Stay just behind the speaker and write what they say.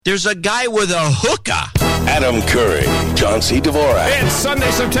There's a guy with a hookah. Adam Curry, John C. Dvorak. It's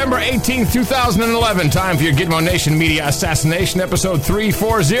Sunday, September 18th, 2011. Time for your Gitmo Nation Media Assassination, episode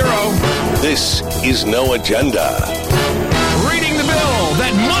 340. This is No Agenda. Reading the bill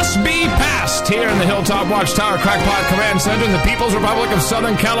that must be passed here in the Hilltop Watchtower Crackpot Command Center in the People's Republic of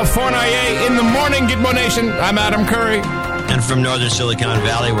Southern California. In the morning, Gitmo Nation. I'm Adam Curry. And from northern Silicon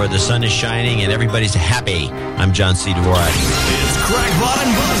Valley, where the sun is shining and everybody's happy, I'm John C. Dvorak. It's Crackpot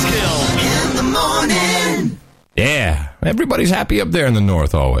and Buzzkill in the morning. Yeah, everybody's happy up there in the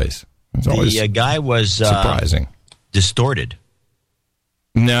north always. It's always the guy was surprising. Distorted.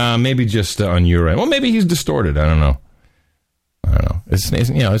 No, maybe just on your end. Well, maybe he's distorted. I don't know. It's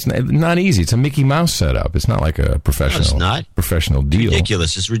not easy. It's a Mickey Mouse setup. It's not like a professional. No, it's not. Professional deal.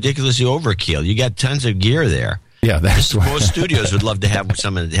 Ridiculous. It's ridiculously overkill. You got tons of gear there. Yeah, that's why. Most studios would love to have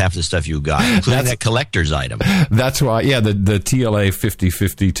half the stuff you got, including that collector's item. That's why, the TLA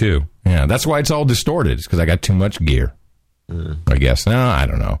 5052. Yeah, that's why it's all distorted. It's because I got too much gear, I guess. No, I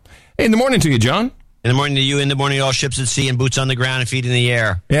don't know. Hey, in the morning to you, John. In the morning to you, in the morning, all ships at sea and boots on the ground and feet in the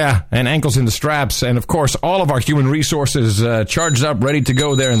air. Yeah, and ankles in the straps. And, of course, all of our human resources charged up, ready to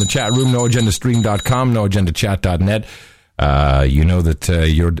go there in the chat room, noagendastream.com, noagendachat.net. You know that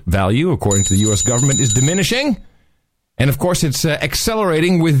your value, according to the U.S. government, is diminishing. And, of course, it's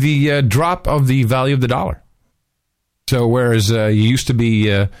accelerating with the drop of the value of the dollar. So whereas you used to be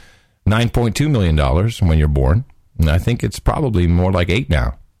 $9.2 million when you're born, and I think it's probably more like 8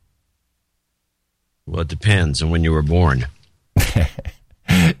 now. Well, it depends on when you were born.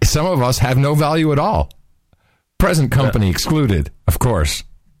 Some of us have no value at all. Present company excluded, of course.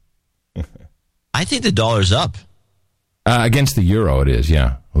 I think the dollar's up. Against the euro, it is,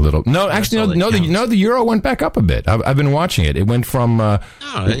 yeah. A little. No, actually, the euro went back up a bit. I've been watching it. It went from down.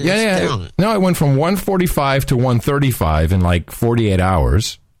 it went from 145 to 135 in like 48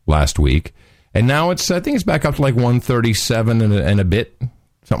 hours last week, and now I think it's back up to like 137 and a bit,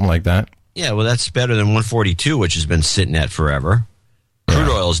 something like that. Yeah, well, that's better than 142, which has been sitting at forever. Crude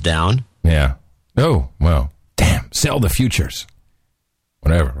oil's down. Yeah. Oh well, damn. Sell the futures,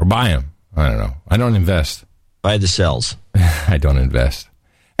 whatever, or buy them. I don't know. I don't invest. Buy the sells. I don't invest.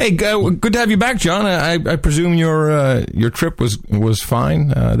 Hey, good to have you back, John. I presume your trip was fine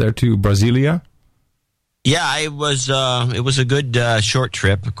there to Brasilia. Yeah, it was a good short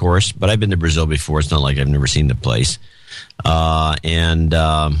trip, of course. But I've been to Brazil before. It's not like I've never seen the place. You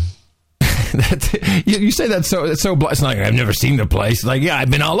say that so it's not like I've never seen the place. It's like, yeah, I've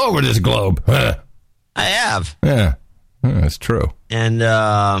been all over this globe. I have. Yeah, that's true. And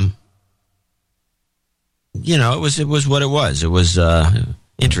it was what it was. It was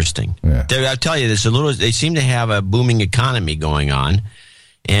interesting. Yeah. I'll tell you, they seem to have a booming economy going on,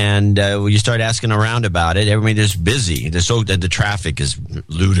 and when you start asking around about it, everybody's busy. The traffic is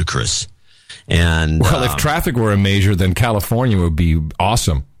ludicrous. And if traffic were a measure, then California would be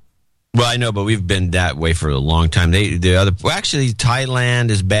awesome. Well, I know, but we've been that way for a long time. Actually,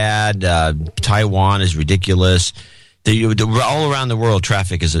 Thailand is bad. Taiwan is ridiculous. All around the world,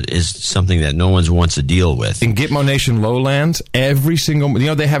 traffic is something that no one wants to deal with. In Gitmo Nation lowlands, every single,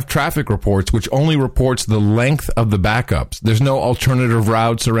 they have traffic reports, which only reports the length of the backups. There's no alternative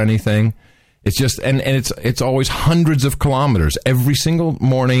routes or anything. It's just, and it's always hundreds of kilometers every single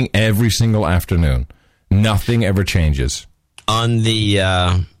morning, every single afternoon. Nothing ever changes. On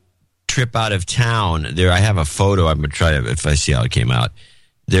the trip out of town, I have a photo. I'm going to try to, if I see how it came out.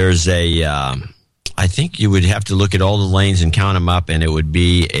 There's I think you would have to look at all the lanes and count them up, and it would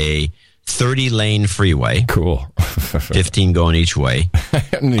be a 30-lane freeway. Cool. 15 going each way.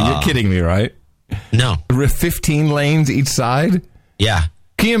 You're kidding me, right? No. 15 lanes each side? Yeah.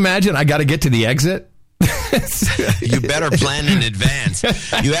 Can you imagine? I got to get to the exit? You better plan in advance.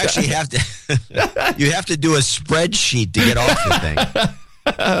 You actually have to. You have to do a spreadsheet to get off the thing.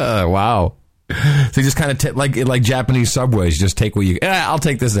 Wow. So you just kind of like Japanese subways. Just take what you. I'll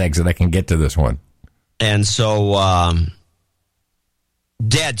take this exit. I can get to this one. And so,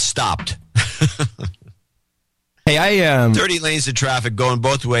 dead stopped. Hey, 30 lanes of traffic going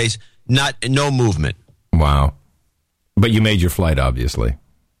both ways. No movement. Wow. But you made your flight, obviously.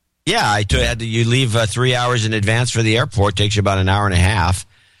 Yeah, you leave 3 hours in advance for the airport. Takes you about an hour and a half,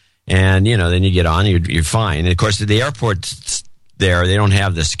 and then you get on. You're fine. And of course, the airport's there. They don't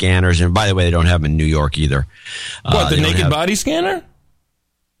have the scanners, and by the way, they don't have them in New York either. What, the naked body scanner?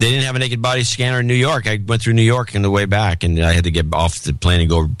 They didn't have a naked body scanner in New York. I went through New York on the way back, and I had to get off the plane and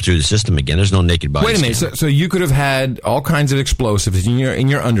go through the system again. There's no naked body scanner. Wait a minute. So you could have had all kinds of explosives in your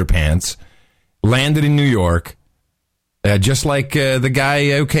underpants, landed in New York, just like the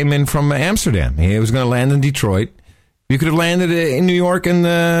guy who came in from Amsterdam. He was going to land in Detroit. You could have landed in New York and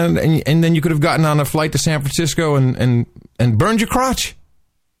then you could have gotten on a flight to San Francisco and burned your crotch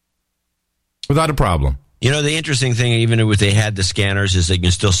without a problem. You know, the interesting thing, even if they had the scanners, is they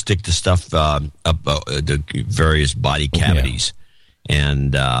can still stick the stuff up the various body cavities. Yeah.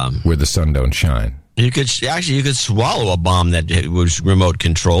 And where the sun don't shine. You could swallow a bomb that was remote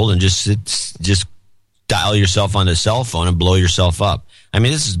controlled and just dial yourself on a cell phone and blow yourself up. I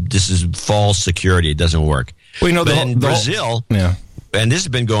mean, this is false security. It doesn't work. Well, you know, in Brazil, yeah. And this has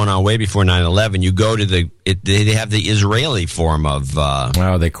been going on way before 9/11. You go to they have the Israeli form of.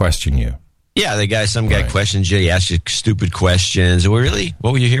 They question you. Yeah, some guy questions you. He asks you stupid questions. Well, really?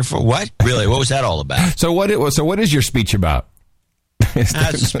 What were you here for? What? Really? What was that all about? So what is your speech about? That's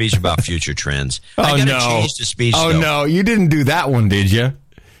a speech about future trends. I gotta change the speech. Oh, no. You didn't do that one, did you?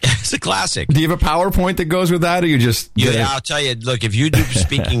 It's a classic. Do you have a PowerPoint that goes with that, or you just... I'll tell you, look, if you do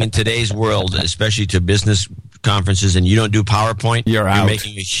speaking in today's world, especially to business conferences, and you don't do PowerPoint, you're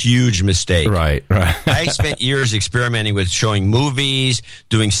making a huge mistake. Right. I spent years experimenting with showing movies,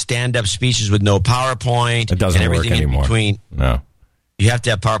 doing stand-up speeches with no PowerPoint. It doesn't and everything work anymore. In between. No. You have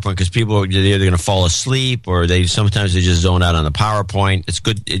to have PowerPoint because people they're either going to fall asleep or sometimes they just zone out on the PowerPoint. It's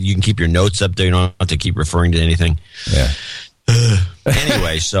good. You can keep your notes up there. You don't have to keep referring to anything. Yeah.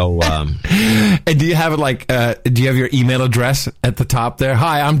 Anyway, so and do you have do you have your email address at the top there?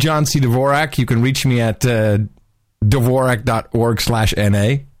 Hi, I'm John C. Dvorak. You can reach me at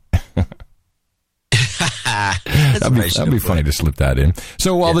dvorak.org/NA. That'd be funny to slip that in.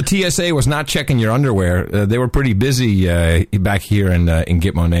 So while the TSA was not checking your underwear, they were pretty busy back here in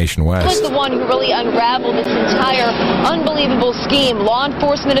Gitmo Nation West. Was the one who really unraveled this entire unbelievable scheme. Law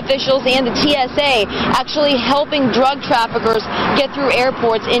enforcement officials and the TSA actually helping drug traffickers get through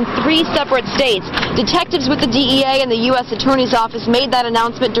airports in 3 separate states. Detectives with the DEA and the U.S. Attorney's Office made that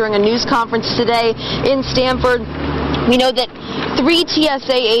announcement during a news conference today in Stanford. We know that 3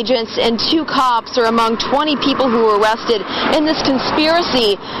 TSA agents and 2 cops are among 20 people who were arrested in this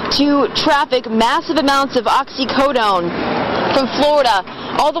conspiracy to traffic massive amounts of oxycodone from Florida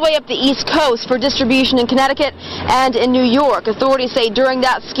all the way up the East Coast for distribution in Connecticut and in New York. Authorities say during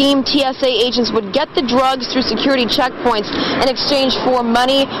that scheme, TSA agents would get the drugs through security checkpoints in exchange for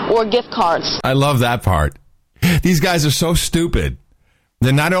money or gift cards. I love that part. These guys are so stupid.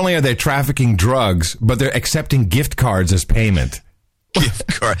 Then not only are they trafficking drugs, but they're accepting gift cards as payment. Gift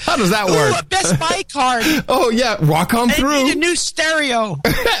card. How does that work? Ooh, a Best Buy card. Oh, yeah. Walk on through. I need a new stereo.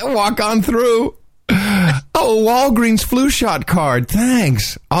 Walk on through. Oh, Walgreens flu shot card.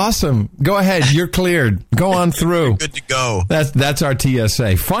 Thanks. Awesome. Go ahead. You're cleared. Go on through. Good to go. That's our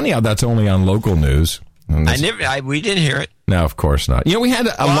TSA. Funny how that's only on local news. We didn't hear it. No, of course not. You know, we had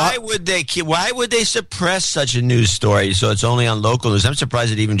a lot. Why would they suppress such a news story so it's only on local news? I'm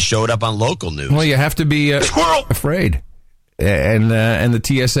surprised it even showed up on local news. Well, you have to be afraid, and the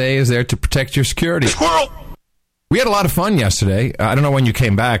TSA is there to protect your security. We had a lot of fun yesterday. I don't know when you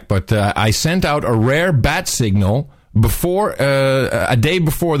came back, but I sent out a rare bat signal before a day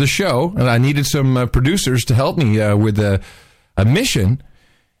before the show, and I needed some producers to help me with a mission.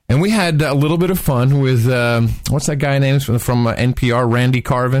 And we had a little bit of fun with, what's that guy named from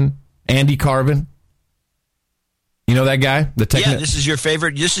NPR, Andy Carvin. You know that guy? Yeah, this is your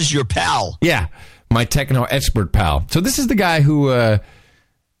favorite, this is your pal. Yeah, my techno expert pal. So this is the guy who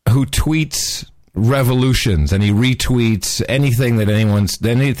tweets revolutions, and he retweets anything that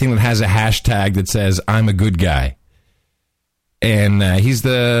has a hashtag that says, I'm a good guy. And he's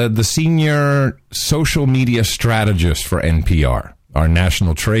the senior social media strategist for NPR. Our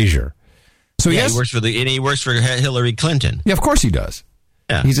national treasure. So he works for Hillary Clinton. Yeah, of course he does.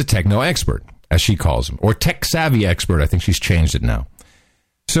 Yeah. He's a techno expert, as she calls him, or tech savvy expert. I think she's changed it now.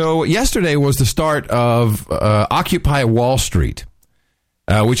 So yesterday was the start of Occupy Wall Street,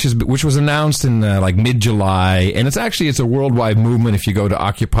 which was announced in mid-July, and it's a worldwide movement. If you go to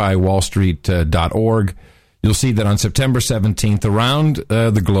occupywallstreet.org, you'll see that on September 17th, around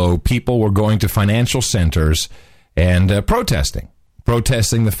the globe, people were going to financial centers and protesting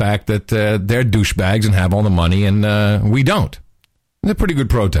the fact that they're douchebags and have all the money, and we don't. It's a pretty good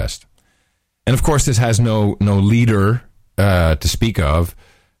protest. And of course, this has no leader to speak of.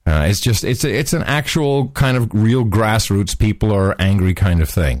 It's an actual kind of real grassroots, people are angry kind of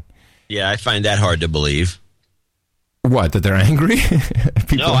thing. Yeah, I find that hard to believe. What, that they're angry?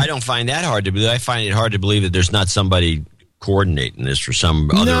 No, I don't find that hard to believe. I find it hard to believe that there's not somebody coordinating this for some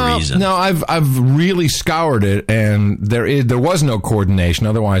other reason. No, I've really scoured it, and there was no coordination.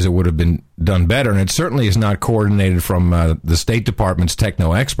 Otherwise, it would have been done better. And it certainly is not coordinated from the State Department's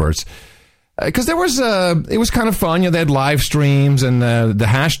techno experts. Because it was kind of fun. They had live streams, and the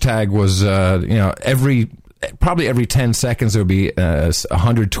hashtag was probably every 10 seconds there'll be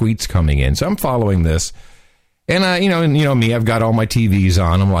 100 tweets coming in. So I'm following this. And, you know me, I've got all my TVs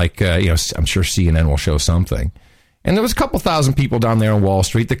on. I'm like, I'm sure CNN will show something. And there was a couple thousand people down there on Wall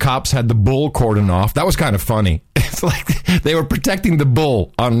Street. The cops had the bull cordoned off. That was kind of funny. It's like they were protecting the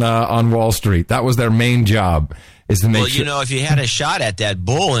bull on Wall Street. That was their main job. Is to make sure. If you had a shot at that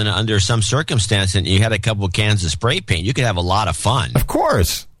bull and under some circumstance and you had a couple of cans of spray paint, you could have a lot of fun. Of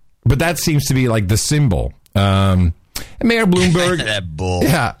course. But that seems to be like the symbol. And Mayor Bloomberg. That bull.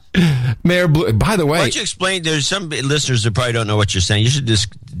 Yeah. By the way. Why don't you explain? There's some listeners that probably don't know what you're saying. You should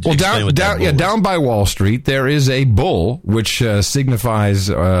just explain what that bull is. Down by Wall Street, there is a bull, which signifies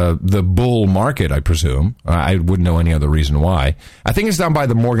the bull market, I presume. I wouldn't know any other reason why. I think it's down by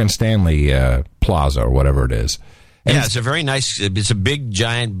the Morgan Stanley Plaza or whatever it is. And it's a very nice, it's a big,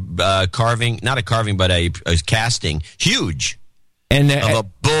 giant carving, not a carving, but a casting, huge. And of a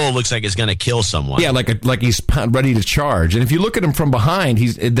bull looks like it's going to kill someone. Yeah, like he's ready to charge. And if you look at him from behind,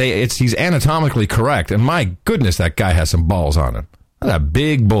 he's anatomically correct. And my goodness, that guy has some balls on him. That's a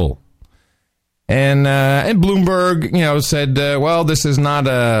big bull. And Bloomberg, said, well, this is not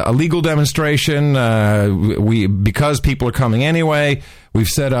a legal demonstration. Because people are coming anyway, we've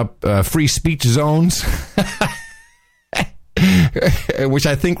set up free speech zones, which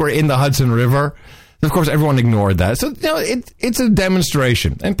I think were in the Hudson River. Of course, everyone ignored that. So, it's a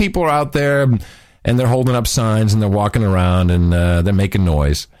demonstration. And people are out there, and they're holding up signs, and they're walking around, and they're making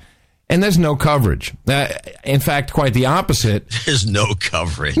noise. And there's no coverage. In fact, quite the opposite. There's no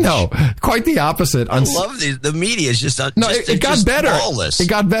coverage. No, quite the opposite. I love the media is just no. It got better. Lawless. It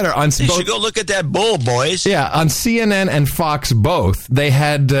got better. You should go look at that bull, boys. Yeah, on CNN and Fox both, they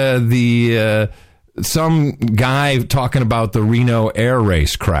had some guy talking about the Reno air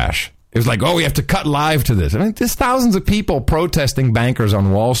race crash. It was like, we have to cut live to this. I mean, there's thousands of people protesting bankers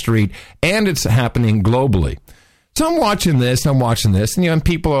on Wall Street, and it's happening globally. So I'm watching this, and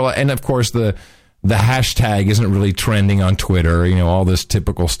people are, and of course the hashtag isn't really trending on Twitter. All this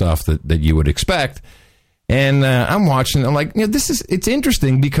typical stuff that you would expect. And I'm watching. I'm like, it's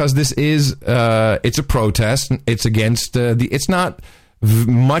interesting because this is it's a protest. It's against it's not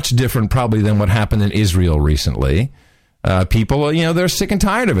much different probably than what happened in Israel recently. People, they're sick and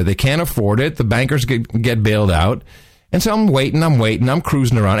tired of it. They can't afford it. The bankers get bailed out. And so I'm waiting, I'm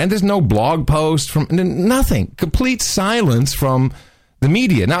cruising around. And there's no blog post from nothing. Complete silence from the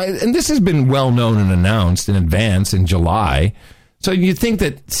media. Now, and this has been well known and announced in advance in July. So you'd think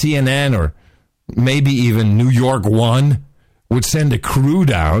that CNN or maybe even New York One would send a crew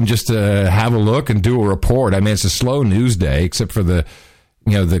down just to have a look and do a report. I mean, it's a slow news day, except for the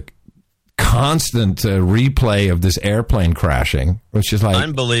constant replay of this airplane crashing, which is like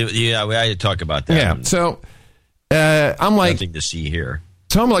unbelievable. Yeah, we had to talk about that. Yeah, so I'm like, nothing to see here.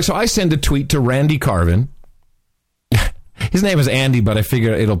 So I'm like, so I send a tweet to Randy Carvin. His name is Andy, but I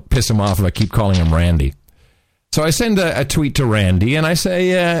figure it'll piss him off if I keep calling him Randy. So I send a tweet to Randy, and I say,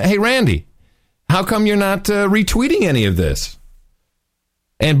 "Hey, Randy, how come you're not retweeting any of this?"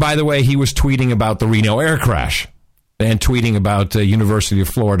 And by the way, he was tweeting about the Reno air crash and tweeting about University of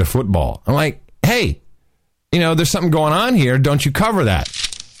Florida football. I'm like, hey, there's something going on here. Don't you cover that?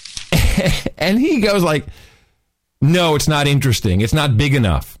 And he goes like, no, it's not interesting. It's not big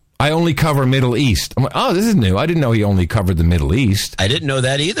enough. I only cover Middle East. I'm like, oh, this is new. I didn't know he only covered the Middle East. I didn't know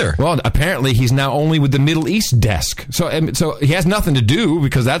that either. Well, apparently he's now only with the Middle East desk. So he has nothing to do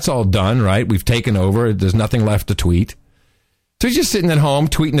because that's all done, right? We've taken over. There's nothing left to tweet. So he's just sitting at home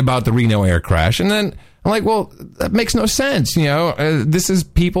tweeting about the Reno air crash. And then I'm like, well, that makes no sense. This is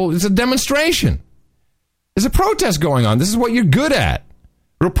people. It's a demonstration. There's a protest going on. This is what you're good at.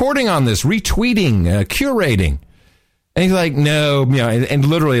 Reporting on this, retweeting, curating. And he's like, no, and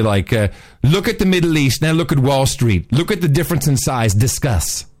literally like, look at the Middle East. Now look at Wall Street. Look at the difference in size.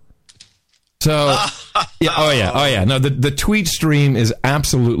 Discuss. So, yeah, oh yeah. No, the tweet stream is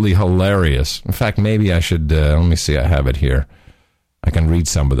absolutely hilarious. In fact, maybe I should, let me see. I have it here. I can read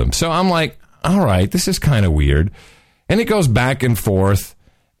some of them. So I'm like, all right, this is kind of weird. And it goes back and forth.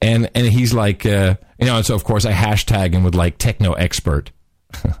 And he's like, and so of course I hashtag him with like techno expert.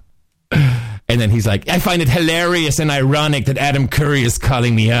 And then he's like, I find it hilarious and ironic that Adam Curry is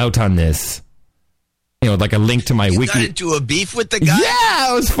calling me out on this. Like a link to my wiki. Got into a beef with the guy?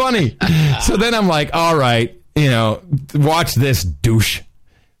 Yeah, it was funny. So then I'm like, all right, watch this, douche.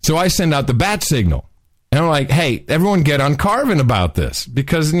 So I send out the bat signal. And I'm like, hey, everyone get on Carvin about this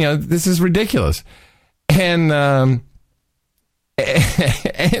because, this is ridiculous. And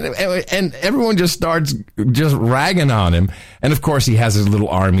everyone just starts just ragging on him. And of course, he has his little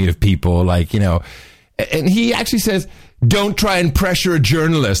army of people and he actually says, don't try and pressure a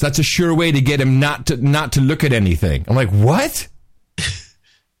journalist. That's a sure way to get him not to look at anything. I'm like, what?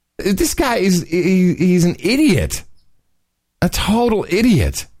 This guy he's an idiot. A total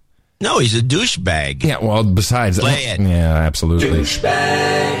idiot. No, he's a douchebag. Yeah, well, besides... Play it. Yeah, absolutely.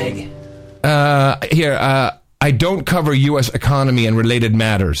 Douchebag. I don't cover U.S. economy and related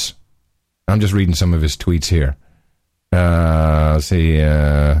matters. I'm just reading some of his tweets here. Let's see.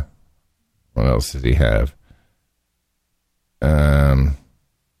 What else did he have?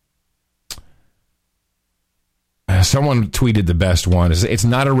 Someone tweeted the best one. It's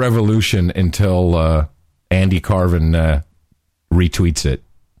not a revolution until Andy Carvin retweets it.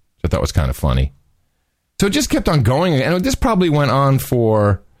 I thought was kind of funny. So it just kept on going. And this probably went on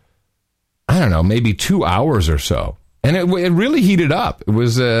for, I don't know, maybe 2 hours or so. And it really heated up. It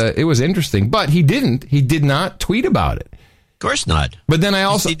was interesting. But he did not tweet about it. Of course not. But then I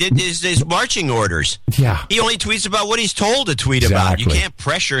also... He did his marching orders. Yeah. He only tweets about what he's told to tweet about. You can't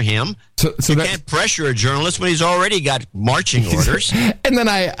pressure him. You can't pressure a journalist when he's already got marching orders. And then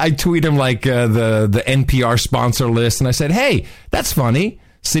I tweet him like the NPR sponsor list, and I said, hey, that's funny.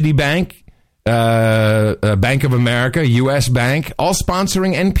 Citibank, Bank of America, U.S. Bank, all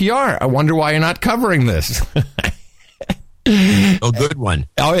sponsoring NPR. I wonder why you're not covering this. Oh, good one.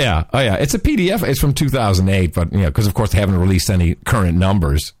 Oh yeah. It's a PDF. It's from 2008, but because of course they haven't released any current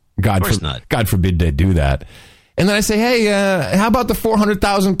numbers. God forbid they do that. And then I say, hey, how about the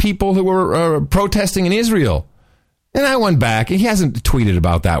 400,000 people who were protesting in Israel? And I went back. He hasn't tweeted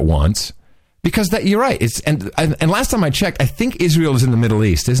about that once. Because you're right. And last time I checked, I think Israel is in the Middle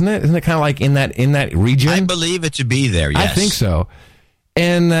East, isn't it? Isn't it kind of like in that region? I believe it to be there. Yes, I think so.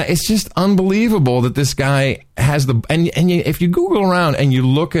 And it's just unbelievable that this guy has if you Google around and you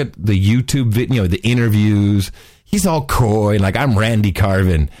look at the YouTube video, the interviews, he's all coy, like I'm Randy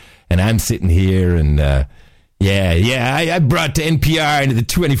Carvin and I'm sitting here and I brought to NPR into the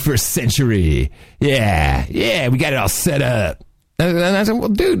 21st century. Yeah, we got it all set up. And I said, well,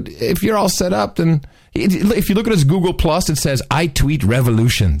 dude, if you're all set up, then if you look at his Google Plus, it says, I tweet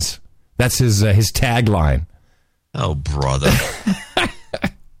revolutions. That's his tagline. Oh, brother.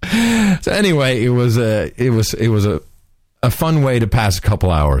 So anyway, it was a fun way to pass a couple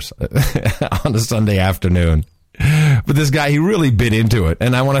hours on a Sunday afternoon. But this guy, he really bit into it.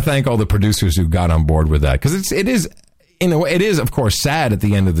 And I want to thank all the producers who got on board with that. Because it is, in a way, it is, of course, sad at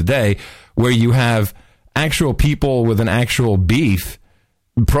the end of the day, where you have actual people with an actual beef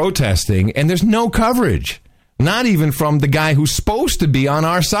protesting, and there's no coverage. Not even from the guy who's supposed to be on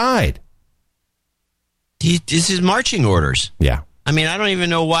our side. This is marching orders. Yeah. I mean, I don't even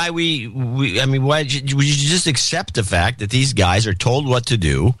know why why would you just accept the fact that these guys are told what to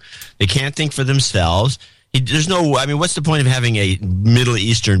do? They can't think for themselves. What's the point of having a Middle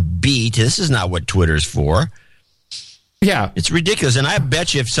Eastern beat? This is not what Twitter's for. Yeah. It's ridiculous. And I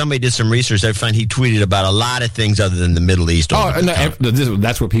bet you if somebody did some research, they'd find he tweeted about a lot of things other than the Middle East.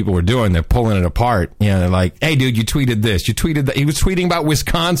 That's what people were doing. They're pulling it apart. They're like, hey, dude, you tweeted this. You tweeted that. He was tweeting about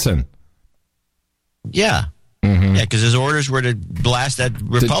Wisconsin. Yeah. Mm-hmm. Yeah, because his orders were to blast that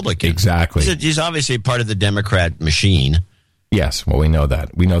Republican. Exactly. He's obviously part of the Democrat machine. Yes, well, we know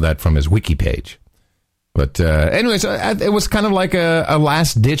that. We know that from his wiki page. But anyways, it was kind of like a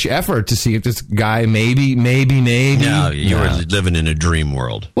last-ditch effort to see if this guy maybe. No, you were living in a dream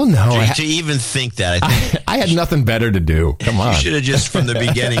world. Well, no. To even think that. I had nothing better to do. Come on. You should have just from the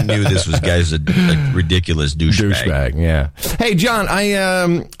beginning knew this guy's a ridiculous douchebag. Douchebag, yeah. Hey, John,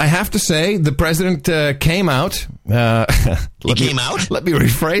 I have to say, the president came out. He came out? Let me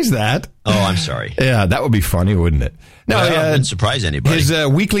rephrase that. Oh, I'm sorry. Yeah, that would be funny, wouldn't it? No, it wouldn't surprise anybody. His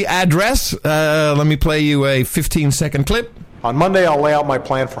weekly address, let me play you a 15-second clip. On Monday, I'll lay out my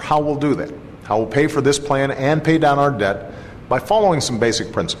plan for how we'll do that, how we'll pay for this plan and pay down our debt by following some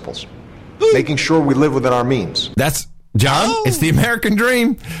basic principles, making sure we live within our means. That's, John, It's the American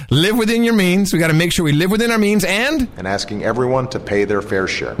dream. Live within your means. We got to make sure we live within our means and asking everyone to pay their fair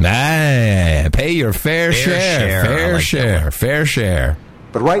share. Pay your fair share. Fair share.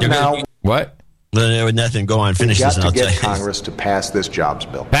 But right now... What? With nothing, go on, finish this, and I'll tell you. We've got to get Congress to pass this jobs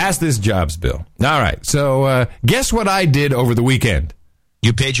bill. Pass this jobs bill. All right. So, guess what I did over the weekend?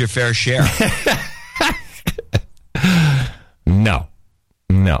 You paid your fair share. No.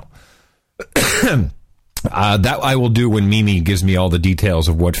 That I will do when Mimi gives me all the details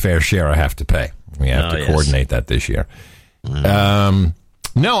of what fair share I have to pay. We have to coordinate that this year. No,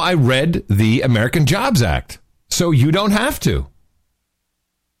 I read the American Jobs Act, so you don't have to.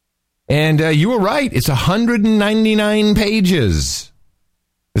 And you were right. It's 199 pages,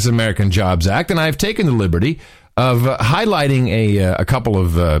 this American Jobs Act. And I've taken the liberty of highlighting a couple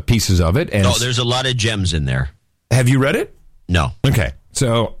of pieces of it. And there's a lot of gems in there. Have you read it? No. Okay.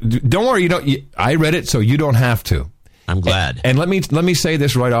 So don't worry. I read it, so you don't have to. I'm glad. And let me say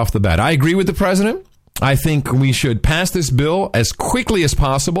this right off the bat. I agree with the president. I think we should pass this bill as quickly as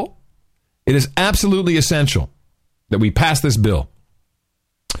possible. It is absolutely essential that we pass this bill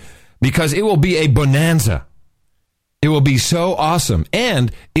because it will be a bonanza. It will be so awesome,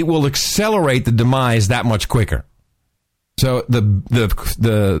 and it will accelerate the demise that much quicker. So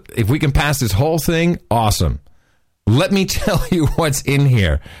if we can pass this whole thing, awesome. Let me tell you what's in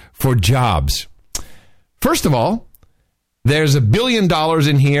here for jobs. First of all, there's $1 billion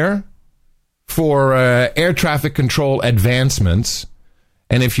in here for air traffic control advancements.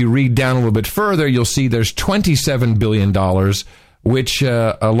 And if you read down a little bit further, you'll see there's $27 billion, which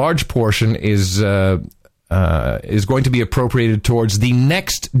a large portion is going to be appropriated towards the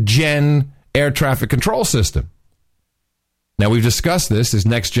next gen air traffic control system. Now, we've discussed this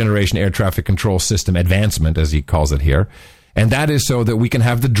next generation air traffic control system advancement, as he calls it here. And that is so that we can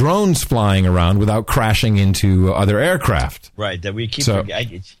have the drones flying around without crashing into other aircraft. Right, that we keep keep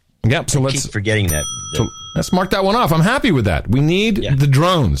forgetting that. So let's mark that one off. I'm happy with that. We need the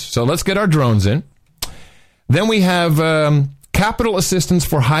drones. So let's get our drones in. Then we have capital assistance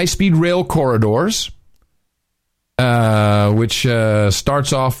for high-speed rail corridors, which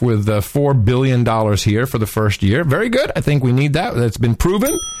starts off with $4 billion here for the first year. Very good. I think we need that. That's been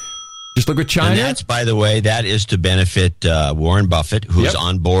proven. Just look at China. And that's, by the way, that is to benefit Warren Buffett, who's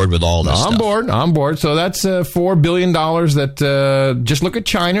on board with all this stuff. On board. So that's $4 billion that, just look at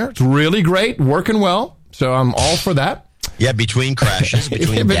China. It's really great, working well. So I'm all for that. Yeah, between crashes,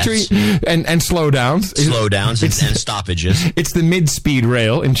 between deaths. And slowdowns. Slowdowns and stoppages. It's the mid-speed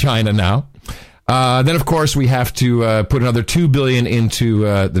rail in China now. Then, of course, we have to put another $2 billion into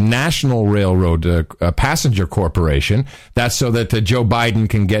the National Railroad Passenger Corporation. That's so that Joe Biden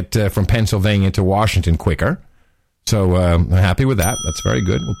can get from Pennsylvania to Washington quicker. So I'm happy with that. That's very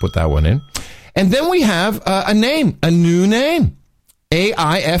good. We'll put that one in. And then we have a new name,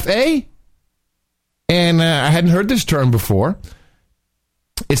 AIFA. And I hadn't heard this term before.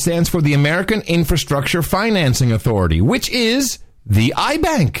 It stands for the American Infrastructure Financing Authority, which is the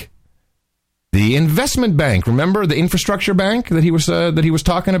iBank. The investment bank, remember the infrastructure bank that he was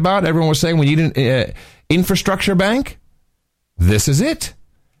talking about? Everyone was saying we need an infrastructure bank. This is it,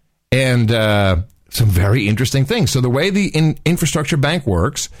 and some very interesting things. So the way the infrastructure bank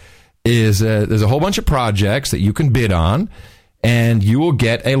works is there's a whole bunch of projects that you can bid on, and you will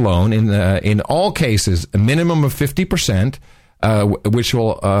get a loan in all cases a minimum of 50%, which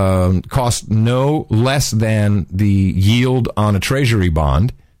will cost no less than the yield on a treasury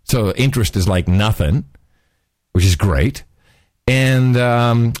bond. So interest is like nothing, which is great. And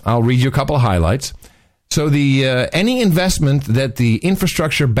I'll read you a couple of highlights. So the any investment that the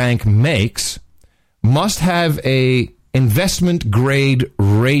infrastructure bank makes must have a investment grade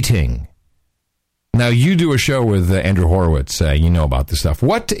rating. Now, you do a show with Andrew Horowitz. You know about this stuff.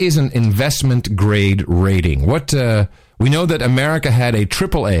 What is an investment grade rating? We know that America had a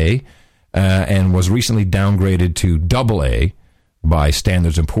AAA and was recently downgraded to AA. By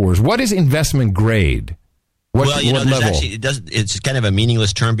Standards & Poor's. What is investment grade? What level? It's kind of a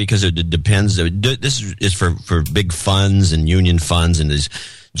meaningless term because it depends. This is for big funds and union funds and these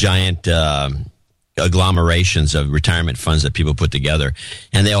giant agglomerations of retirement funds that people put together,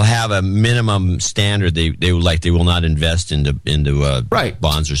 and they'll have a minimum standard. They will not invest into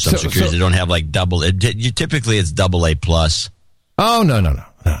bonds or some securities. They don't have like double. Typically, it's AA plus. Oh no.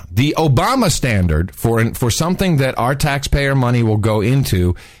 The Obama standard for something that our taxpayer money will go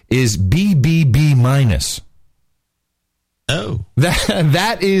into is BBB minus. Oh,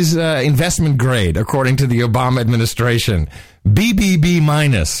 that is investment grade according to the Obama administration. BBB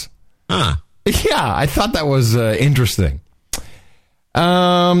minus. Huh? Yeah, I thought that was interesting.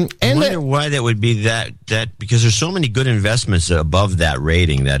 I wonder why that would be that because there's so many good investments above that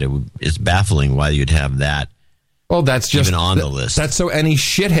rating that it's baffling why you'd have that. Well, that's just even on the list. That's so any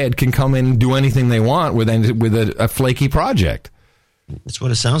shithead can come in and do anything they want with a flaky project. That's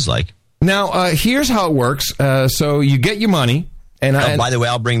what it sounds like. Now, here's how it works. So you get your money, and by the way,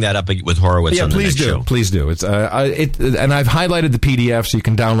 I'll bring that up with Horowitz. Yeah, on the next show. Please do. It's and I've highlighted the PDF so you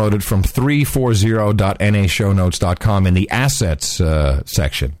can download it from 340.nashownotes.com in the assets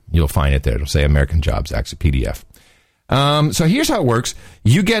section. You'll find it there. It'll say American Jobs Act PDF. So here's how it works.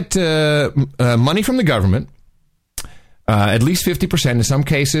 You get money from the government. At least 50%. In some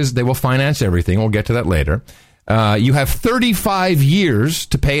cases, they will finance everything. We'll get to that later. You have 35 years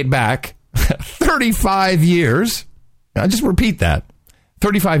to pay it back. 35 years. I'll just repeat that.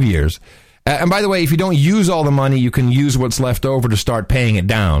 35 years. And by the way, if you don't use all the money, you can use what's left over to start paying it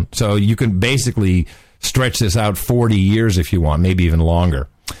down. So you can basically stretch this out 40 years if you want, maybe even longer.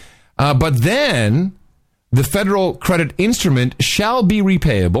 But then the federal credit instrument shall be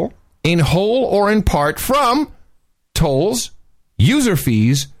repayable in whole or in part from tolls, user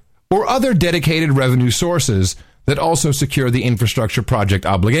fees, or other dedicated revenue sources that also secure the infrastructure project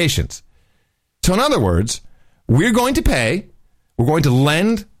obligations. So in other words, we're going to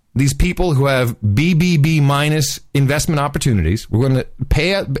lend these people who have BBB minus investment opportunities. We're going to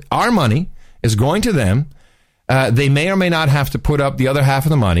pay our money is going to them. They may or may not have to put up the other half of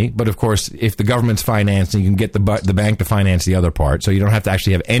the money, but of course, if the government's financing, you can get the bank to finance the other part, so you don't have to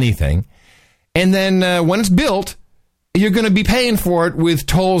actually have anything. And then when it's built, you're going to be paying for it with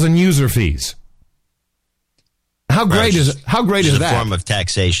tolls and user fees. How great is that? A form of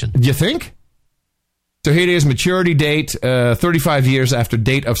taxation. Do you think? So here it is, maturity date, 35 years after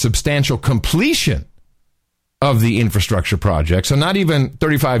date of substantial completion of the infrastructure project. So not even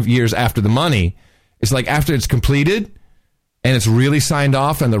 35 years after the money. It's like after it's completed and it's really signed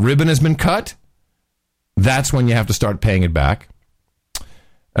off and the ribbon has been cut, that's when you have to start paying it back.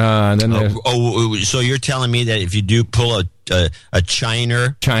 So you're telling me that if you do pull a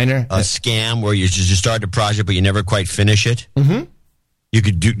China scam where you just start the project but you never quite finish it, you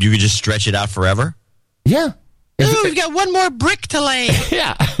could just stretch it out forever? Yeah. We've got one more brick to lay.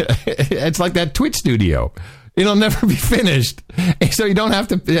 Yeah. It's like that Twitch studio. It'll never be finished, so you don't have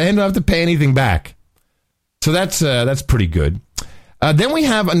to pay anything back. So that's pretty good. Then we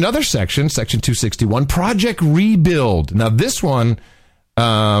have another section 261, Project Rebuild. Now this one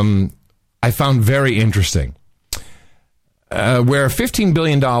I found very interesting, where $15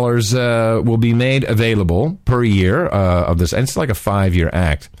 billion will be made available per year of this, and it's like a 5-year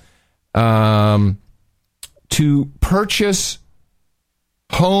act, to purchase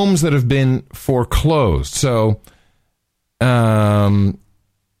homes that have been foreclosed. So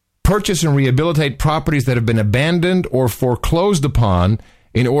purchase and rehabilitate properties that have been abandoned or foreclosed upon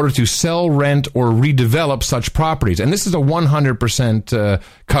in order to sell, rent, or redevelop such properties. And this is a 100%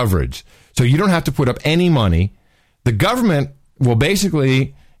 coverage. So you don't have to put up any money. The government will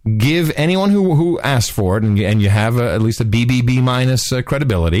basically give anyone who asks for it, and you have at least a BBB minus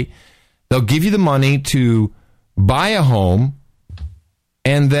credibility, they'll give you the money to buy a home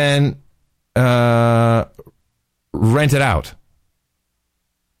and then rent it out.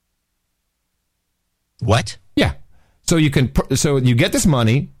 What? Yeah. So you get this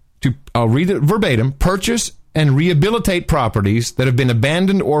money to, I'll read it verbatim, purchase and rehabilitate properties that have been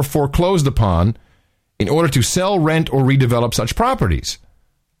abandoned or foreclosed upon in order to sell, rent, or redevelop such properties.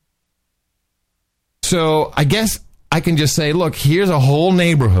 So I guess I can just say, look, here's a whole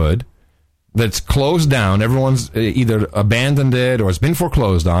neighborhood that's closed down. Everyone's either abandoned it or it's been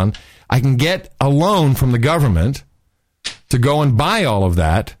foreclosed on. I can get a loan from the government to go and buy all of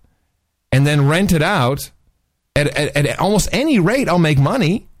that and then rent it out at almost any rate. I'll make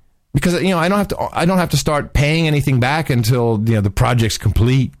money because I don't have to start paying anything back until the project's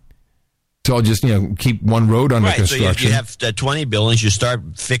complete. So I'll just keep one road under construction. So you have 20 buildings, you start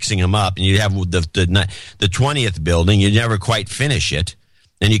fixing them up, and you have the 20th building, you never quite finish it.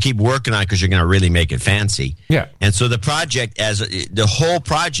 And you keep working on it because you're going to really make it fancy. Yeah. And so the project, the whole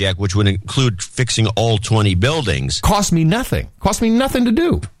project, which would include fixing all 20 buildings, cost me nothing. Cost me nothing to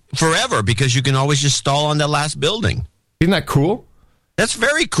do. Forever, because you can always just stall on that last building. Isn't that cool? That's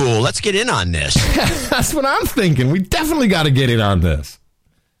very cool. Let's get in on this. That's what I'm thinking. We definitely got to get in on this.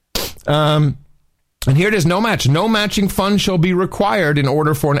 And here it is, no match. No matching fund shall be required in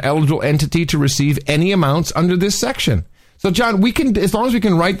order for an eligible entity to receive any amounts under this section. So, John, we can, as long as we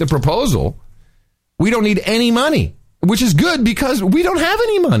can write the proposal, we don't need any money, which is good because we don't have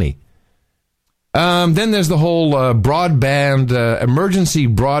any money. Then there's the whole emergency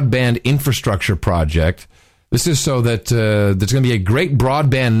broadband infrastructure project. This is so that there's going to be a great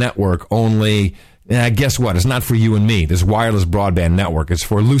broadband network, only, guess what? It's not for you and me, this wireless broadband network. It's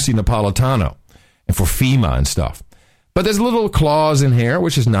for Lucy Napolitano and for FEMA and stuff. But there's a little clause in here,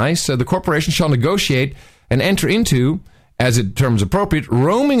 which is nice. The corporation shall negotiate and enter into, as it terms appropriate,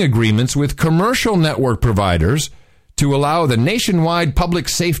 roaming agreements with commercial network providers to allow the nationwide public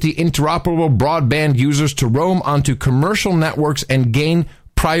safety interoperable broadband users to roam onto commercial networks and gain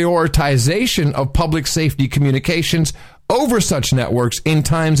prioritization of public safety communications over such networks in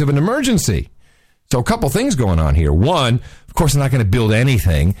times of an emergency. So a couple things going on here. One, of course, they're not going to build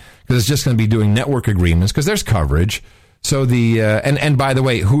anything because it's just going to be doing network agreements because there's coverage. So and by the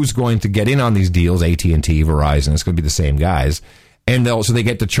way, who's going to get in on these deals? AT&T, Verizon. It's going to be the same guys, and they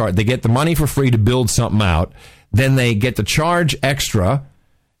get to they get the money for free to build something out. Then they get to charge extra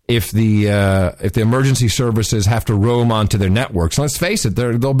if the emergency services have to roam onto their networks. Let's face it,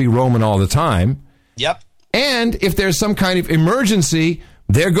 they'll be roaming all the time. Yep. And if there's some kind of emergency,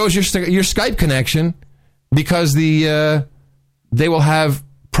 there goes your Skype connection, because they will have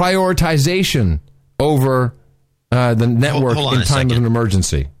prioritization over the network in time of an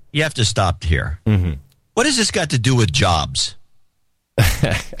emergency. You have to stop here. Mm-hmm. What has this got to do with jobs?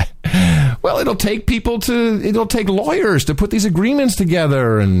 Well, it'll take lawyers to put these agreements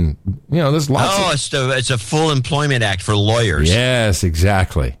together, and there's lots. It's a full employment act for lawyers. Yes,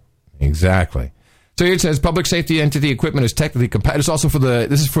 exactly. So here it says public safety entity equipment is technically compatible. It's also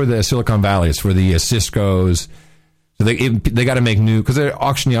this is for the Silicon Valley. It's for the Cisco's. So they got to make new, because they're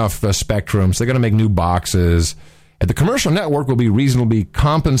auctioning off Spectrum. So they got to make new boxes. And the commercial network will be reasonably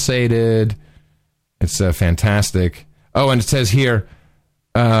compensated. It's fantastic. Oh, and it says here,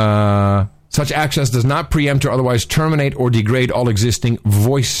 such access does not preempt or otherwise terminate or degrade all existing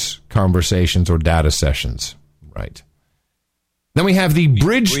voice conversations or data sessions. Right. Then we have the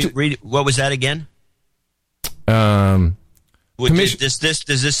bridge. What was that again? Does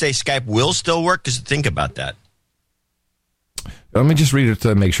this say Skype will still work? Because think about that. Let me just read it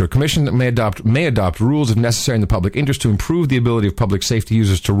to make sure. Commission may adopt rules if necessary in the public interest to improve the ability of public safety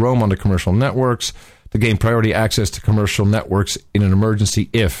users to roam onto commercial networks, to gain priority access to commercial networks in an emergency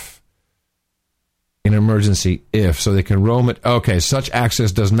if. So they can roam it. Okay, such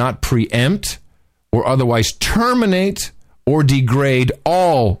access does not preempt or otherwise terminate or degrade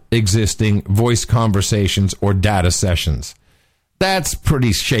all existing voice conversations or data sessions. That's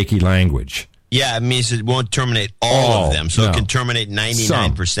pretty shaky language. Yeah, it means it won't terminate all of them, so it can terminate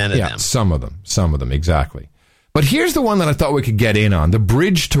 99% of them. Some of them, exactly. But here's the one that I thought we could get in on, the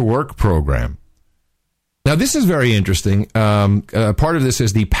Bridge to Work program. Now, this is very interesting. Part of this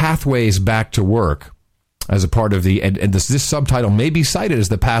is the Pathways Back to Work, as a part of the, and this subtitle may be cited as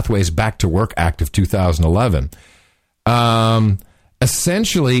the Pathways Back to Work Act of 2011.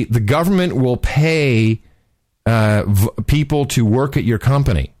 Essentially, the government will pay people to work at your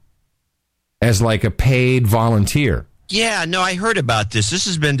company as like a paid volunteer. Yeah, no, I heard about this. This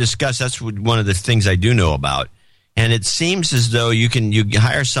has been discussed. That's one of the things I do know about. And it seems as though you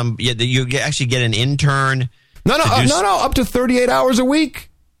hire you actually get an intern. No, up to 38 hours a week.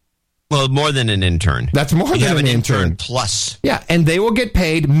 Well, more than an intern. That's more than an intern plus. Yeah, and they will get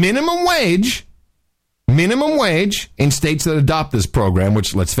paid minimum wage in states that adopt this program,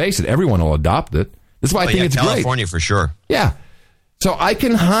 which, let's face it, everyone will adopt it. That's why I think it's great. California for sure. Yeah. So I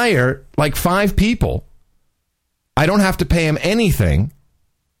can hire like 5 people. I don't have to pay them anything.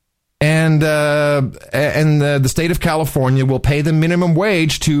 And the state of California will pay them minimum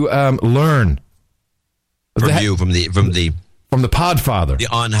wage to learn. From the Podfather. The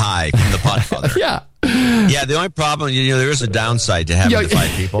on high from the Podfather. Yeah. Yeah, the only problem, there is a downside to having the 5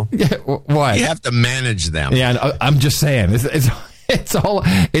 people. Yeah, why? You have to manage them. Yeah, I'm just saying. It's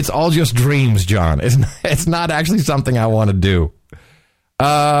all just dreams, John. It's not actually something I want to do.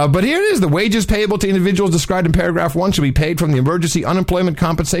 But here it is. The wages payable to individuals described in paragraph 1 should be paid from the emergency unemployment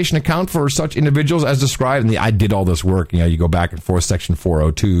compensation account for such individuals as described. And I did all this work. You go back and forth, section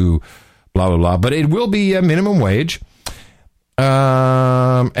 402, blah, blah, blah. But it will be a minimum wage.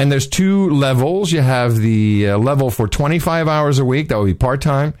 And there's 2 levels. You have the level for 25 hours a week. That will be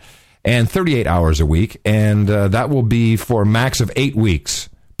part-time. And 38 hours a week. And that will be for a max of 8 weeks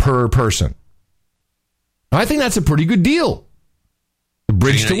per person. I think that's a pretty good deal.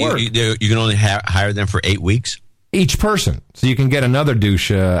 Bridge to work. You can only hire them for 8 weeks? Each person. So you can get another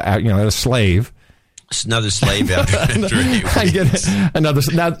douche, a slave. Another slave after 8 weeks. I get another.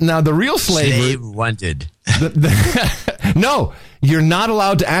 Now the real slave wanted. No, you're not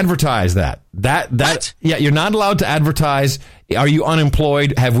allowed to advertise that. What? Yeah, you're not allowed to advertise. Are you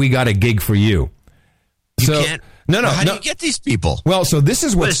unemployed? Have we got a gig for you? You can't. No. How do you get these people? Well, so this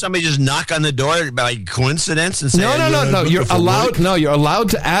is what. Does somebody just knock on the door by coincidence and say, No. You're allowed. No, you're allowed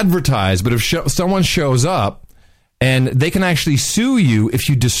to advertise, but if someone shows up, and they can actually sue you if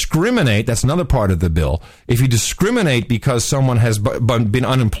you discriminate. That's another part of the bill. If you discriminate because someone has been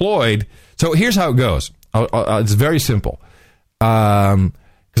unemployed. So here's how it goes. It's very simple.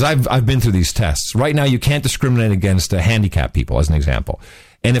 Because I've been through these tests. Right now, you can't discriminate against handicapped people, as an example.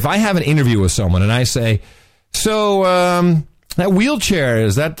 And if I have an interview with someone and I say, so that wheelchair,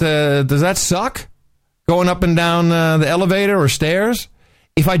 does that suck? Going up and down the elevator or stairs?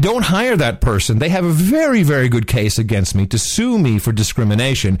 If I don't hire that person, they have a very, very good case against me to sue me for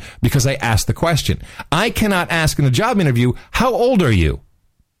discrimination because I asked the question. I cannot ask in a job interview, how old are you?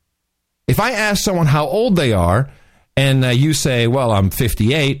 If I ask someone how old they are, and you say, well, I'm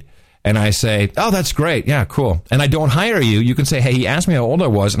 58, and I say, oh, that's great, yeah, cool, and I don't hire you, you can say, hey, he asked me how old I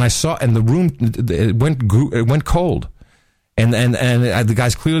was, and I saw, and the room it went cold. And the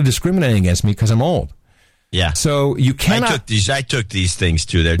guy's clearly discriminating against me because I'm old. Yeah. So you cannot. I took these things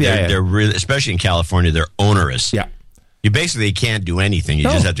too. They're really, especially in California, they're onerous. Yeah. You basically can't do anything. You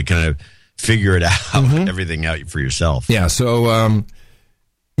just have to kind of figure it out, everything out for yourself. Yeah. So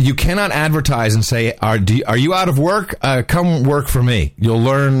you cannot advertise and say, "Are you out of work? Come work for me. You'll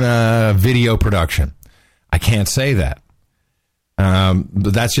learn video production." I can't say that.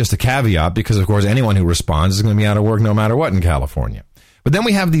 But that's just a caveat because, of course, anyone who responds is going to be out of work no matter what in California. But then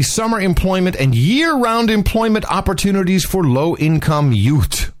we have the summer employment and year-round employment opportunities for low-income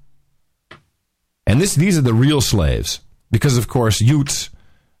youth. And these are the real slaves because, of course, youths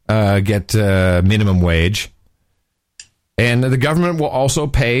get minimum wage. And the government will also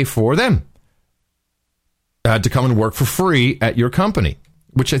pay for them to come and work for free at your company,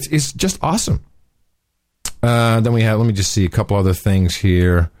 which is just awesome. Then we have, let me just see a couple other things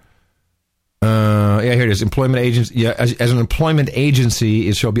here. Here it is. Employment agents. Yeah, as an employment agency,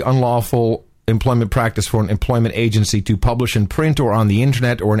 it shall be unlawful employment practice for an employment agency to publish in print or on the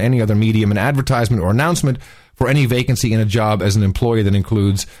internet or in any other medium an advertisement or announcement for any vacancy in a job as an employee that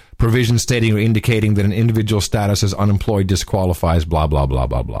includes provisions stating or indicating that an individual status as unemployed disqualifies blah, blah, blah,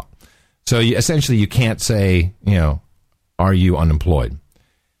 blah, blah. So essentially you can't say, are you unemployed?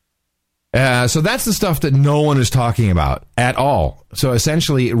 So that's the stuff that no one is talking about at all. So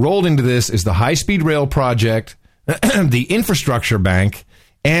essentially, rolled into this is the high-speed rail project, the infrastructure bank,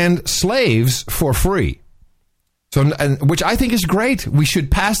 and slaves for free. So, which I think is great. We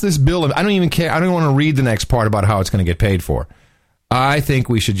should pass this bill. I don't even care. I don't want to read the next part about how it's going to get paid for. I think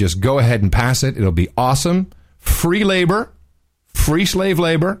we should just go ahead and pass it. It'll be awesome. Free labor, free slave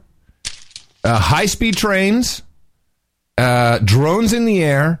labor, high-speed trains, drones in the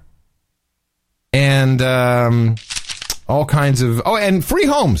air, and all kinds of... Oh, and free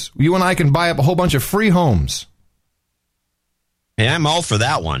homes. You and I can buy up a whole bunch of free homes. Hey, I'm all for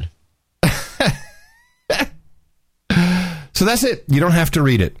that one. So that's it. You don't have to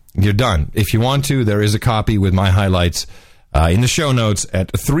read it. You're done. If you want to, there is a copy with my highlights in the show notes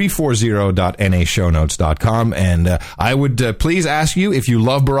at 340.nashownotes.com. And I would please ask you, if you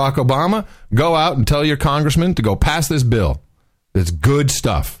love Barack Obama, go out and tell your congressman to go pass this bill. It's good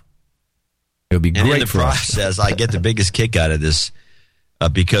stuff. It'll be great for us. And in the process, I get the biggest kick out of this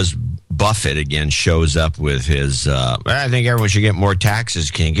because Buffett, again, shows up with his, I think everyone should get more taxes.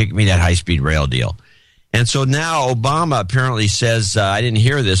 Can you get me that high-speed rail deal? And so now Obama apparently says, I didn't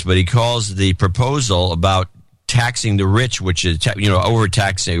hear this, but he calls the proposal about taxing the rich, which is,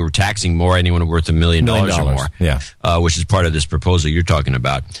 overtaxing or taxing more anyone worth $1 million or more, which is part of this proposal you're talking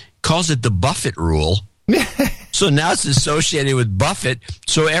about, calls it the Buffett rule. So now it's associated with Buffett.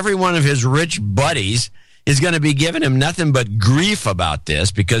 So every one of his rich buddies is going to be giving him nothing but grief about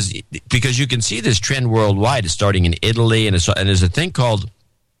this because you can see this trend worldwide. It's starting in Italy, and there's a thing called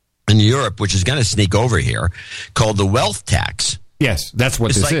in Europe, which is going to sneak over here, called the wealth tax. Yes, that's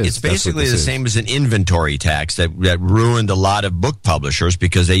what this is. It's basically the same as an inventory tax that ruined a lot of book publishers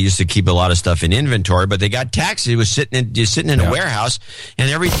because they used to keep a lot of stuff in inventory, but they got taxed. It was sitting in a warehouse,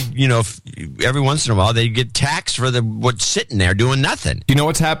 and every once in a while they get taxed for what's sitting there doing nothing. You know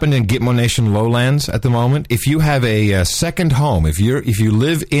what's happened in Gitmo Nation lowlands at the moment? If you have a second home, if you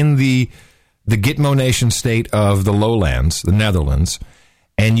live in the Gitmo Nation state of the lowlands, the Netherlands,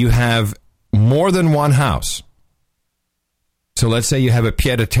 and you have more than one house. So let's say you have a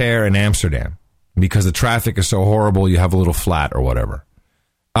pied-à-terre in Amsterdam. Because the traffic is so horrible, you have a little flat or whatever.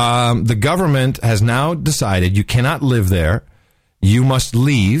 The government has now decided you cannot live there. You must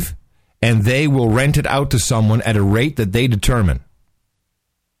leave, and they will rent it out to someone at a rate that they determine.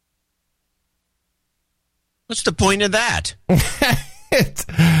 What's the point of that?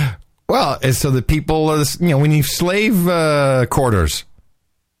 Well, it's so that people, we need slave quarters.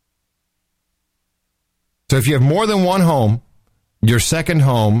 So if you have more than one home, your second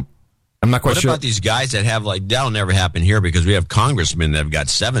home, I'm not quite sure. What about these guys that have, that'll never happen here because we have congressmen that have got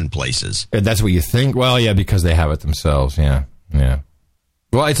 7 places. That's what you think? Well, yeah, because they have it themselves, yeah.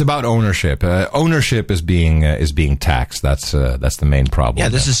 Well, it's about ownership. Ownership is being taxed. That's the main problem. Yeah,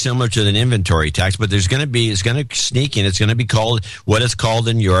 this is similar to an inventory tax, but it's going to sneak in. It's going to be called what it's called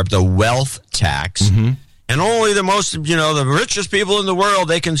in Europe, the wealth tax. Mm-hmm. And only the most, the richest people in the world,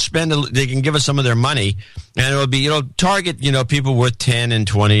 they can give us some of their money, and it'll target, people worth $10 and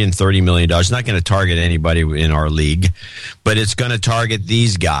 $20 and $30 million. It's not going to target anybody in our league, but it's going to target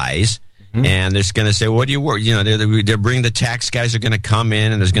these guys, and it's going to say, what do you work? They're bringing the tax guys are going to come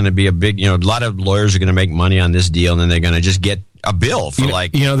in, and there's going to be a big, a lot of lawyers are going to make money on this deal, and then they're going to just get a bill for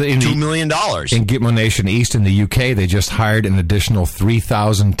 $2 million. In Gitmo Nation East in the UK, they just hired an additional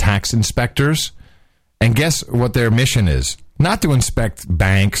 3,000 tax inspectors. And guess what their mission is? Not to inspect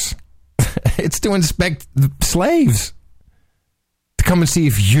banks. It's to inspect the slaves. To come and see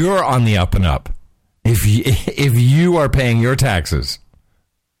if you're on the up and up. If you are paying your taxes.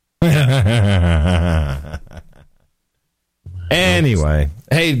 Anyway.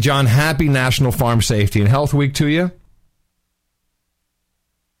 Hey, John, happy National Farm Safety and Health Week to you.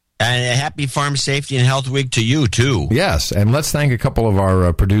 And a happy Farm Safety and Health Week to you, too. Yes, and let's thank a couple of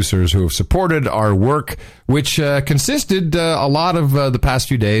our producers who have supported our work, which consisted a lot of the past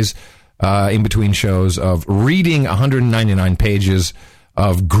few days in between shows of reading 199 pages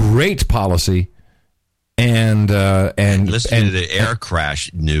of great policy and listening to the air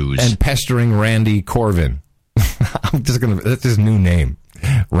crash news and pestering Randy Corvin. That's his new name.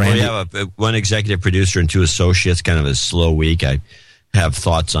 Randy. Well, we have one executive producer and 2 associates, kind of a slow week. I have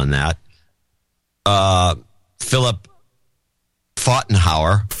thoughts on that. Philip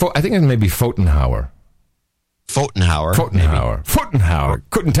Fottenhauer. I think it may be Fotenhauer. Couldn't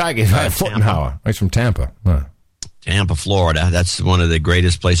take it. Fotenhauer. He's from Tampa. Huh. Tampa, Florida. That's one of the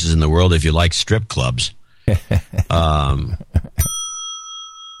greatest places in the world if you like strip clubs.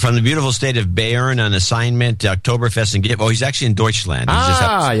 From the beautiful state of Bayern on assignment, Oktoberfest and Gift. Oh, he's actually in Deutschland.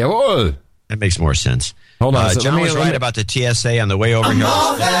 Jawohl. That makes more sense. Hold on. John was right about the TSA on the way over here.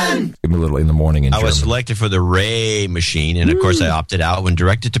 Give me a little in the morning in I was German. selected for the Ray machine, and of course I opted out. When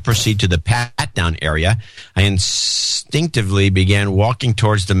directed to proceed to the pat-down area, I instinctively began walking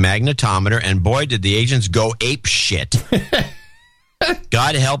towards the magnetometer, and boy, did the agents go ape shit.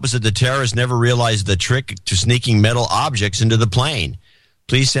 God help us that the terrorists never realized the trick to sneaking metal objects into the plane.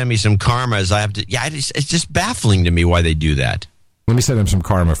 Please send me some karma as I have to... Yeah, it's just baffling to me why they do that. Let me send him some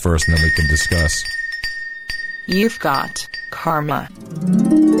karma first, and then we can discuss. You've got karma.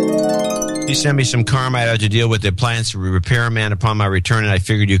 Please send me some karma. I have to deal with the appliance repairman upon my return, and I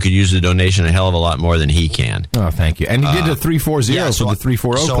figured you could use the donation a hell of a lot more than he can. Oh, thank you. And you did the 340 for the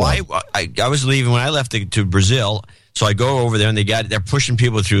 340 club. I was leaving when I left to Brazil, so I go over there, and they're pushing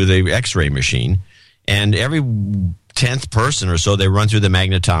people through the X-ray machine, and every 10th person or so, they run through the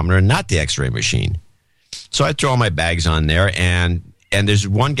magnetometer and not the X-ray machine. So I throw all my bags on there, and there's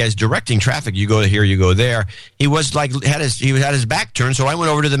one guy's directing traffic. You go here, you go there. He was like had his back turned, so I went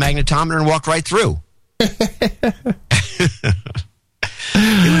over to the magnetometer and walked right through.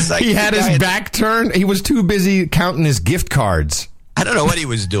 He had his back turned. He was too busy counting his gift cards. I don't know what he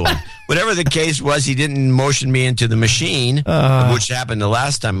was doing. Whatever the case was, he didn't motion me into the machine, which happened the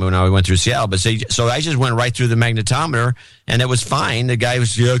last time when I went through Seattle. But so I just went right through the magnetometer, and it was fine. The guy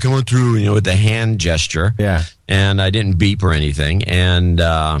was, come on through, with the hand gesture. Yeah. And I didn't beep or anything. And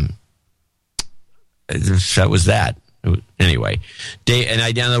that was that. Anyway,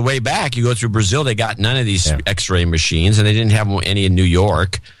 on the way back, you go through Brazil, they got none of these X-ray machines, and they didn't have any in New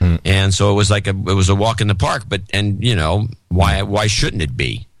York. And so it was like it was a walk in the park. But why shouldn't it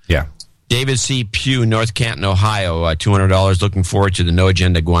be? Yeah. David C. Pugh, North Canton, Ohio, $200. Looking forward to the No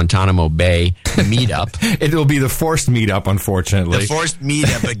Agenda Guantanamo Bay meetup. It will be the forced meetup, unfortunately. The forced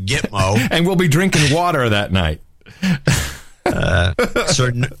meetup at Gitmo. And we'll be drinking water that night.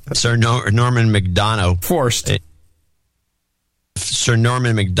 Sir Norman McDonough. Forced. Sir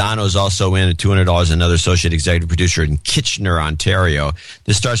Norman McDonough is also in at $200, another associate executive producer in Kitchener, Ontario.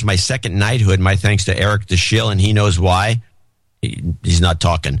 This starts my second knighthood. My thanks to Eric DeShill, and he knows why. He's not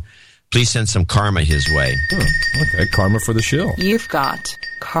talking. Please send some karma his way. Okay, karma for the shill. You've got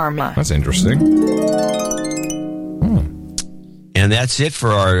karma. That's interesting. And that's it for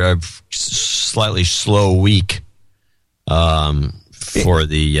our slightly slow week for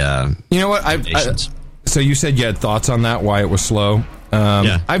the you know what? So you said you had thoughts on that, why it was slow.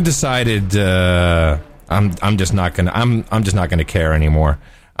 I've decided I'm just not gonna care anymore.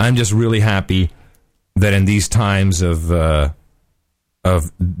 I'm just really happy that in these times of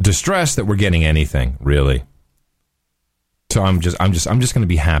distress that we're getting anything, really. So I'm just going to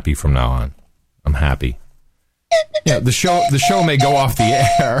be happy from now on. I'm happy. Yeah, the show may go off the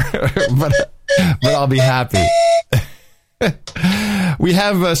air, but I'll be happy. We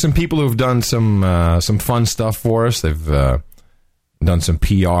have some people who've done some fun stuff for us. They've done some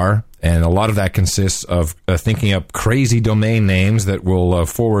PR, and a lot of that consists of thinking up crazy domain names that we'll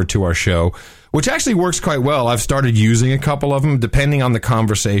forward to our show, which actually works quite well. I've started using a couple of them depending on the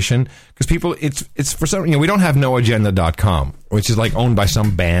conversation, because people, it's for some, we don't have noagenda.com, which is like owned by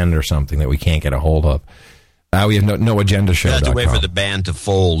some band or something that we can't get a hold of. We have noagendashow.com. You have to wait for the band to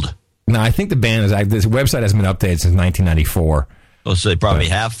fold. No, I think the band this website hasn't been updated since 1994. Oh, so they probably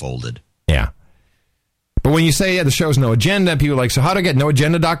have folded. Yeah. But when you say, the show's No Agenda, people are like, so how do I get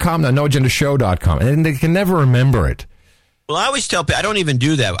noagenda.com? No, noagendashow.com. And they can never remember it. Well, I always tell people, I don't even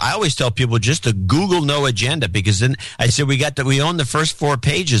do that. I always tell people just to Google No Agenda, because then I said we own the first 4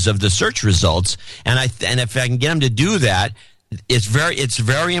 pages of the search results, and if I can get them to do that, it's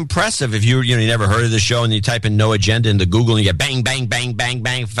very impressive. If you never heard of the show and you type in No Agenda into Google and you get bang, bang, bang, bang,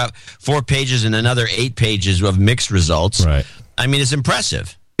 bang, 4 pages and another 8 pages of mixed results. Right. I mean, it's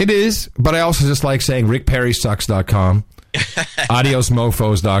impressive. It is, but I also just like saying rickperrysucks.com,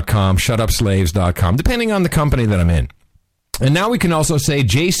 adiosmofos.com, shutupslaves.com, depending on the company that I'm in. And now we can also say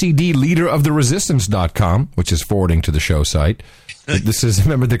jcdleaderoftheresistance.com, which is forwarding to the show site. This is,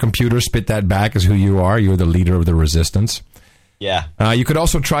 remember, the computer spit that back as who you are. You're the leader of the resistance. Yeah. You could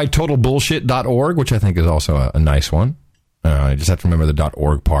also try totalbullshit.org, which I think is also a nice one. I just have to remember the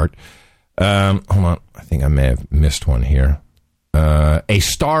 .org part. Hold on. I think I may have missed one here.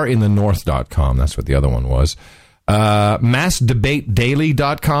 astarinthenorth.com. That's what the other one was.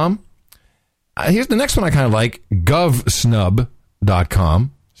 massdebatedaily.com. Here's the next one I kind of like.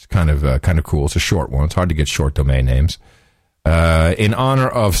 govsnub.com. It's kind of cool. It's a short one. It's hard to get short domain names. In honor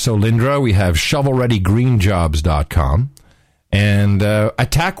of Solindra, we have shovelreadygreenjobs.com and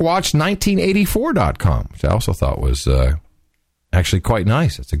attackwatch1984.com, which I also thought was actually quite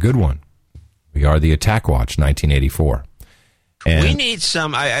nice. It's a good one. We are the Attack Watch 1984. And we need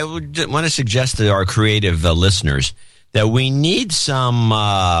some. I would want to suggest to our creative listeners that we need some.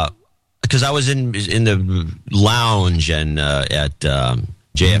 Because I was in the lounge and at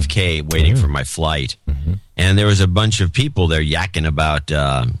JFK waiting for my flight, and there was a bunch of people there yakking about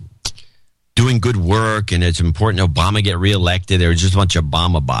doing good work, and it's important Obama get reelected. There was just a bunch of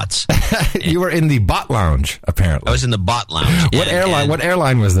Obama bots. You were in the bot lounge, apparently. I was in the bot lounge. What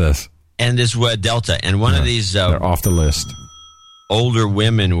airline was this? And this was Delta, and one of these they're off the list. Older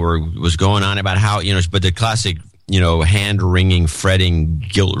women was going on about how, but the classic, hand-wringing, fretting,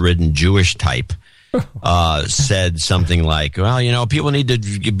 guilt-ridden Jewish type said something like, well, people need to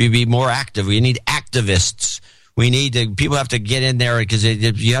be more active. We need activists. People have to get in there because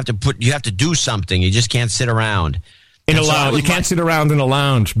you have to do something. You just can't sit around. In a lounge. You can't sit around in a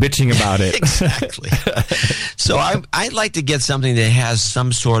lounge bitching about it. Exactly. So I'd like to get something that has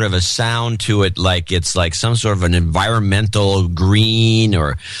some sort of a sound to it, like it's like some sort of an environmental green,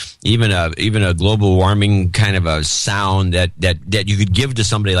 or even a global warming kind of a sound that you could give to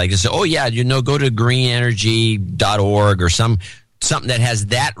somebody like this. Oh yeah, go to greenenergy.org or something that has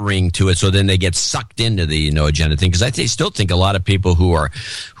that ring to it, so then they get sucked into the agenda thing. Because I still think a lot of people who are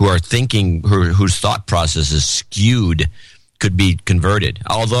thinking, whose thought process is skewed, could be converted.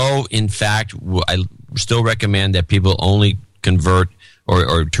 Although, in fact, I still recommend that people only convert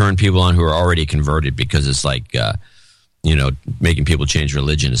or turn people on who are already converted, because it's like making people change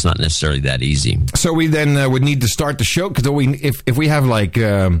religion. It's not necessarily that easy. So we then would need to start the show, because if we have like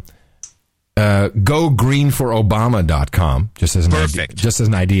gogreenforobama.com, just as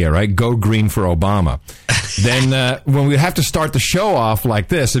an idea, right? Go Green for Obama. Then when we have to start the show off like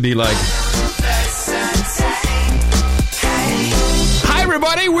this, it'd be like, hi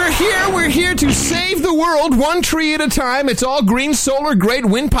everybody, we're here to save the world one tree at a time. It's all green, solar, great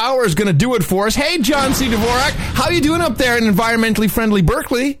wind power is going to do it for us. Hey, John C. Dvorak, how you doing up there in environmentally friendly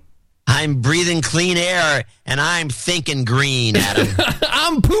Berkeley? I'm breathing clean air, and I'm thinking green, Adam.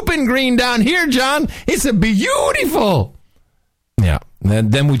 I'm pooping green down here, John. It's a beautiful. Yeah.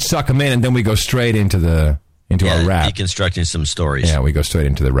 Then we suck them in, and then we go straight into our rap. Deconstructing some stories. Yeah, we go straight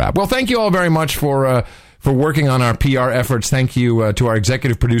into the rap. Well, thank you all very much for working on our PR efforts. Thank you to our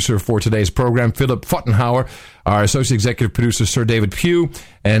executive producer for today's program, Philip Futtenhauer, our associate executive producer, Sir David Pugh,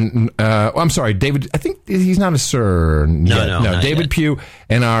 and I'm sorry, David. I think he's not a Sir. No, David yet. Pugh,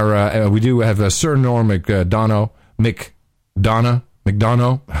 and our we do have Sir Norm McDonough.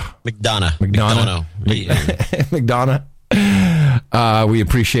 We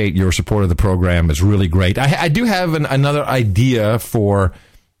appreciate your support of the program. It's really great. I do have another idea for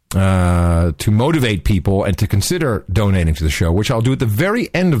to motivate people and to consider donating to the show, which I'll do at the very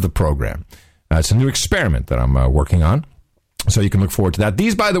end of the program. It's a new experiment that I'm working on, so you can look forward to that.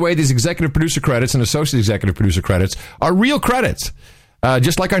 These, by the way, these executive producer credits and associate executive producer credits are real credits.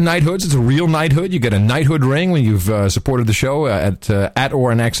 Just like our knighthoods, it's a real knighthood. You get a knighthood ring when you've supported the show at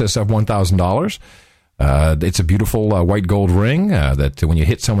or in excess of $1,000. It's a beautiful white gold ring that when you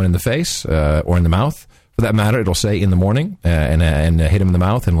hit someone in the face or in the mouth, for that matter, it'll say in the morning and hit him in the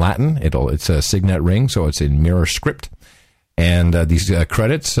mouth in Latin. It's a signet ring, so it's in mirror script. And these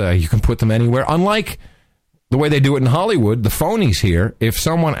credits, you can put them anywhere. Unlike the way they do it in Hollywood, the phonies here, if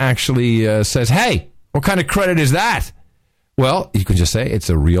someone actually says, hey, what kind of credit is that? Well, you can just say it's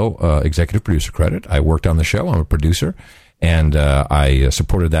a real executive producer credit. I worked on the show. I'm a producer. And I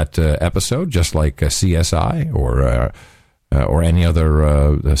supported that episode, just like CSI or or any other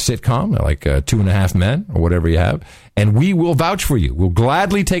sitcom, like 2.5 Men or whatever you have, and we will vouch for you. We'll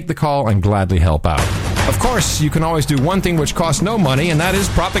gladly take the call and gladly help out. Of course, you can always do one thing which costs no money, and that is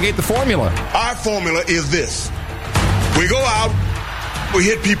propagate the formula. Our formula is this. We go out, we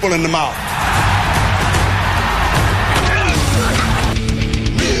hit people in the mouth.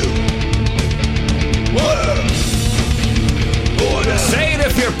 Say it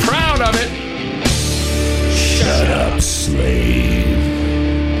if you're proud of it. Shut up, slave.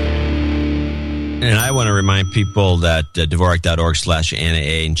 And I want to remind people that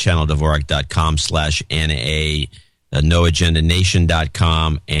Dvorak.org/NAA and channeldvorak.com/NAA,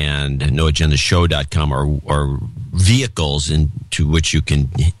 NoAgendaNation.com and NoAgendaShow.com are vehicles into which you can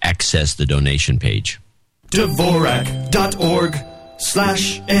access the donation page.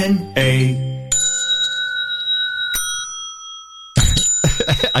 Dvorak.org/NA.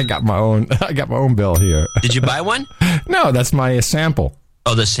 I got my own bill here. Did you buy one? No, that's my sample.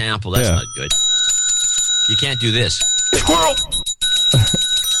 Oh, the sample. That's not good. You can't do this. Squirrel.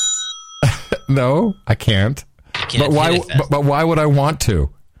 No, I can't. But why would I want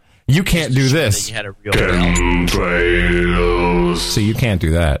to? You can't do this. You had a real bell. See, you can't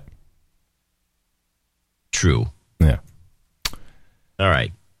do that. True. Yeah. All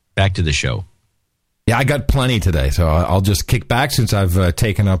right. Back to the show. Yeah, I got plenty today, so I'll just kick back since I've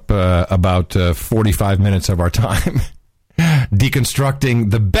taken up about 45 minutes of our time deconstructing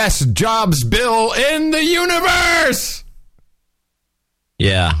the best jobs bill in the universe.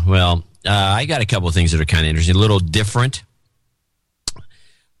 Yeah, well, I got a couple of things that are kind of interesting, a little different.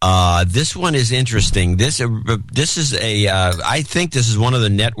 This one is interesting. This is I think this is one of the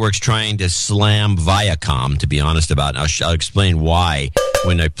networks trying to slam Viacom, to be honest about it. I'll explain why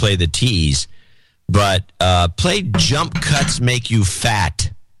when I play the tease. But play Jump Cuts Make You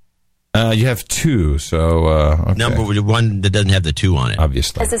Fat. You have two, so... okay. Number one that doesn't have the two on it.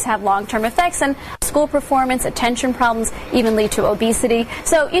 Obviously. Does this have long-term effects on school performance, attention problems, even lead to obesity?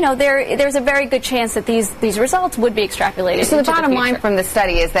 So, there's a very good chance that these results would be extrapolated. So the bottom line from the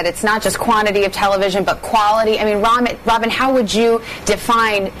study is that it's not just quantity of television, but quality. I mean, Robin, how would you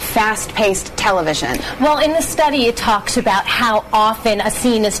define fast-paced television? Well, in the study, it talks about how often a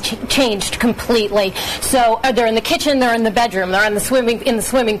scene is changed completely. So they're in the kitchen, they're in the bedroom, they're in the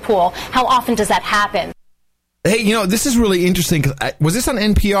swimming pool. How often does that happen? Hey, this is really interesting. Was this on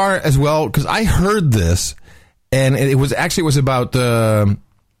NPR as well? Because I heard this, and it was about SpongeBob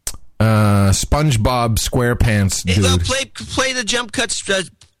SquarePants dude. Play the Jump Cuts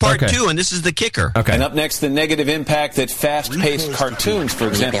part 2, and this is the kicker. Okay. And up next, the negative impact that fast-paced cartoons, for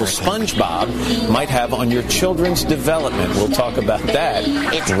example, SpongeBob, might have on your children's development. We'll talk about that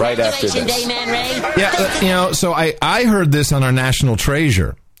right after this. Day, Man Ray. Yeah, so I heard this on our National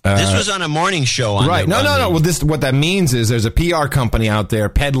Treasure. This was on a morning show. Right. No. Well, what that means is there's a PR company out there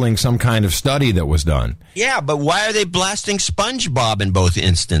peddling some kind of study that was done. Yeah, but why are they blasting SpongeBob in both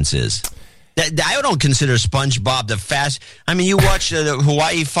instances? I don't consider SpongeBob the fast. I mean, you watch the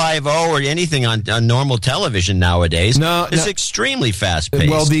Hawaii Five-0 or anything on normal television nowadays. It's extremely fast-paced.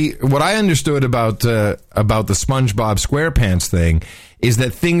 Well, what I understood about the SpongeBob SquarePants thing is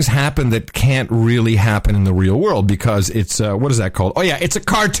that things happen that can't really happen in the real world because it's what is that called? Oh yeah, it's a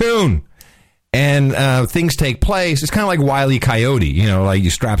cartoon. And things take place. It's kind of like Wile E. Coyote, like you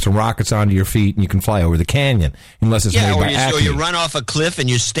strap some rockets onto your feet and you can fly over the canyon, unless it's made by Acme. Or you run off a cliff and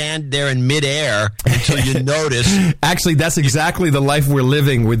you stand there in midair until you notice. Actually, that's exactly the life we're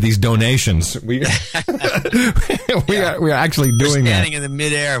living with these donations. We are actually doing that. Standing in the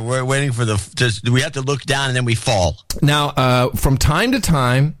midair, we're waiting for we have to look down and then we fall. Now, from time to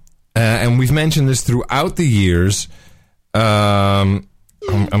time, and we've mentioned this throughout the years,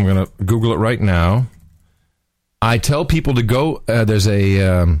 I'm going to Google it right now. I tell people to go. There's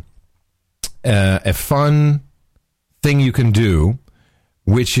a fun thing you can do,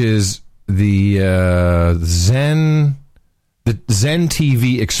 which is the Zen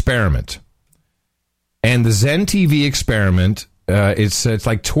TV experiment. And the Zen TV experiment, it's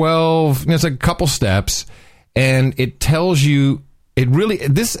like 12. It's like a couple steps, and it tells you. It really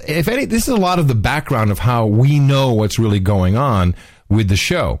this is a lot of the background of how we know what's really going on with the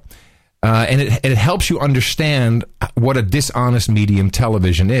show. And it helps you understand what a dishonest medium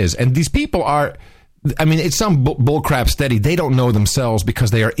television is. And these people are, it's some bullcrap study. They don't know themselves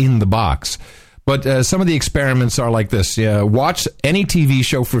because they are in the box. But some of the experiments are like this. Watch any TV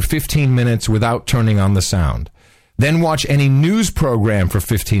show for 15 minutes without turning on the sound. Then watch any news program for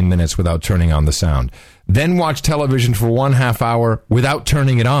 15 minutes without turning on the sound. Then watch television for 1/2 hour without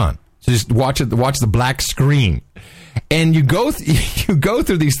turning it on. So just watch the black screen. And you go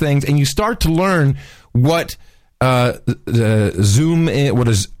through these things, and you start to learn what Zoom,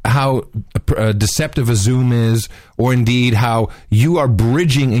 how deceptive a Zoom is, or indeed how you are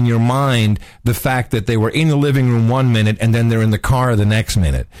bridging in your mind the fact that they were in the living room 1 minute and then they're in the car the next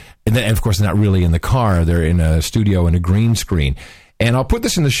minute. And then, of course, they're not really in the car. They're in a studio in a green screen. And I'll put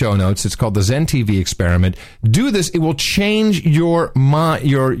this in the show notes. It's called the Zen TV experiment. Do this. It will change your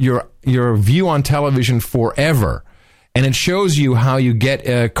view on television forever. And it shows you how you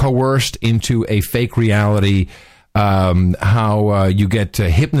get coerced into a fake reality, how you get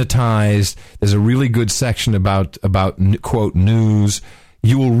hypnotized. There's a really good section about quote, news.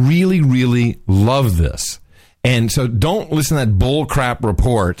 You will really, really love this. And so don't listen to that bull crap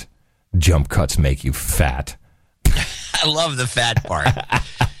report. Jump cuts make you fat. I love the fat part.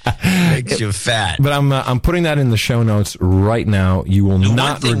 Makes you fat. But I'm putting that in the show notes right now. You will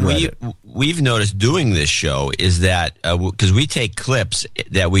not regret it. We've noticed doing this show is that because we take clips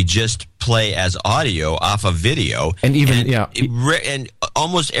that we just play as audio off of video, and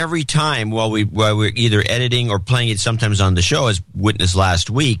almost every time while we're either editing or playing it, sometimes on the show, as witnessed last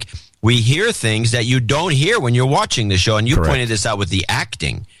week, we hear things that you don't hear when you're watching the show, and you pointed this out with the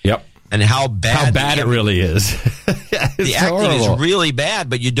acting. Yep. And how bad it really is. The acting is really bad,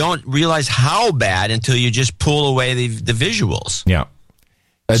 but you don't realize how bad until you just pull away the visuals. Yeah.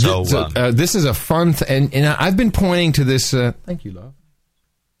 This is a fun and I've been pointing to this. Thank you, love.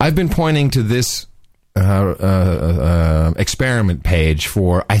 I've been pointing to this experiment page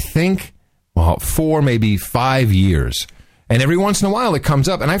for, I think, 4, maybe 5 years. And every once in a while it comes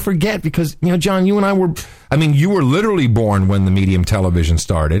up, and I forget because, John, you and I you were literally born when the medium television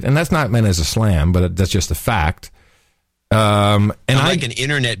started, and that's not meant as a slam, but that's just a fact. And I'm like an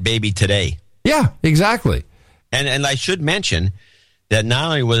internet baby today. Yeah, exactly. And I should mention that not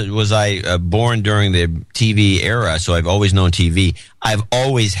only was I born during the TV era, so I've always known TV, I've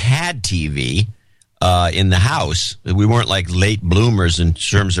always had TV in the house. We weren't like late bloomers in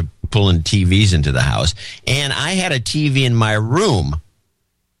terms of pulling TVs into the house. And I had a TV in my room.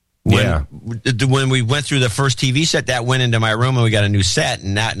 When we went through the first TV set, that went into my room and we got a new set.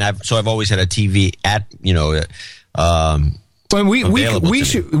 So I've always had a TV at,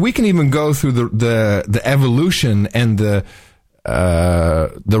 we can even go through the evolution and the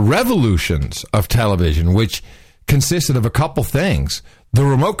revolutions of television, which consisted of a couple things. The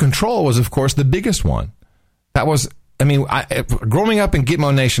remote control was, of course, the biggest one. That was, growing up in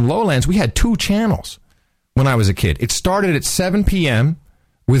Gitmo Nation Lowlands, we had 2 channels when I was a kid. It started at 7 p.m.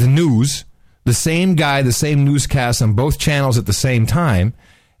 with news, the same guy, the same newscast on both channels at the same time,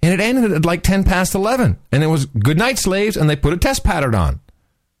 and it ended at like 10 past 11. And it was good night, slaves, and they put a test pattern on.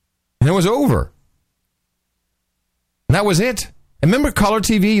 And it was over. And that was it. And remember color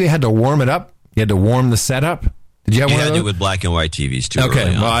TV? You had to warm it up. You had to warm the setup. Did you have one of those? You had to do with black and white TVs too. Okay,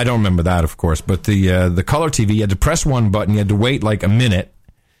 well, I don't remember that, of course. But the color TV, you had to press one button. You had to wait like a minute,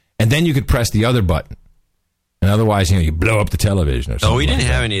 and then you could press the other button. And otherwise, you blow up the television or something. Oh, we didn't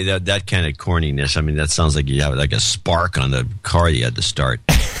have any of that kind of corniness. That sounds like you have like a spark on the car you had to start.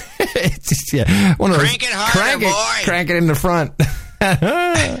 Crank it harder, boy. Crank it in the front.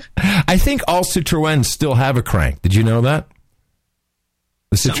 I think all Citroens still have a crank. Did you know that?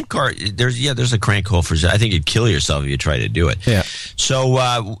 Some car, there's a crank hole for. I think you'd kill yourself if you try to do it. Yeah. So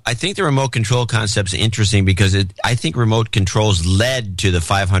I think the remote control concept's interesting because I think remote controls led to the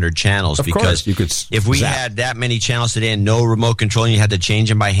 500 channels. Of because course, you could if we had that many channels today and no remote control and you had to change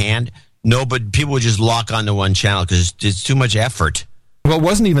them by hand, but people would just lock onto one channel because it's too much effort. Well, it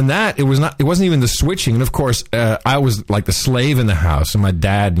wasn't even that. It wasn't even the switching. And of course, I was like the slave in the house, and my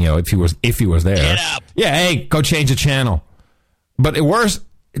dad, if he was there, get up. Yeah, hey, go change the channel. But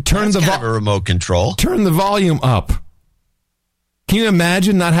turn the remote control. Turn the volume up. Can you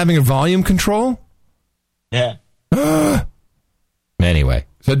imagine not having a volume control? Yeah. Anyway,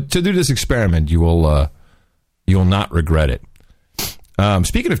 so to do this experiment, you will not regret it.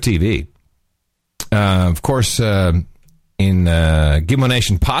 Speaking of TV, of course, in Gitmo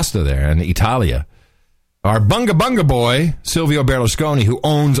Nation Pasta there in Italia, our bunga bunga boy Silvio Berlusconi, who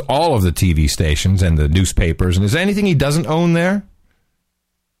owns all of the TV stations and the newspapers, and is there anything he doesn't own there?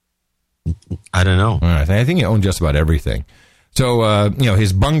 I don't know. All right, I think he owns just about everything. So,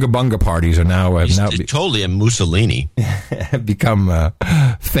 his bunga bunga parties are now totally a Mussolini become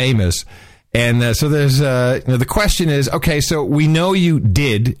famous. And so there's the question is, okay, so we know you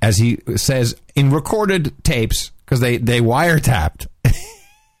did, as he says, in recorded tapes, because they wiretapped.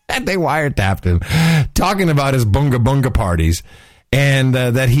 They wiretapped him talking about his bunga bunga parties, and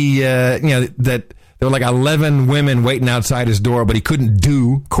that he, that there were like 11 women waiting outside his door, but he couldn't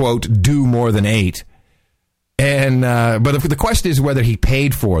do more than 8. And but the question is whether he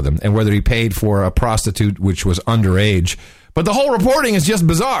paid for them and whether he paid for a prostitute which was underage. But the whole reporting is just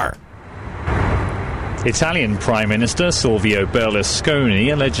bizarre. Italian Prime Minister Silvio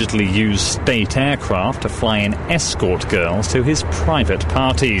Berlusconi allegedly used state aircraft to fly in escort girls to his private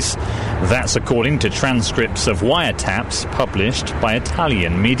parties. That's according to transcripts of wiretaps published by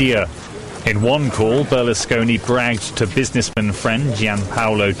Italian media. In one call, Berlusconi bragged to businessman friend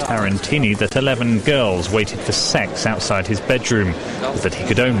Gianpaolo Tarantini that 11 girls waited for sex outside his bedroom, but that he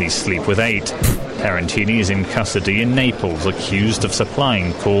could only sleep with 8. Tarantini is in custody in Naples, accused of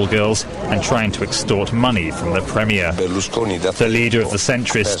supplying call girls and trying to extort money from the premier. The leader of the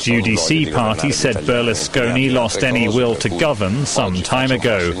centrist UDC party said Berlusconi lost any will to govern some time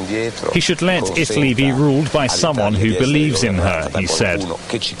ago. He should let Italy be ruled by someone who believes in her, he said.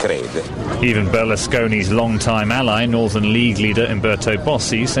 Even Berlusconi's longtime ally, Northern League leader Umberto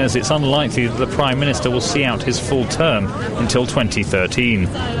Bossi, says it's unlikely that the Prime Minister will see out his full term until 2013.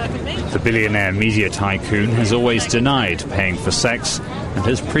 The billionaire media tycoon has always denied paying for sex and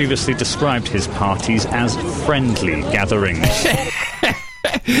has previously described his parties as friendly gatherings.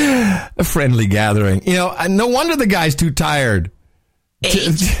 A friendly gathering. You know, no wonder the guy's too tired. 8.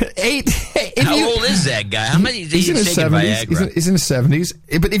 How old is that guy? How many? He's in his 70s. He's in his 70s.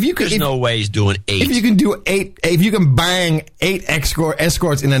 But if you could, there's no way he's doing 8. If you can do 8, if you can bang 8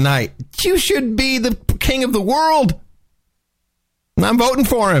 escorts in a night, you should be the king of the world. I'm voting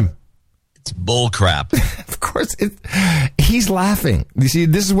for him. It's bull crap. Of course, he's laughing. You see,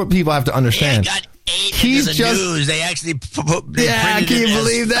 this is what people have to understand. Got 8 he's into the just news. They actually yeah. Can you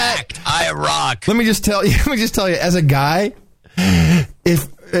believe that? I rock. Let me just tell you. As a guy, if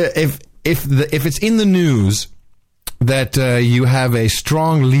it's in the news that you have a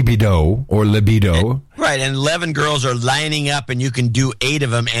strong libido, right, and 11 girls are lining up, and you can do 8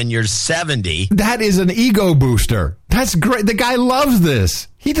 of them, and you're 70. That is an ego booster. That's great. The guy loves this.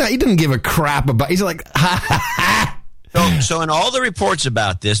 He didn't give a crap about. He's like, ha ha ha. So in all the reports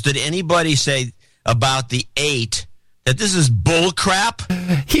about this, did anybody say about the 8 that this is bull crap?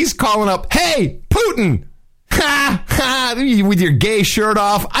 He's calling up, hey, Putin. Ha ha! With your gay shirt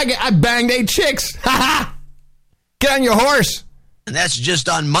off, I banged 8 chicks. Ha ha! Get on your horse. And that's just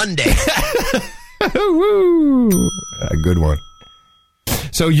on Monday. Woo! A good one.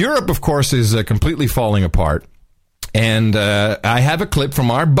 So Europe, of course, is completely falling apart. And I have a clip from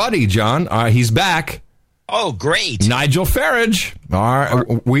our buddy, John. He's back. Oh, great. Nigel Farage.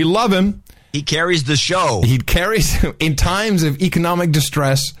 We love him. He carries the show. He carries, in times of economic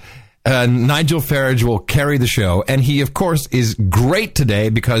distress, Nigel Farage will carry the show. And he, of course, is great today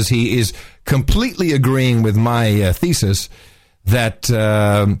because he is completely agreeing with my thesis that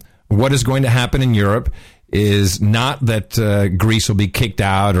what is going to happen in Europe is not that Greece will be kicked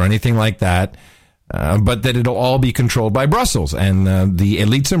out or anything like that, but that it'll all be controlled by Brussels. And the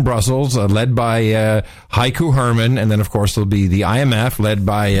elites in Brussels, led by Heiko Herman, and then, of course, there'll be the IMF, led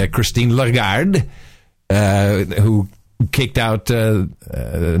by Christine Lagarde, who kicked out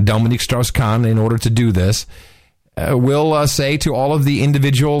Dominique Strauss-Kahn in order to do this, will say to all of the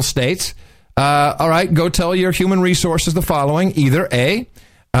individual states, all right, go tell your human resources the following. Either A,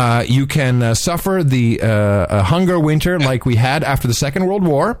 you can suffer the hunger winter like we had after the Second World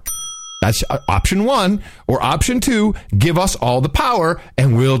War. That's option 1. Or option 2, give us all the power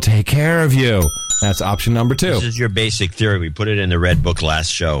and we'll take care of you. That's option number 2. This is your basic theory. We put it in the Red Book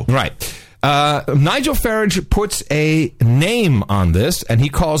last show. Right. Nigel Farage puts a name on this, and he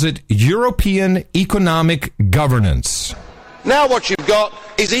calls it European Economic Governance. Now what you've got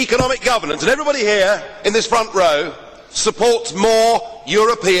is economic governance, and everybody here in this front row supports more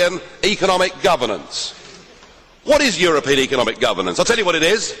European economic governance. What is European economic governance? I'll tell you what it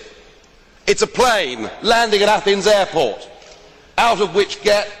is. It's a plane landing at Athens airport, out of which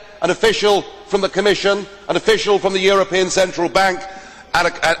get an official from the Commission, an official from the European Central Bank, and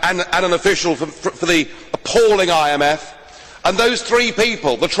an official for the appalling IMF. And those 3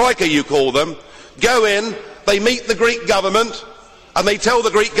 people, the Troika you call them, go in, they meet the Greek government, and they tell the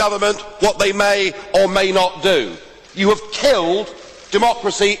Greek government what they may or may not do. You have killed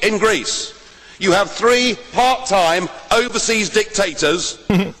democracy in Greece. You have 3 part-time overseas dictators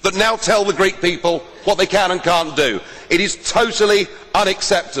that now tell the Greek people what they can and can't do. It is totally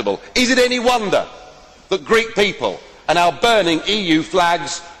unacceptable. Is it any wonder that Greek people are now burning EU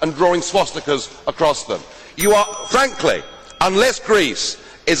flags and drawing swastikas across them? You are, frankly, unless Greece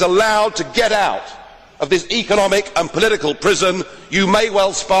is allowed to get out of this economic and political prison, you may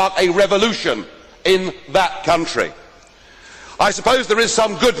well spark a revolution in that country. I suppose there is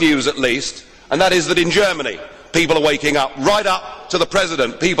some good news at least, and that is that in Germany people are waking up. Right up to the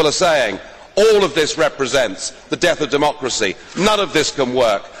President, people are saying All of this represents the death of democracy. None of this can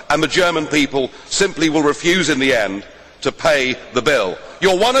work, and the German people simply will refuse in the end to pay the bill.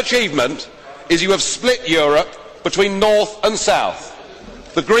 Your one achievement is you have split Europe between North and South.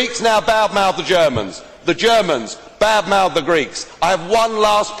 The Greeks now badmouth the Germans. The Germans badmouth the Greeks. I have one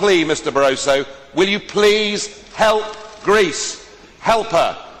last plea, Mr. Barroso. Will you please help Greece? Help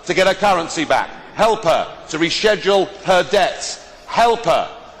her to get her currency back. Help her to reschedule her debts. Help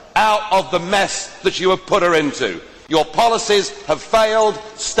her out of the mess that you have put her into. Your policies have failed.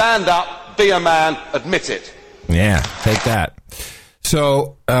 Stand up, be a man, admit it. Yeah, take that.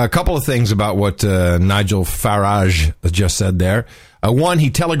 So, a couple of things about what Nigel Farage just said there. One, he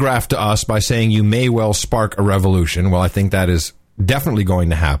telegraphed to us by saying you may well spark a revolution. Well, I think that is definitely going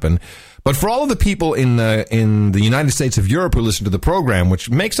to happen. But for all of the people in the United States of Europe who listen to the program, which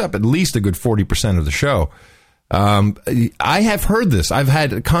makes up at least a good 40% of the show, I have heard this. I've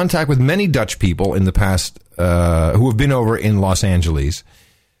had contact with many Dutch people in the past who have been over in Los Angeles,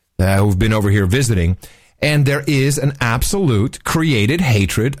 who've been over here visiting, and there is an absolute created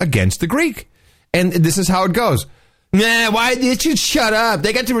hatred against the Greek. And this is how it goes. Nah, why? They should shut up.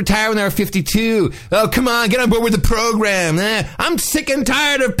 They got to retire when they were 52. Oh, come on, get on board with the program. I'm sick and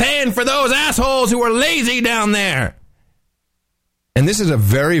tired of paying for those assholes who are lazy down there. And this is a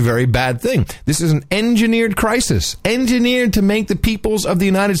very, very bad thing. This is an engineered crisis, engineered to make the peoples of the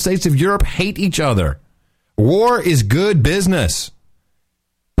United States of Europe hate each other. War is good business,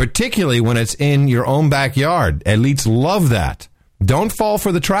 particularly when it's in your own backyard. Elites love that. Don't fall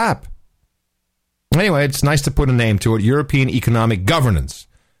for the trap. Anyway, it's nice to put a name to it, European Economic Governance.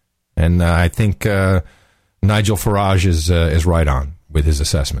 And I think Nigel Farage is right on with his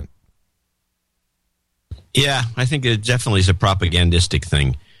assessment. Yeah, I think it definitely is a propagandistic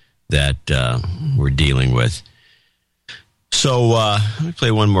thing that we're dealing with. So let me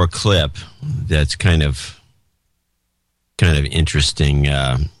play one more clip that's kind of interesting.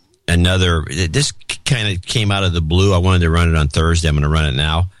 This kind of came out of the blue. I wanted to run it on Thursday. I'm going to run it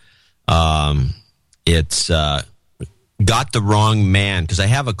now. It's got the wrong man, because I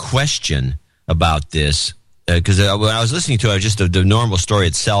have a question about this. Because when I was listening to it, just the normal story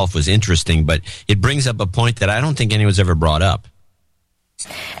itself was interesting, but it brings up a point that I don't think anyone's ever brought up.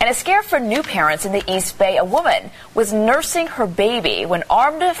 And a scare for new parents in the East Bay. A woman was nursing her baby when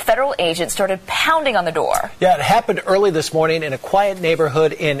armed federal agents started pounding on the door. Yeah, it happened early this morning in a quiet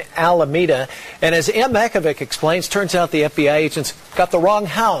neighborhood in Alameda. And as Ann Makovic explains, turns out the FBI agents got the wrong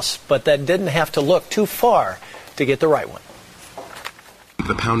house, but that didn't have to look too far to get the right one.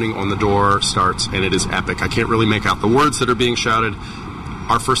 The pounding on the door starts, and it is epic. I can't really make out the words that are being shouted.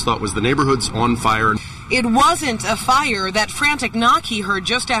 Our first thought was the neighborhood's on fire. It wasn't a fire. That frantic knock he heard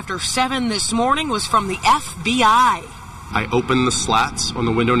just after 7 this morning was from the FBI. I open the slats on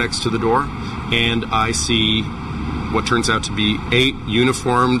the window next to the door, and I see what turns out to be 8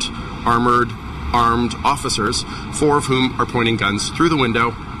 uniformed, armed officers, 4 of whom are pointing guns through the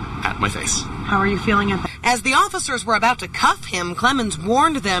window at my face. How are you feeling at that? As the officers were about to cuff him, Clemens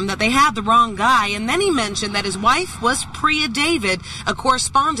warned them that they had the wrong guy, and then he mentioned that his wife was Priya David, a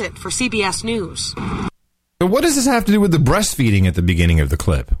correspondent for CBS News. What does this have to do with the breastfeeding at the beginning of the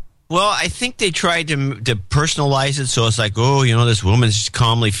clip? Well, I think they tried to personalize it, so it's like, oh, this woman's just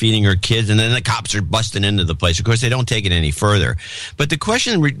calmly feeding her kids, and then the cops are busting into the place. Of course, they don't take it any further. But the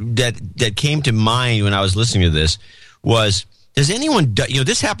question that came to mind when I was listening to this was, does anyone,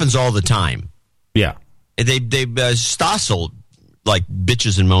 this happens all the time. Yeah. They Stossel like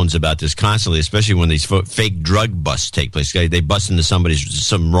bitches and moans about this constantly, especially when these fake drug busts take place. They bust into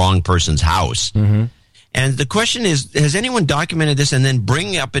some wrong person's house. Mm-hmm. And the question is, has anyone documented this and then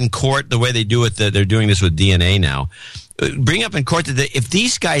bring up in court the way they do it? They're doing this with DNA now. Bring up in court that if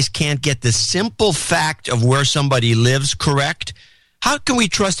these guys can't get the simple fact of where somebody lives correct, how can we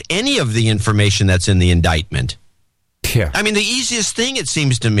trust any of the information that's in the indictment? Yeah. I mean, the easiest thing, it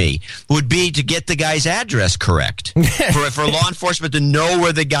seems to me, would be to get the guy's address correct. for law enforcement to know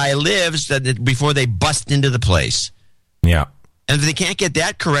where the guy lives before they bust into the place. Yeah. And if they can't get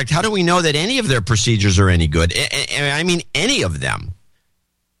that correct, how do we know that any of their procedures are any good? I mean, any of them.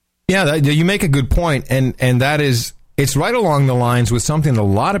 Yeah, you make a good point, and that is, it's right along the lines with something that a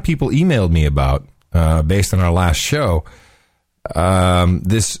lot of people emailed me about based on our last show.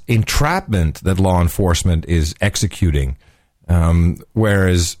 This entrapment that law enforcement is executing.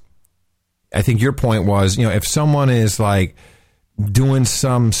 Whereas I think your point was, if someone is like doing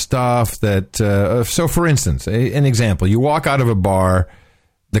some stuff that, so for instance, an example, you walk out of a bar,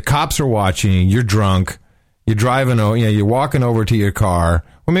 the cops are watching you, you're drunk, you're driving, you're walking over to your car.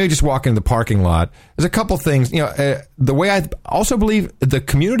 or maybe just walk into the parking lot. There's a couple things, the way I also believe the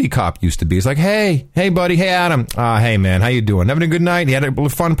community cop used to be. It's like, hey, buddy, hey, Adam. Hey, man, how you doing? Having a good night? You had a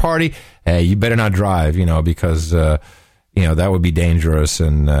fun party? Hey, you better not drive, because, that would be dangerous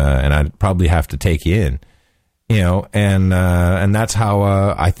and I'd probably have to take you in, and that's how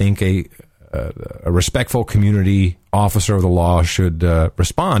I think a respectful community officer of the law should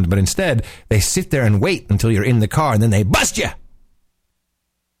respond. But instead, they sit there and wait until you're in the car and then they bust you.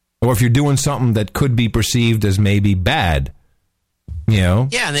 Or if you're doing something that could be perceived as maybe bad, Yeah,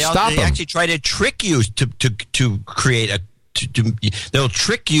 and they stop them. actually try to trick you to create they'll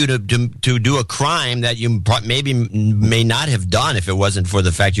trick you to do a crime that you maybe may not have done if it wasn't for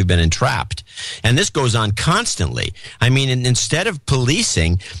the fact you've been entrapped. And this goes on constantly. I mean, instead of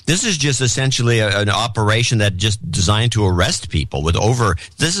policing, this is just essentially an operation that just designed to arrest people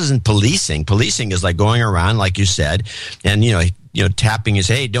this isn't policing. Policing is like going around, like you said, and, tapping his,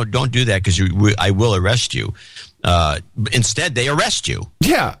 hey, don't do that because I will arrest you. Instead, they arrest you.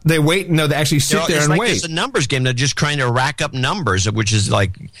 Yeah, they wait. No, they actually sit there and wait. It's a numbers game. They're just trying to rack up numbers, which is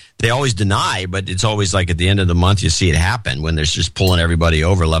like they always deny, but it's always like at the end of the month you see it happen when they're just pulling everybody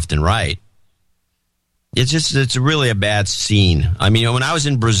over left and right. It's really a bad scene. I mean, when I was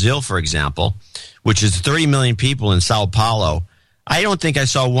in Brazil, for example, which is 30 million people in Sao Paulo, I don't think I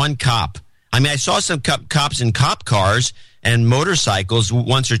saw one cop. I mean, I saw some cops in cop cars and motorcycles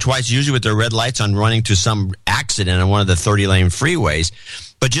once or twice, usually with their red lights on, running to some accident on one of the 30-lane freeways.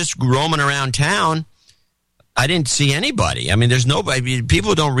 But just roaming around town, I didn't see anybody. I mean, there's nobody.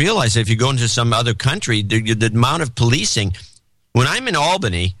 People don't realize that if you go into some other country, the amount of policing. When I'm in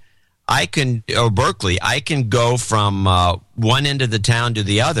Albany, or Berkeley, I can go from one end of the town to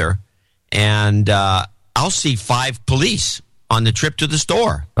the other, and I'll see 5 police on the trip to the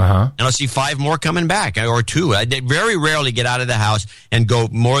store. And I'll see 5 more coming back, or 2. I very rarely get out of the house and go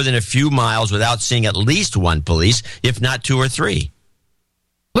more than a few miles without seeing at least 1 police, if not 2 or 3.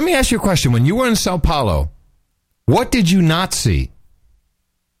 Let me ask you a question. When you were in Sao Paulo, what did you not see?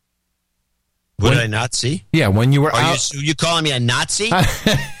 What did I not see? Yeah, when you were out. Are you calling me a Nazi?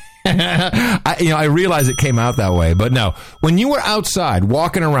 I realize it came out that way, but no. When you were outside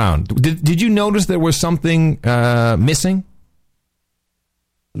walking around, did you notice there was something missing?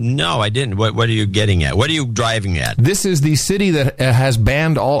 No, I didn't. What are you getting at? What are you driving at? This is the city that has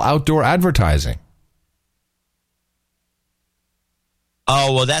banned all outdoor advertising.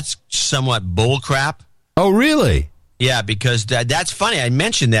 Oh, well, that's somewhat bullcrap. Oh, really? Yeah, because that's funny. I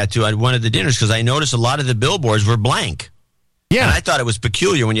mentioned that at one of the dinners because I noticed a lot of the billboards were blank. Yeah. And I thought it was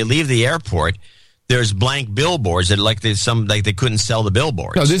peculiar when you leave the airport. There's blank billboards that they couldn't sell the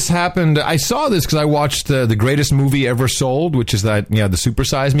billboards. No, this happened. I saw this because I watched the greatest movie ever sold, which is the Super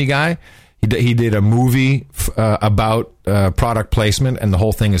Size Me guy. He did a movie about product placement, and the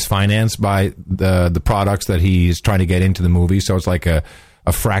whole thing is financed by the products that he's trying to get into the movie. So it's like a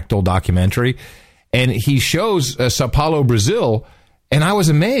fractal documentary, and he shows Sao Paulo, Brazil. And I was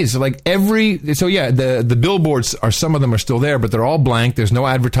amazed. The billboards some of them are still there, but they're all blank. There's no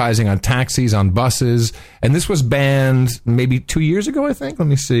advertising on taxis, on buses. And this was banned maybe 2 years ago, I think. Let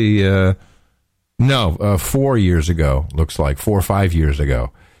me see. 4 years ago, looks like 4 or 5 years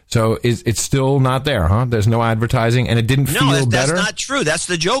ago. So it's still not there, huh? There's no advertising, and it didn't feel better? That's not true. That's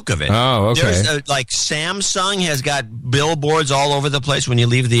the joke of it. Oh, okay. There's Samsung has got billboards all over the place when you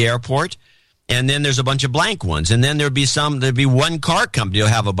leave the airport. And then there's a bunch of blank ones. And then there'd be one car company who'll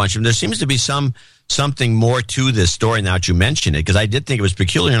have a bunch of them. There seems to be something more to this story now that you mention it, because I did think it was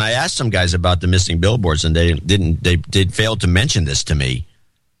peculiar. And I asked some guys about the missing billboards, and they failed to mention this to me.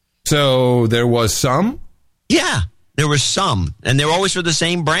 So there was some? Yeah, there was some. And they were always for the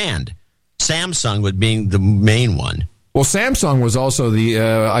same brand. Samsung being the main one. Well, Samsung was also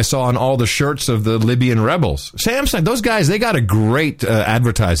I saw on all the shirts of the Libyan rebels. Samsung, those guys, they got a great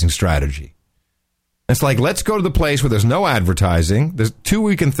advertising strategy. It's like, let's go to the place where there's no advertising. There's 2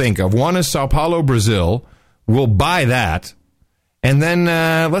 we can think of. One is Sao Paulo, Brazil. We'll buy that. And then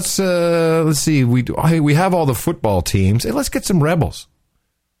let's see. We have all the football teams. Hey, let's get some rebels.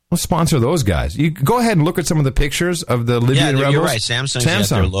 Let's sponsor those guys. You go ahead and look at some of the pictures of the Libyan rebels. You're right. Samsung's got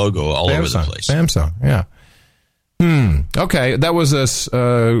their logo all over the place. Samsung, yeah. Okay, that was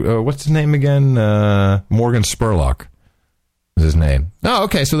what's his name again? Morgan Spurlock is his name. Oh,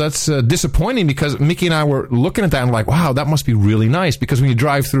 okay, so that's disappointing because Mickey and I were looking at that and like, wow, that must be really nice, because when you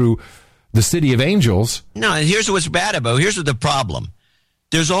drive through the City of Angels... No, and here's what's bad about it. Here's what the problem.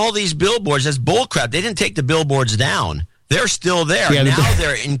 There's all these billboards. That's bullcrap. They didn't take the billboards down. They're still there. Yeah, now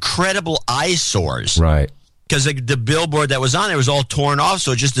they're incredible eyesores. Right. Because the billboard that was on there was all torn off,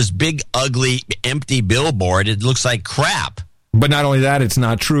 so it's just this big, ugly, empty billboard. It looks like crap. But not only that, it's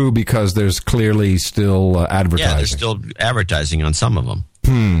not true because there's clearly still advertising. Yeah, there's still advertising on some of them.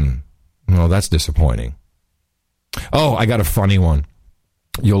 Well, that's disappointing. Oh, I got a funny one.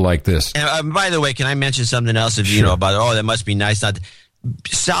 You'll like this. And by the way, can I mention something else? If you know about it, that must be nice. Not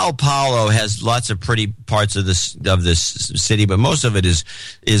Sao Paulo has lots of pretty parts of this city, but most of it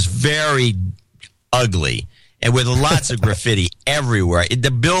is very ugly and with lots of graffiti everywhere.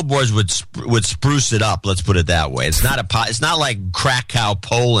 The billboards would spruce it up. Let's put it that way. It's not like Krakow,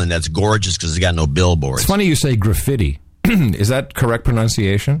 Poland. That's gorgeous because it's got no billboards. It's funny you say graffiti. Is that correct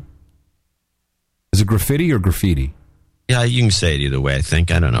pronunciation? Is it graffiti or graffiti? Yeah, you can say it either way, I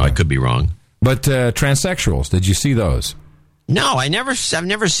think. I don't know. I could be wrong. But transsexuals, did you see those? No, I've never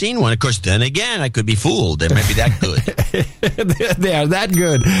seen one. Of course, then again, I could be fooled. They might be that good. They are that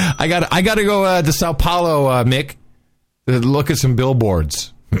good. I got to go to Sao Paulo, Mick, to look at some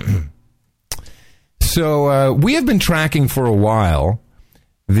billboards. So we have been tracking for a while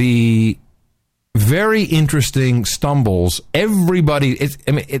the very interesting stumbles. Everybody,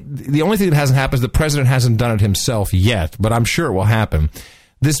 the only thing that hasn't happened is the president hasn't done it himself yet, but I'm sure it will happen.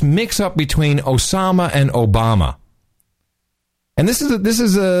 This mix-up between Osama and Obama. And this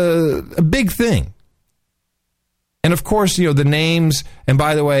is a big thing. And of course, the names, and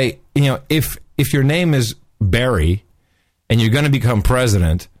by the way, if your name is Barry and you're going to become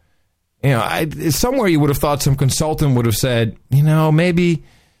president, somewhere you would have thought some consultant would have said, maybe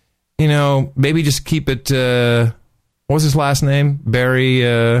just keep it, what was his last name? Barry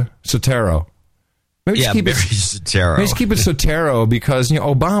Sotero. Maybe just keep Barry Sotero. Maybe just keep it Sotero because,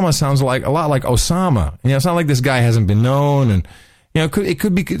 Obama sounds like a lot like Osama. It's not like this guy hasn't been known, and it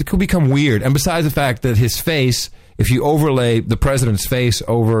could become weird. And besides the fact that his face, if you overlay the president's face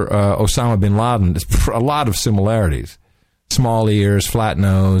over Osama bin Laden, there's a lot of similarities. Small ears, flat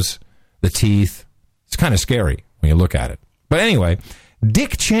nose, the teeth. It's kind of scary when you look at it. But anyway,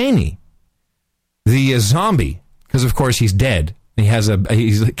 Dick Cheney, the zombie, because of course he's dead.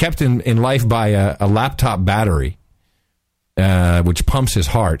 He's kept in life by a laptop battery, which pumps his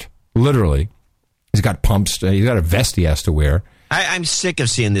heart, literally. He's got pumps. He's got a vest he has to wear. I'm sick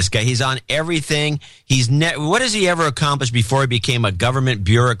of seeing this guy. He's on everything. What has he ever accomplished before he became a government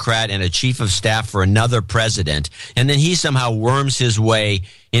bureaucrat and a chief of staff for another president? And then he somehow worms his way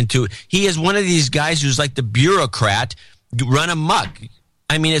into. He is one of these guys who's like the bureaucrat run amok.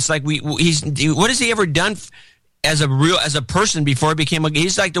 I mean, it's like what has he ever done as a person before he became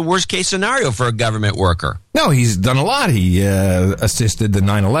he's like the worst case scenario for a government worker. No, he's done a lot. He assisted the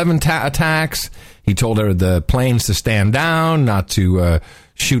 9/11 attacks. He told the planes to stand down, not to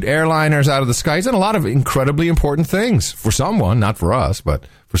shoot airliners out of the sky. He's done a lot of incredibly important things for someone, not for us, but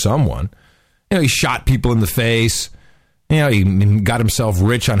for someone. He shot people in the face. He got himself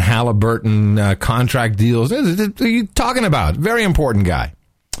rich on Halliburton contract deals. What are you talking about? Very important guy.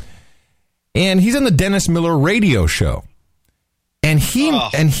 And he's on the Dennis Miller radio show. And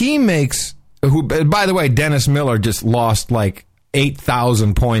he makes, by the way, Dennis Miller just lost like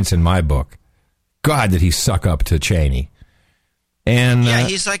 8,000 points in my book. God, did he suck up to Cheney. And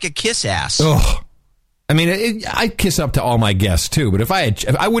he's like a kiss ass. Oh, I mean, I kiss up to all my guests too, but if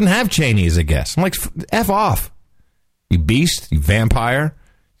I wouldn't have Cheney as a guest. I'm like, F off. You beast, you vampire,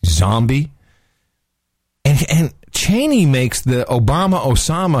 zombie. And Cheney makes the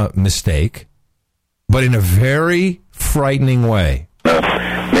Obama-Osama mistake, but in a very frightening way.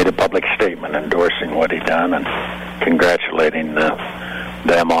 Made a public statement endorsing what he'd done and congratulating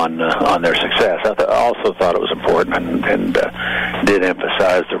them on their success. I also thought it was important and did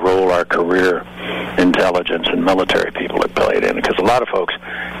emphasize the role our career intelligence and military people had played in it, because a lot of folks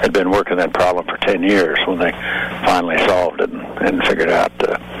had been working that problem for 10 years when they finally solved it and figured out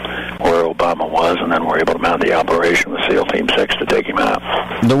where Obama was, and then were able to mount the operation with SEAL Team 6 to take him out.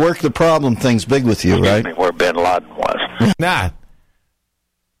 The work the problem thing's big with you, right? Where bin Laden was. Nah.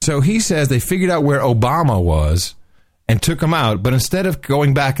 So he says they figured out where Obama was and took him out, but instead of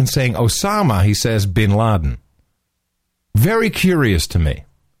going back and saying Osama, he says bin Laden. Very curious to me.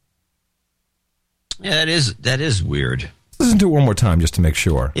 Yeah, that is weird. Listen to it one more time just to make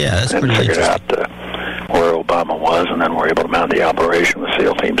sure. Yeah, that's pretty figured interesting. Out where Obama was, and then were able to mount the operation with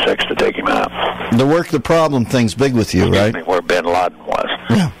SEAL Team 6 to take him out. The work the problem thing's big with you, right? Where bin Laden was.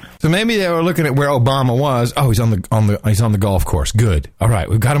 Yeah. So maybe they were looking at where Obama was. Oh, he's on the golf course. Good. All right,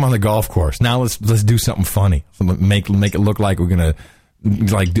 we've got him on the golf course. Now let's do something funny. Make it look like we're gonna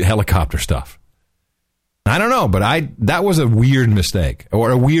do helicopter stuff. I don't know, but that was a weird mistake or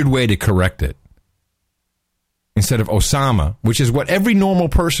a weird way to correct it. Instead of Osama, which is what every normal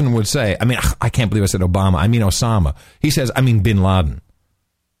person would say. I mean, I can't believe I said Obama. I mean Osama. He says, I mean bin Laden.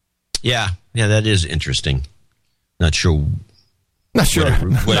 Yeah, that is interesting. Not sure Not sure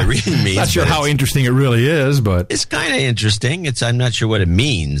what it really means. Not sure how interesting it really is, but it's kind of interesting. I'm not sure what it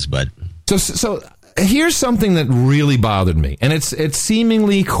means, but so here's something that really bothered me, and it's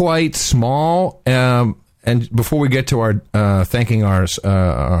seemingly quite small. And before we get to our thanking our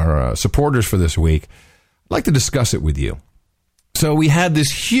supporters for this week, I'd like to discuss it with you. So we had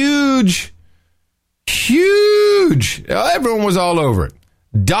this huge, everyone was all over it.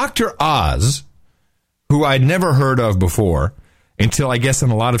 Dr. Oz, who I'd never heard of before, until I guess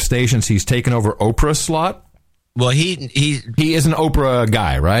in a lot of stations he's taken over Oprah's slot. Well, he is an Oprah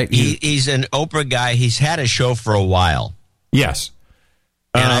guy, right? He's an Oprah guy. He's had a show for a while. Yes.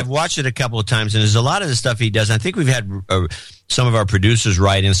 And I've watched it a couple of times, and there's a lot of the stuff he does. I think we've had some of our producers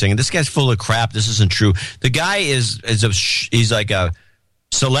write in saying, this guy's full of crap. This isn't true. The guy he's like a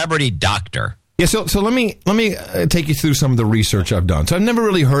celebrity doctor. Yeah, so let me take you through some of the research I've done. So I've never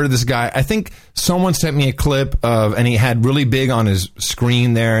really heard of this guy. I think someone sent me a clip of, and he had really big on his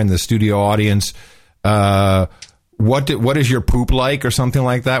screen there in the studio audience, what is your poop like or something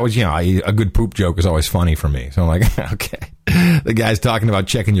like that, which, a good poop joke is always funny for me. So I'm like, okay, the guy's talking about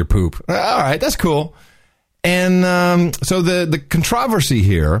checking your poop. All right, that's cool. And so the controversy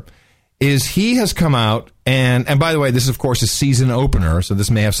here is he has come out, and by the way, this is, of course, a season opener, so this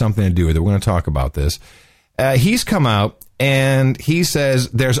may have something to do with it. We're going to talk about this. He's come out, and he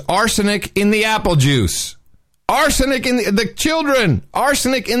says there's arsenic in the apple juice. Arsenic in the children.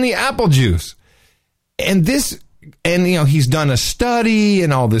 Arsenic in the apple juice. And he's done a study,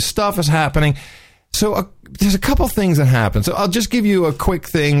 and all this stuff is happening. So there's a couple things that happen. So I'll just give you a quick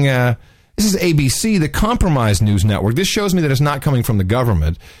thing. This is ABC, the compromised news network. This shows me that it's not coming from the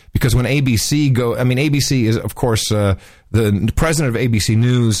government, because when ABC is, of course, the president of ABC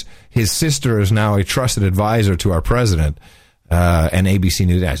News. His sister is now a trusted advisor to our president, and ABC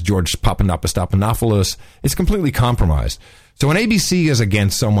News has George Papadopoulos. It's completely compromised. So when ABC is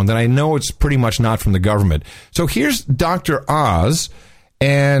against someone, then I know it's pretty much not from the government. So here's Dr. Oz,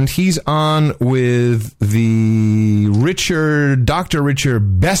 and he's on with Dr.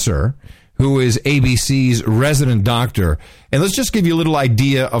 Richard Besser, who is ABC's resident doctor. And let's just give you a little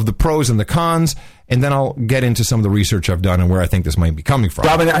idea of the pros and the cons, and then I'll get into some of the research I've done and where I think this might be coming from.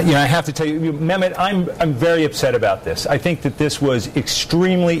 Robin, I have to tell you, Mehmet, I'm very upset about this. I think that this was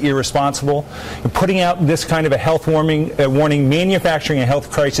extremely irresponsible. Putting out this kind of a health warning, manufacturing a health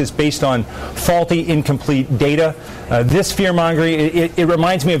crisis based on faulty, incomplete data. This fear-mongering, it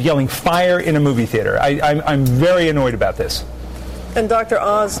reminds me of yelling fire in a movie theater. I'm very annoyed about this. And Dr.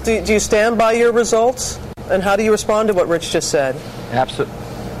 Oz, do you stand by your results? And how do you respond to what Rich just said? Absolutely.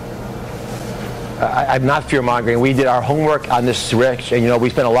 I'm not fear-mongering. We did our homework on this, Rich, and, we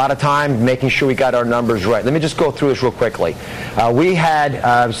spent a lot of time making sure we got our numbers right. Let me just go through this real quickly. We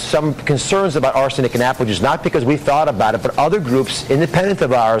had some concerns about arsenic in apple juice, not because we thought about it, but other groups, independent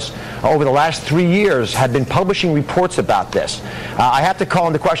of ours, over the last 3 years have been publishing reports about this. I have to call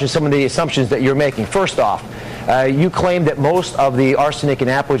into question some of the assumptions that you're making. First off, you claim that most of the arsenic in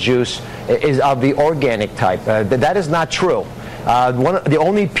apple juice is of the organic type. That is not true. The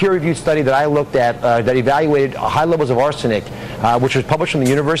only peer-reviewed study that I looked at that evaluated high levels of arsenic, which was published from the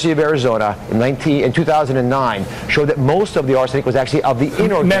University of Arizona in 2009, showed that most of the arsenic was actually of the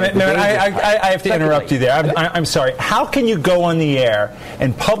inorganic. I have to interrupt you there. I'm sorry. How can you go on the air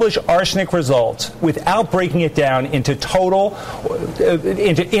and publish arsenic results without breaking it down into total,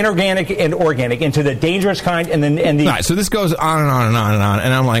 into inorganic and organic, into the dangerous kind and the... All right, so this goes on and on and on and on,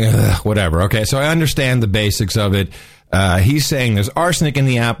 and I'm like, whatever. Okay, so I understand the basics of it. He's saying there's arsenic in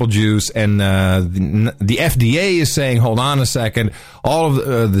the apple juice, and the FDA is saying, hold on a second, all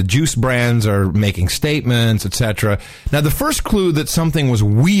of the juice brands are making statements, etc. Now, the first clue that something was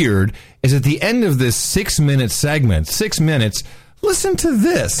weird is at the end of this 6-minute segment, 6 minutes, listen to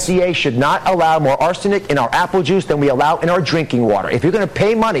this. FDA should not allow more arsenic in our apple juice than we allow in our drinking water. If you're going to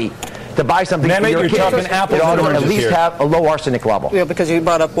pay money to buy something for your kids, it ought to at least have a low arsenic level. Yeah, because you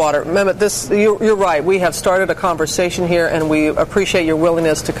brought up water. Mehmet, you're right. We have started a conversation here, and we appreciate your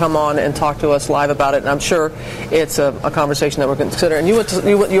willingness to come on and talk to us live about it. And I'm sure it's a conversation that we're going to consider. And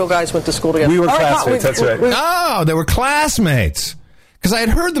you guys went to school together. We were classmates, that's right. Oh, they were classmates. Because I had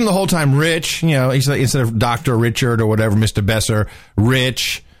heard them the whole time, Rich, instead of Dr. Richard or whatever, Mr. Besser,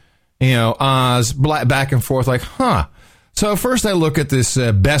 Rich, Oz, back and forth, like, huh. So first I look at this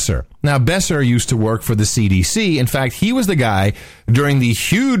Besser. Now, Besser used to work for the CDC. In fact, he was the guy during the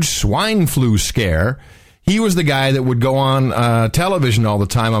huge swine flu scare. He was the guy that would go on television all the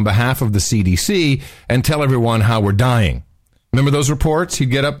time on behalf of the CDC and tell everyone how we're dying. Remember those reports?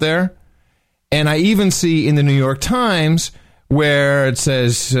 He'd get up there. And I even see in the New York Times where it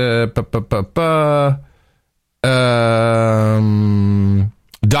says, Dr.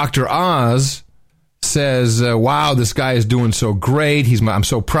 Oz says, wow, this guy is doing so great. I'm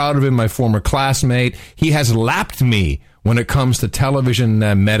so proud of him, my former classmate. He has lapped me when it comes to television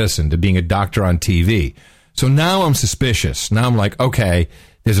medicine, to being a doctor on TV. So now I'm suspicious. Now I'm like, okay,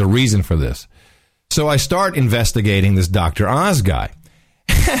 there's a reason for this. So I start investigating this Dr. Oz guy.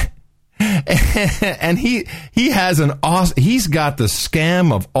 And he has he's got the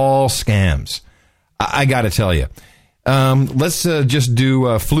scam of all scams. I got to tell you. Let's just do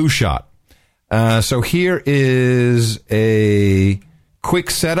a flu shot. So here is a quick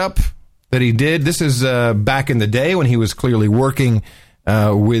setup that he did. This is back in the day when he was clearly working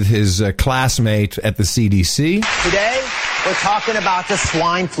with his classmate at the CDC. Today, we're talking about the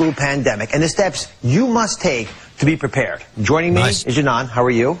swine flu pandemic and the steps you must take to be prepared. Joining me is Janan. How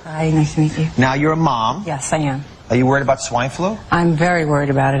are you? Hi, nice to meet you. Now, you're a mom. Yes, I am. Are you worried about swine flu? I'm very worried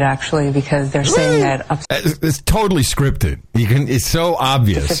about it, actually, because they're saying that up it's totally scripted. It's so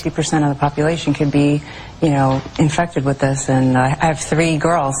obvious. 50% of the population could be, infected with this. And I have 3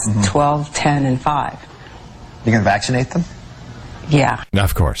 girls, 12, 10, and 5. You're going to vaccinate them? Yeah.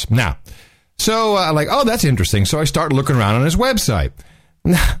 Of course. Now, so oh, that's interesting. So I start looking around on his website.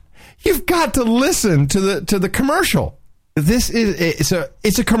 Now, you've got to listen to the commercial.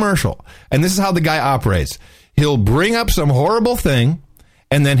 It's a commercial, and this is how the guy operates. He'll bring up some horrible thing,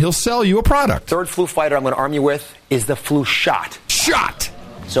 and then he'll sell you a product. Third flu fighter I'm going to arm you with is the flu shot. Shot!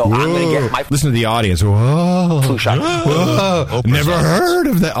 So I'm going to get my... Listen to the audience. Whoa. Flu shot. Whoa. Never heard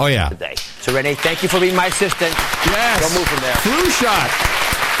of that. Oh, yeah. Today. So, Renee, thank you for being my assistant. Yes. Don't move from there. Flu shot.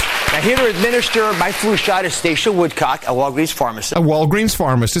 Now, here to administer my flu shot is Stacia Woodcock, a Walgreens pharmacist. A Walgreens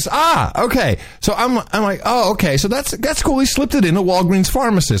pharmacist. Ah, okay. So I'm like, oh, okay. So that's cool. He slipped it in, a Walgreens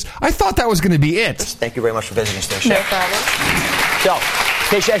pharmacist. I thought that was going to be it. Thank you very much for visiting, Stacia. No problem. So,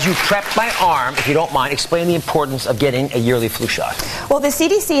 Stacia, as you prep my arm, if you don't mind, explain the importance of getting a yearly flu shot. Well, the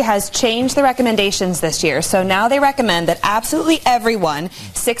CDC has changed the recommendations this year. So now they recommend that absolutely everyone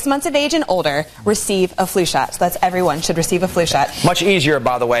 6 months of age and older receive a flu shot. So that's everyone should receive a flu shot. Much easier,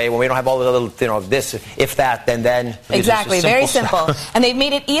 by the way, when we don't have all the little, this, if that, then. Exactly, very simple. And they've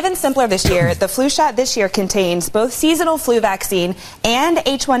made it even simpler this year. The flu shot this year contains both seasonal flu vaccine and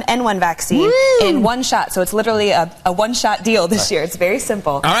H1N1 vaccine in one shot. So it's literally a one-shot deal this year. It's very simple.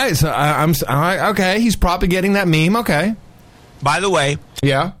 All right, so okay. He's propagating that meme. Okay. By the way,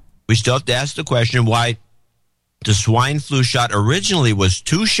 yeah, we still have to ask the question why the swine flu shot originally was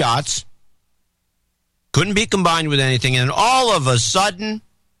 2 shots, couldn't be combined with anything, and all of a sudden,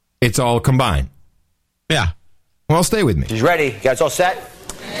 it's all combined. Yeah. Well, stay with me. She's ready. You guys all set?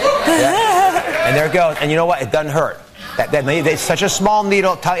 Yeah. And there it goes. And you know what? It doesn't hurt. It's such a small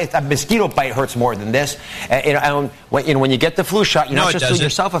needle. A mosquito bite hurts more than this. And when you get the flu shot, you're not just doing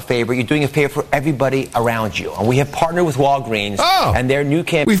yourself a favor. You're doing a favor for everybody around you. And we have partnered with Walgreens and their new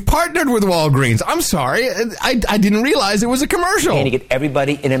campaign. We've partnered with Walgreens. I'm sorry. I didn't realize it was a commercial. And you get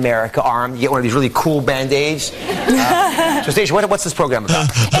everybody in America armed. You get one of these really cool Band-Aids. So, Stacia, what's this program about?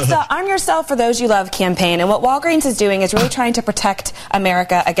 It's the Arm Yourself for Those You Love campaign. And what Walgreens is doing is really trying to protect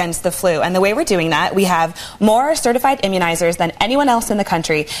America against the flu. And the way we're doing that, we have more certified immunizers than anyone else in the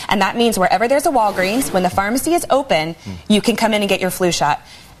country. And that means wherever there's a Walgreens, when the pharmacy is open, you can come in and get your flu shot.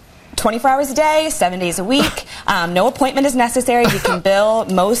 24 hours a day, 7 days a week. No appointment is necessary. You can bill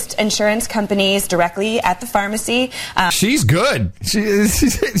most insurance companies directly at the pharmacy. She's good.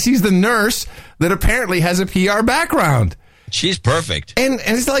 She's the nurse that apparently has a PR background. She's perfect. And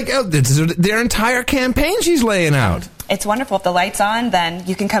it's like this is their entire campaign she's laying out. It's wonderful. If the light's on, then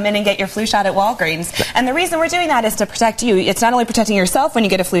you can come in and get your flu shot at Walgreens. And the reason we're doing that is to protect you. It's not only protecting yourself when you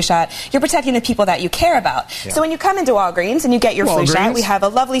get a flu shot, you're protecting the people that you care about. Yeah. So when you come into Walgreens and you get your flu shot, we have a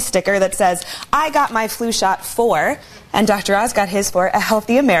lovely sticker that says, I got my flu shot for, and Dr. Oz got his for, a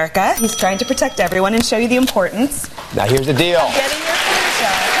healthy America. He's trying to protect everyone and show you the importance. Now here's the deal. Getting your flu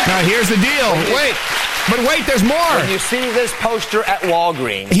shot. Now here's the deal. Wait, there's more. When you see this poster at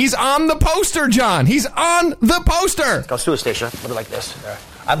Walgreens. He's on the poster, John. He's on the poster. Let's do it, Stacia. Put it like this.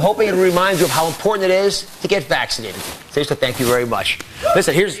 I'm hoping it reminds you of how important it is to get vaccinated. Stacia, thank you very much.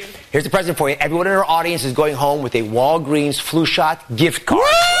 Listen, here's the present for you. Everyone in our audience is going home with a Walgreens flu shot gift card. Woo!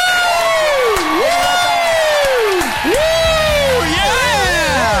 Woo! Woo!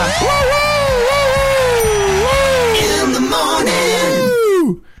 Yeah! Woo! In the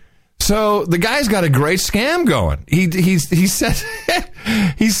morning. So the guy's got a great scam going. He sets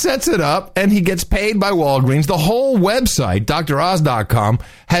it up and he gets paid by Walgreens. The whole website, DrOz.com,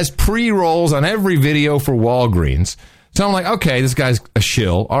 has pre-rolls on every video for Walgreens. So I'm like, okay, this guy's a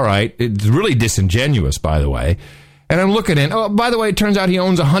shill. All right. It's really disingenuous, by the way. And I'm looking in. Oh, by the way, it turns out he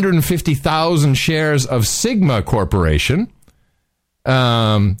owns 150,000 shares of Sigma Corporation,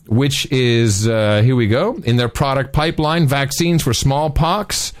 which is, here we go, in their product pipeline, vaccines for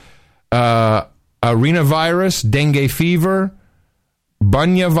smallpox, arenavirus, dengue fever,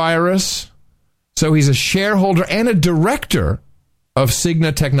 Bunya virus. So he's a shareholder and a director of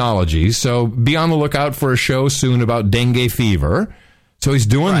Sigma Technologies. So be on the lookout for a show soon about dengue fever. So he's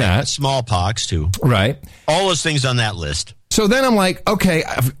doing that. Smallpox, too. Right. All those things on that list. So then I'm like, okay,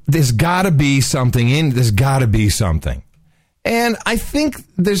 there's got to be something there's got to be something. And I think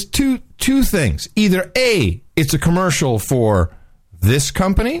there's two things. Either A, it's a commercial for this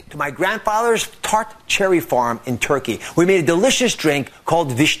company. To my grandfather's Tart cherry farm in Turkey, we made a delicious drink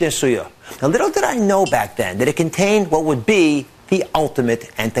called vişne suyu. Now, little did I know back then that it contained what would be the ultimate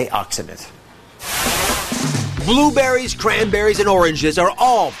antioxidant. Blueberries, cranberries, and oranges are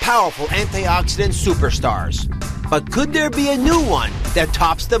all powerful antioxidant superstars. But could there be a new one that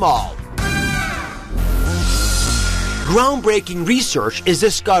tops them all? Groundbreaking research is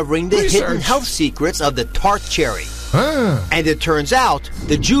discovering the hidden health secrets of the Tart cherry. And it turns out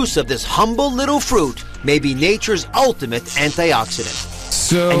the juice of this humble little fruit may be nature's ultimate antioxidant.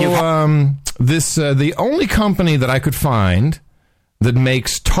 So, the only company that I could find that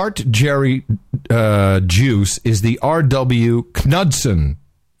makes Tart cherry juice is the R.W. Knudsen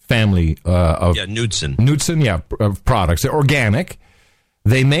family of Knudsen, of products. They're organic.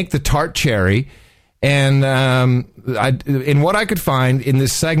 They make the Tart cherry, and in what I could find in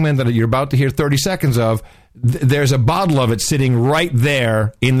this segment that you're about to hear 30 seconds of, there's a bottle of it sitting right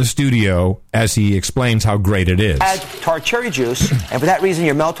there in the studio as he explains how great it is. Add Tart cherry juice, and for that reason,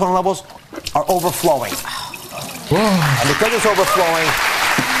 your melatonin levels are overflowing. And because it's overflowing,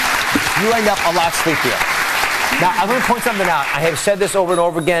 you end up a lot sleepier. Now, I'm going to point something out. I have said this over and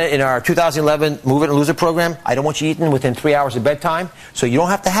over again in our 2011 Move It and Lose It program. I don't want you eating within 3 hours of bedtime, so you don't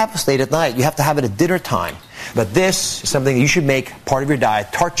have to have this late at night. You have to have it at dinner time. But this is something that you should make part of your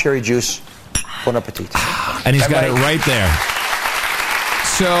diet. Tart cherry juice. Bon appetit. And he's got it right there.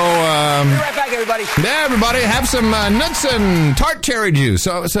 So, be right back, everybody. Yeah, everybody, have some nuts and Tart cherry juice.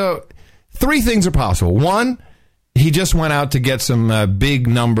 So 3 things are possible. 1, he just went out to get some big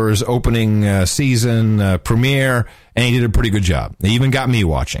numbers, opening season premiere, and he did a pretty good job. He even got me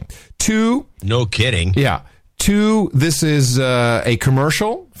watching. 2, no kidding. Yeah. 2, this is a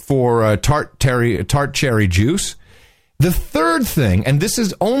commercial for Tart cherry juice. The third thing, and this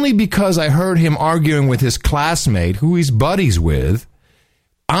is only because I heard him arguing with his classmate, who he's buddies with,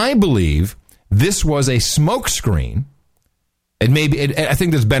 I believe this was a smokescreen. I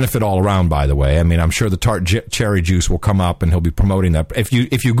think there's benefit all around, by the way. I mean, I'm sure the Tart cherry juice will come up and he'll be promoting that. If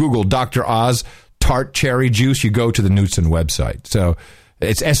you Google Dr. Oz Tart cherry juice, you go to the Knudsen website. So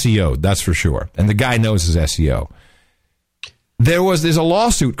it's SEO, that's for sure. And the guy knows his SEO. There's a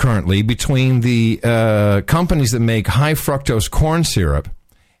lawsuit currently between the companies that make high fructose corn syrup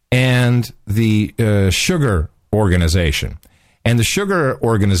and the sugar organization. And the sugar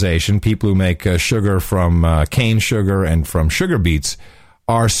organization, people who make sugar from cane sugar and from sugar beets,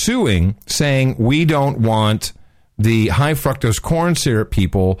 are suing, saying we don't want the high fructose corn syrup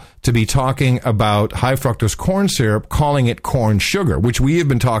people to be talking about high fructose corn syrup, calling it corn sugar, which we have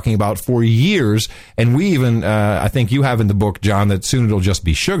been talking about for years. And we even, I think you have in the book, John, that soon it'll just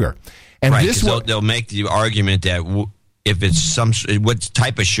be sugar. And right, they'll make the argument that if it's what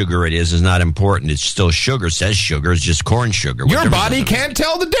type of sugar it is not important. It's still sugar. It says sugar. It's just corn sugar. Your body can't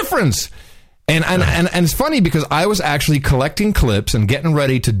tell the difference. And it's funny because I was actually collecting clips and getting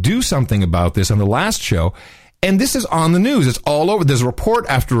ready to do something about this on the last show. And this is on the news. It's all over. There's report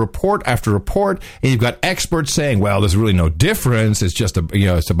after report after report. And you've got experts saying, well, there's really no difference. It's just,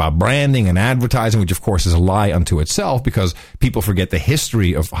 it's about branding and advertising, which of course is a lie unto itself because people forget the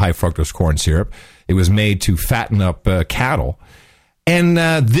history of high fructose corn syrup. It was made to fatten up cattle. And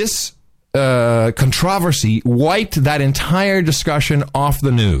this controversy wiped that entire discussion off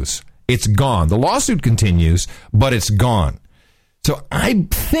the news. It's gone. The lawsuit continues, but it's gone. So I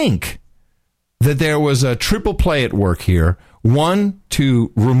think that there was a triple play at work here. 1,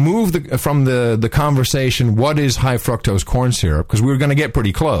 to remove from the conversation what is high fructose corn syrup, because we were going to get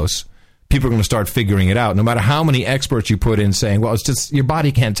pretty close. People are going to start figuring it out, no matter how many experts you put in saying, well, it's just your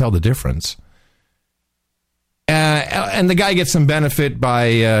body can't tell the difference. And the guy gets some benefit by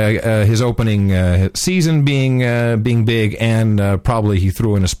his opening season being big, and probably he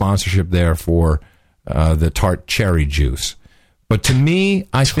threw in a sponsorship there for the Tart cherry juice. But to me,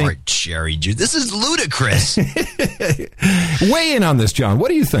 I think Tart cherry juice. This is ludicrous. Weigh in on this, John. What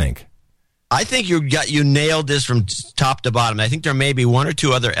do you think? I think you nailed this from top to bottom. I think there may be 1 or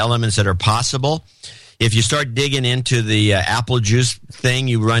 2 other elements that are possible. if you start digging into the apple juice thing,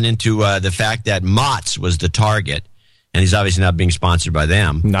 you run into the fact that Mott's was the target. And he's obviously not being sponsored by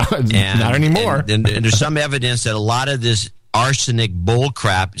them. Not anymore. And there's some evidence that a lot of this arsenic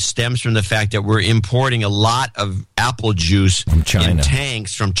bullcrap stems from the fact that we're importing a lot of apple juice from China. In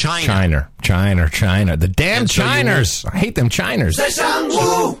tanks from China. China. The damn Chiners. I hate them Chiners.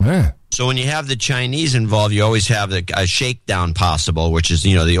 So when you have the Chinese involved, you always have a shakedown possible, which is,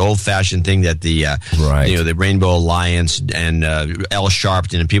 the old-fashioned thing that the the Rainbow Alliance and L.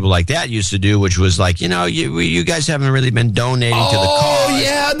 Sharpton and people like that used to do, which was like, you guys haven't really been donating to the cause. Oh,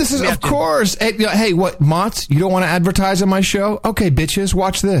 yeah, this is, of course. Hey, what, Mott's, you don't want to advertise on my show? Okay, bitches,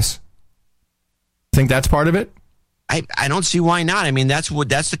 watch this. Think that's part of it? I don't see why not. I mean, that's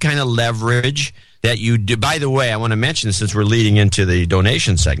the kind of leverage that you do. By the way, I want to mention, since we're leading into the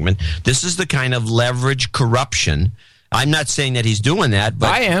donation segment, this is the kind of leverage corruption. I'm not saying that he's doing that, but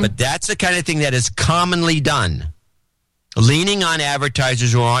I am. But that's the kind of thing that is commonly done. Leaning on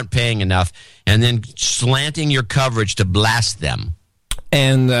advertisers who aren't paying enough and then slanting your coverage to blast them.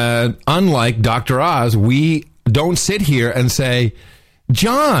 And unlike Dr. Oz, we don't sit here and say,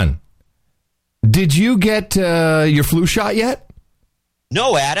 John, did you get your flu shot yet?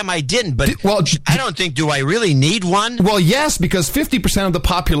 No, Adam, I didn't. But I don't think, do I really need one? Well, yes, because 50% of the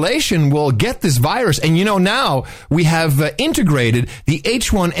population will get this virus. And now we have integrated the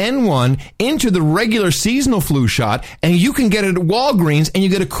H1N1 into the regular seasonal flu shot, and you can get it at Walgreens, and you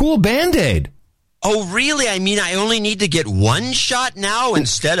get a cool Band-Aid. Oh, really? I mean, I only need to get one shot now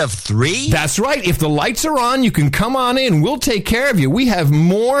instead of 3? That's right. If the lights are on, you can come on in. We'll take care of you. We have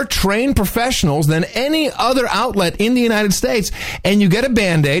more trained professionals than any other outlet in the United States. And you get a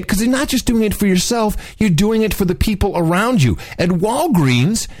Band-Aid because you're not just doing it for yourself. You're doing it for the people around you. At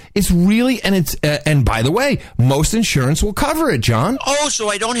Walgreens, it's really, and by the way, most insurance will cover it, John. Oh, so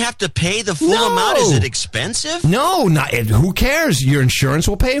I don't have to pay the full amount? Is it expensive? No, who cares? Your insurance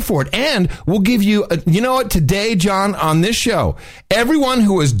will pay for it. And we'll give you, you know what, today, John, on this show, everyone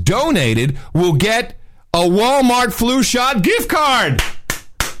who has donated will get a Walmart flu shot gift card.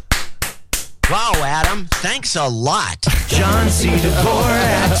 Wow, Adam, thanks a lot. John C.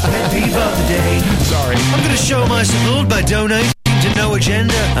 Dvorak's Pet Peeve of the Day. Sorry. I'm going to show my support by donating to No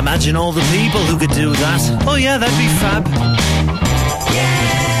Agenda. Imagine all the people who could do that. Oh yeah, that'd be fab.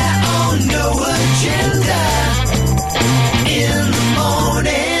 Yeah, oh, No Agenda in the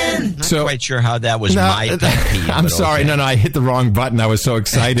morning. Not quite sure how that was my pet peeve. I'm sorry. Okay. No, I hit the wrong button. I was so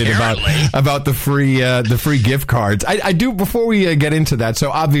excited about the free gift cards. I do, before we get into that,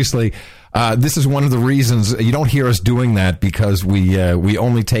 so obviously this is one of the reasons you don't hear us doing that, because we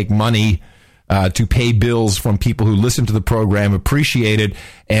only take money to pay bills from people who listen to the program, appreciate it,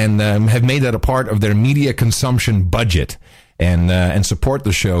 and have made that a part of their media consumption budget, and support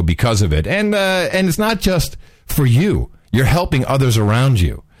the show because of it. And it's not just for you. You're helping others around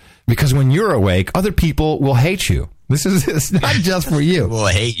you. Because when you're awake, other people will hate you. It's not just for you. Will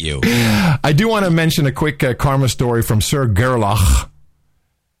hate you. I do want to mention a quick karma story from Sir Gerlach,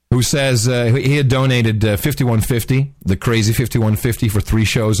 who says he had donated 5150, the crazy 5150, for 3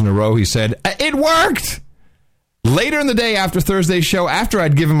 shows in a row. He said, it worked! Later in the day after Thursday's show, after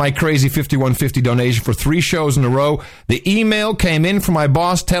I'd given my crazy 5150 donation for 3 shows in a row, the email came in from my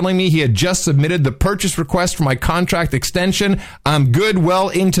boss telling me he had just submitted the purchase request for my contract extension. I'm good well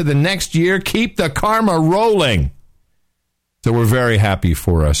into the next year. Keep the karma rolling. So we're very happy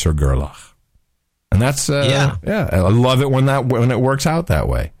for Sir Gerlach. And that's, I love it when it works out that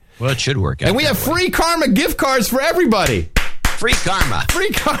way. Well, it should work out. And we have free karma gift cards for everybody. Free karma. Free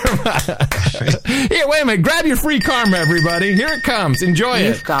karma. Here, wait a minute. Grab your free karma, everybody. Here it comes. Enjoy it.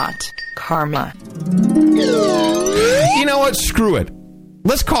 You've got karma. You know what? Screw it.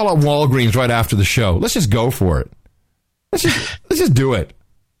 Let's call up Walgreens right after the show. Let's just go for it. Let's just do it.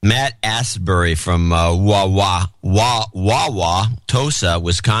 Matt Asbury from Wawa, Tosa,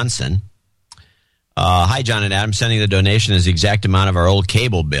 Wisconsin. Hi, John and Adam. Sending the donation as the exact amount of our old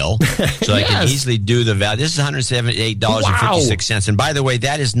cable bill, so I can easily do the value. This is $178.56. And by the way,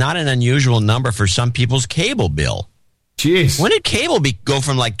 that is not an unusual number for some people's cable bill. Jeez. When did cable go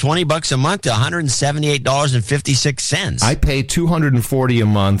from like $20 a month to $178.56? I pay $240 a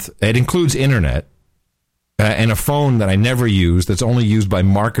month. It includes internet and a phone that I never use, that's only used by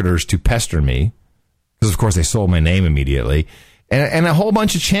marketers to pester me, because, of course, they sold my name immediately, and a whole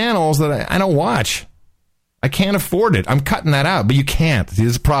bunch of channels that I don't watch. I can't afford it. I'm cutting that out, but you can't. See,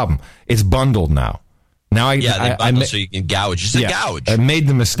 there's a problem. It's bundled now. Now they bundle so you can gouge. Just a gouge. I made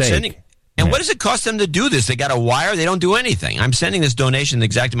the mistake. And what does it cost them to do this? They got a wire. They don't do anything. I'm sending this donation the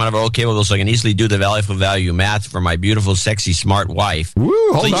exact amount of our old cable bill so I can easily do the value for value math for my beautiful, sexy, smart wife. Woo,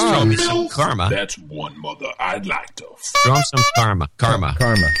 hold Please on. throw me some karma. That's one mother I'd like to. Throw him some karma. Karma.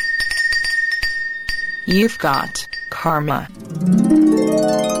 Karma. You've got karma.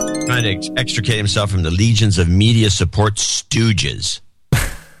 Trying to extricate himself from the legions of media support stooges.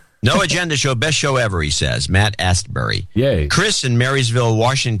 No agenda show, best show ever, he says. Matt Astbury. Yay. Chris in Marysville,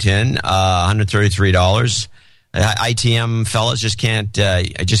 Washington, $133. ITM fellas,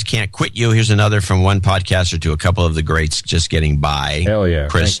 I just can't quit you. Here's another from one podcaster to a couple of the greats just getting by. Hell yeah.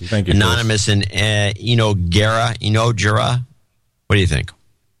 Chris. Thank you, Anonymous in Inogera. What do you think?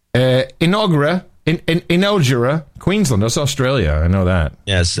 Inogera, Queensland. That's Australia. I know that.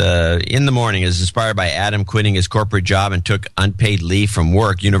 Yes. In the morning is inspired by Adam quitting his corporate job and took unpaid leave from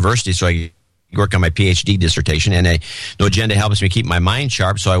university, so I work on my PhD dissertation. And No Agenda helps me keep my mind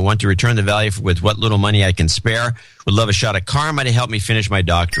sharp, so I want to return the value with what little money I can spare. Would love a shot of karma to help me finish my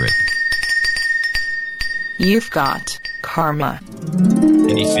doctorate. You've got karma.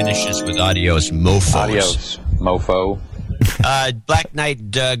 And he finishes with adios, mofos. Adios, mofo. Black Knight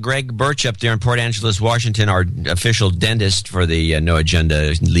Greg Birch up there in Port Angeles, Washington, our official dentist for the No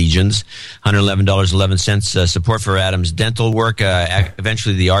Agenda Legions. $111.11 support for Adam's dental work.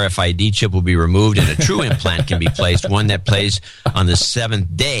 Eventually, the RFID chip will be removed and a true implant can be placed, one that plays on the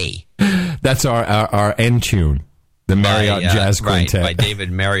 7th day. That's our end tune. The Marriott Jazz Quintet. By David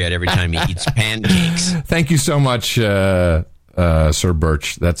Marriott every time he eats pancakes. Thank you so much, Sir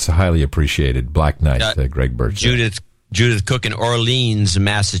Birch. That's highly appreciated. Black Knight, Greg Birch. Judith Cook in Orleans,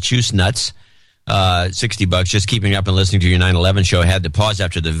 Massachusetts, $60. Just keeping up and listening to your 9/11 show. Had to pause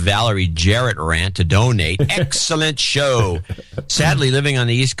after the Valerie Jarrett rant to donate. Excellent show. Sadly, living on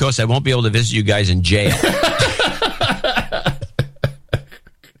the East Coast, I won't be able to visit you guys in jail.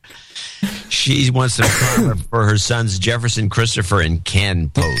 She wants some karma for her sons Jefferson, Christopher, and Ken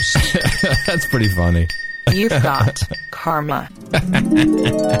Post. That's pretty funny. You've got karma.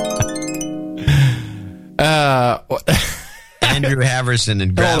 Andrew Haverson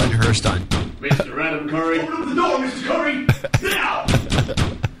and Gravenhurst on. Mr. Adam Curry. Open up the door, Mr. Curry. Now.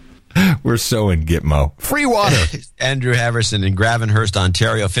 We're so in Gitmo. Free water. Andrew Haverson in Gravenhurst,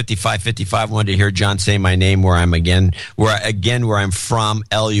 Ontario, 5555. Wanted to hear John say my name where I'm where I'm from,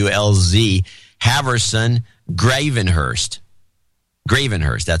 Lulz. Haverson, Gravenhurst.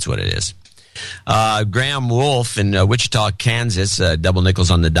 Gravenhurst, that's what it is. Graham Wolf in Wichita, Kansas, double nickels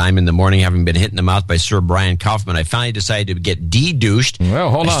on the dime in the morning, having been hit in the mouth by Sir Brian Kaufman. I finally decided to get de-douched. Well,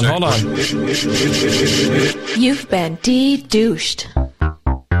 hold on. You've been de-douched.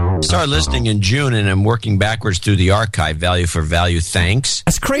 Started listening in June, and I'm working backwards through the archive. Value for value, thanks.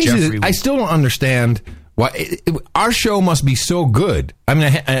 That's crazy. I still don't understand why our show must be so good. I mean,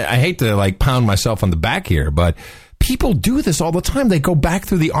 I hate to pound myself on the back here, but people do this all the time. They go back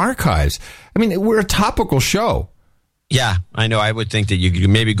through the archives. I mean, we're a topical show. Yeah, I know. I would think that you could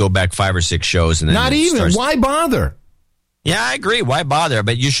maybe go back 5 or 6 shows. And then Not even. Why bother? Yeah, I agree. Why bother?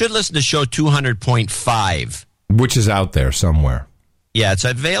 But you should listen to show 200.5. Which is out there somewhere. Yeah, it's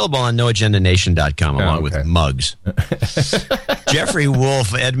available on noagendanation.com along with mugs. Jeffrey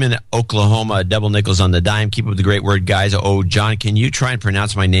Wolf, Edmond, Oklahoma, double nickels on the dime. Keep up the great word, guys. Oh, John, can you try and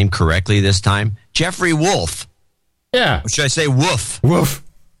pronounce my name correctly this time? Jeffrey Wolf. Yeah. Or should I say Woof? Woof.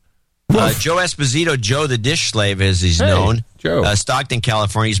 Joe Esposito, Joe the Dish Slave, as he's known. Joe. Stockton,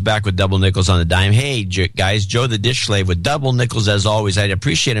 California. He's back with double nickels on the dime. Hey, guys, Joe the Dish Slave with double nickels as always. I'd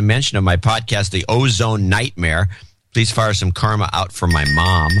appreciate a mention of my podcast, The Ozone Nightmare. Please fire some karma out for my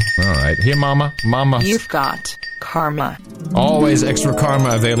mom. All right. Here, Mama. You've got karma. Always extra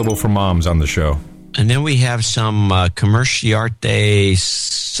karma available for moms on the show. And then we have some Commerciarte,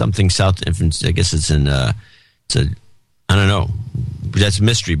 something South. I guess it's in. I don't know. That's a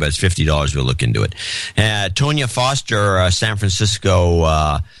mystery, but it's $50. We'll look into it. Tonya Foster, San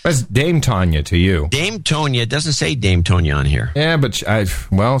Francisco. That's Dame Tanya to you. Dame Tonya. It doesn't say Dame Tonya on here. Yeah, but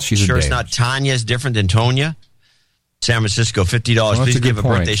she's a sure dame. It's not Tanya is different than Tonya? San Francisco, $50. Well, Please give a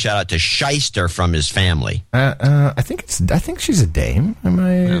birthday shout out to Shyster from his family. I think she's a dame.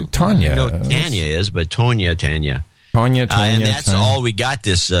 Tanya? I know Tanya is, but Tanya. Tanya, and that's Tanya. all we got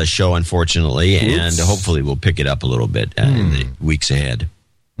this show, unfortunately. Oops. And hopefully we'll pick it up a little bit in the weeks ahead.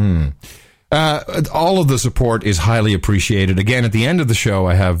 All of the support is highly appreciated. Again, at the end of the show,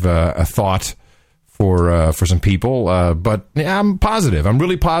 I have a thought for some people, but I'm positive. I'm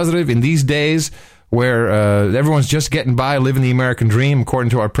really positive in these days where everyone's just getting by, living the American dream, according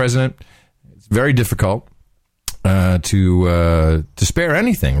to our president. It's very difficult to spare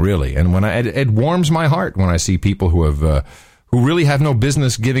anything, really. And when it warms my heart when I see people who who really have no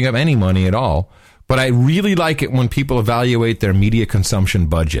business giving up any money at all. But I really like it when people evaluate their media consumption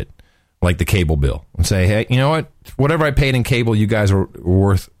budget, like the cable bill, and say, hey, you know what? Whatever I paid in cable, you guys are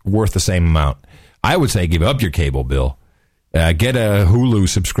worth the same amount. I would say give up your cable bill, get a Hulu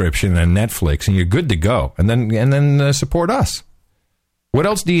subscription and Netflix, and you're good to go. And then support us. What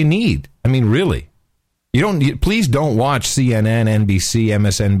else do you need? I mean, really. Please don't watch CNN, NBC,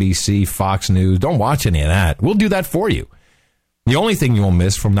 MSNBC, Fox News. Don't watch any of that. We'll do that for you. The only thing you'll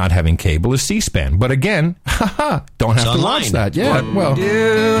miss from not having cable is C-SPAN. But again, don't have to watch that. Yeah, well.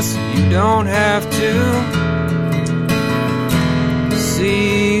 You don't have to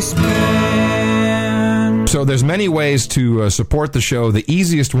C-SPAN. So there's many ways to support the show. The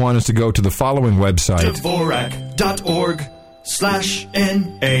easiest one is to go to the following website.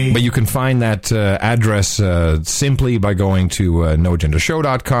 Dvorak.org/NA. But you can find that address simply by going to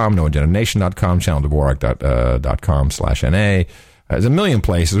noagendashow.com, noagendanation.com, channeldvorak.com/NA. There's a million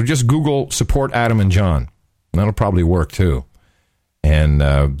places. Or just Google support Adam and John. That'll probably work too. And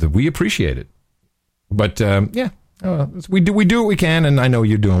we appreciate it. But yeah, we do what we can, and I know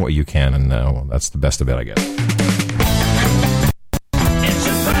you're doing what you can, and well, that's the best of it, I guess.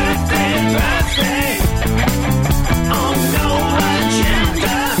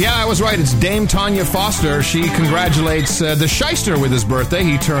 Yeah, I was right. It's Dame Tanya Foster. She congratulates the Shyster with his birthday.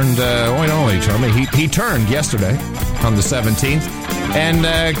 He turned, he turned yesterday on the 17th. And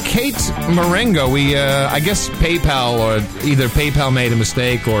Kate Marengo, I guess PayPal, or either PayPal made a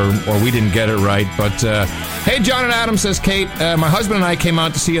mistake or we didn't get it right. But, hey, John and Adam, says Kate, my husband and I came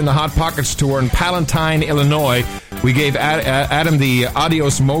out to see you in the Hot Pockets tour in Palatine, Illinois. We gave Adam the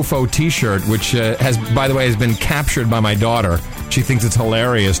Adios Mofo t-shirt, which has been captured by my daughter. She thinks it's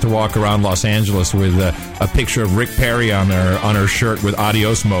hilarious to walk around Los Angeles with a picture of Rick Perry on her shirt with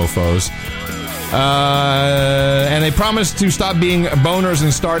Adios Mofos. And they promised to stop being boners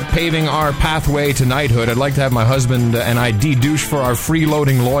and start paving our pathway to knighthood. I'd like to have my husband and I de-douche for our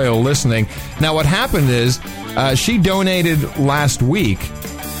freeloading loyal listening. Now, what happened is she donated last week,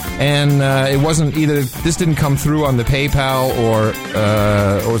 and it wasn't either. This didn't come through on the PayPal,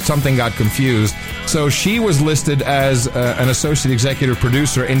 or something got confused. So she was listed as an associate executive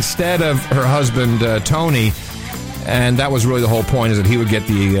producer instead of her husband Tony. And that was really the whole point, is that he would get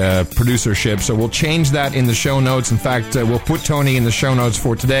the producership. So we'll change that in the show notes. In fact, we'll put Tony in the show notes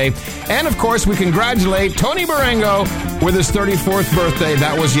for today. And, of course, we congratulate Tony Marengo with his 34th birthday.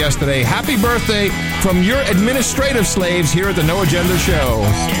 That was yesterday. Happy birthday from your administrative slaves here at the No Agenda Show.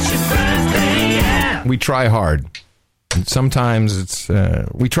 It's your birthday, yeah. We try hard. And sometimes it's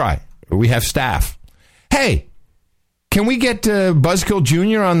we try. We have staff. Hey, can we get Buzzkill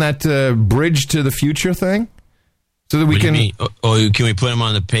Jr. on that Bridge to the Future thing? So that we can. Can we put him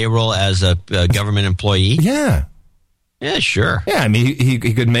on the payroll as a government employee? Yeah. Yeah, sure. Yeah, I mean, he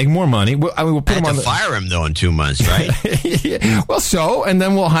could make more money. We'll put him on. Fire him though in 2 months, right? Yeah. Well, and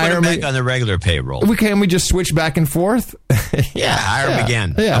then we'll hire him back on the regular payroll. We just switch back and forth. Yeah, hire him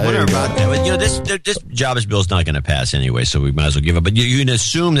again. Yeah, I wonder about that. This jobs bill is not going to pass anyway, so we might as well give it. But you can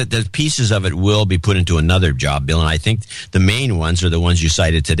assume that the pieces of it will be put into another job bill, and I think the main ones are the ones you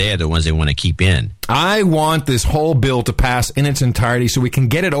cited today, are the ones they want to keep in. I want this whole bill to pass in its entirety so we can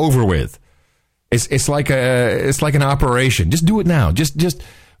get it over with. It's like an operation. Just do it now. Just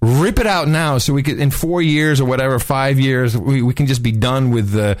rip it out now, so we could, in 4 years or whatever, 5 years, we can just be done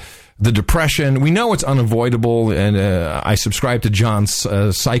with the depression. We know it's unavoidable, and I subscribe to John's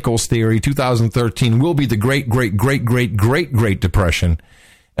cycles theory. 2013 will be the great depression.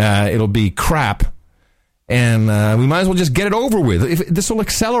 It'll be crap, and we might as well just get it over with. This will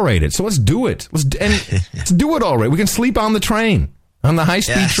accelerate it, so let's do it. Let's do it already. We can sleep on the train. On the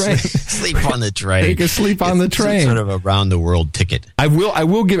high-speed train. Sleep on the train. You can sleep on the train. Sort of a round-the-world ticket. I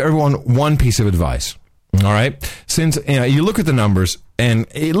will give everyone one piece of advice. All right? Since you look at the numbers and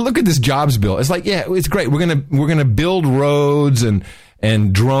look at this jobs bill. It's like, yeah, it's great. We're gonna build roads and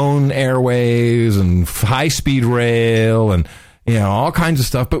drone airwaves and high-speed rail and all kinds of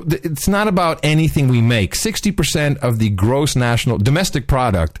stuff. But it's not about anything we make. 60% of the gross national domestic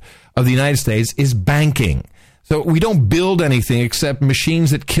product of the United States is banking. So we don't build anything except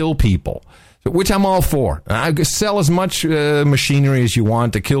machines that kill people, which I'm all for. I sell as much machinery as you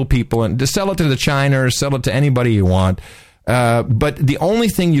want to kill people, and to sell it to the Chiners, sell it to anybody you want. But the only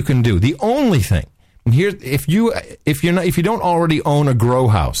thing you can do, and here, if you don't already own a grow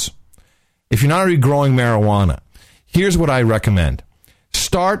house, if you're not already growing marijuana, here's what I recommend: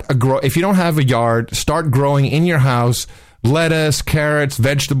 if you don't have a yard, start growing in your house. Lettuce, carrots,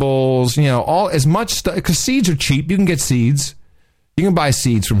 vegetables, all as much stuff, because seeds are cheap. You can get seeds. You can buy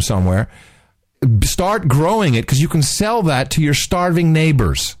seeds from somewhere. start growing it because you can sell that to your starving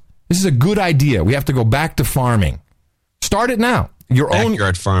neighbors. This is a good idea. We have to go back to farming. Start it now. Your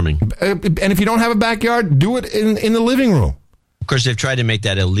backyard farming. And if you don't have a backyard, do it in the living room. Of course, they've tried to make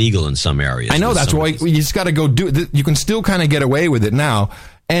that illegal in some areas. I know, that's why you just got to go do it. You can still kind of get away with it now,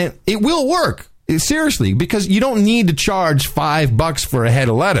 and it will work. Seriously, because you don't need to charge $5 for a head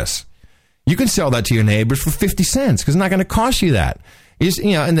of lettuce. You can sell that to your neighbors for 50 cents because it's not going to cost you that.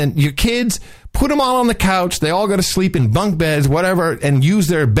 And then your kids, put them all on the couch. They all go to sleep in bunk beds, whatever, and use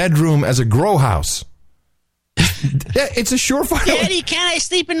their bedroom as a grow house. It's a surefire. Daddy, can I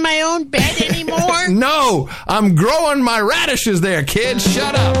sleep in my own bed anymore? No, I'm growing my radishes there, kids.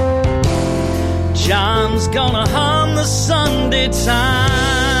 Shut up. John's gonna hum the Sunday Times.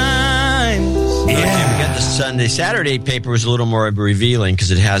 Yeah, we got the Saturday paper was a little more revealing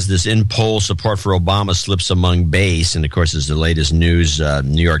because it has this in-poll support for Obama slips among base, and of course, is the latest news.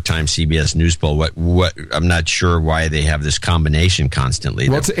 New York Times, CBS News poll. What? I'm not sure why they have this combination constantly.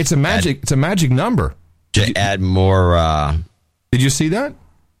 Well, it's a magic number. To add more. Did you see that?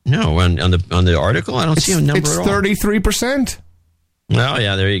 No, on the article, I don't see a number it's at all. 33%. Well,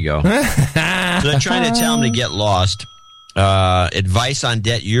 yeah, there you go. So they're trying to tell them to get lost. Advice on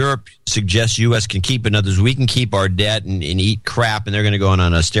debt. Europe suggests U.S. can keep it. In others, we can keep our debt and eat crap, and they're going to go on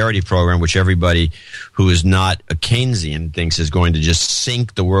an austerity program, which everybody who is not a Keynesian thinks is going to just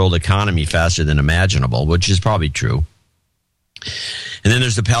sink the world economy faster than imaginable, which is probably true. And then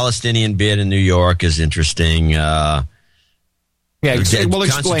there's the Palestinian bid in New York is interesting. Yeah, we'll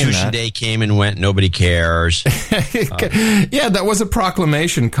explain Constitution that. Day came and went. Nobody cares. Yeah, that was a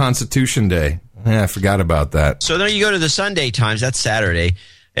proclamation, Constitution Day. Yeah, I forgot about that. So then you go to the Sunday Times. That's Saturday.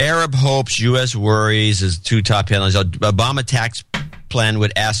 Arab hopes, U.S. worries is two top headlines. Obama tax plan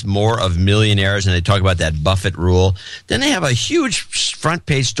would ask more of millionaires, and they talk about that Buffett rule. Then they have a huge front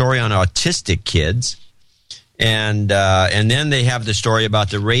page story on autistic kids. And then they have the story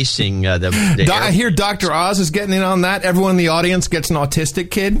about the racing. I hear Dr. Oz is getting in on that. Everyone in the audience gets an autistic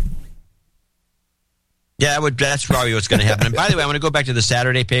kid. Yeah, that's probably what's going to happen. And by the way, I want to go back to the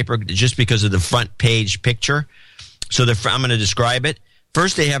Saturday paper just because of the front page picture. So I'm going to describe it.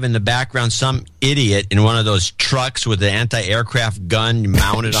 First, they have in the background some idiot in one of those trucks with the anti-aircraft gun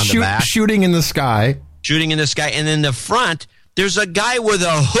mounted on the back. Shooting in the sky. Shooting in the sky. And in the front, there's a guy with a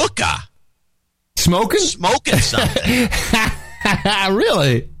hookah. Smoking something.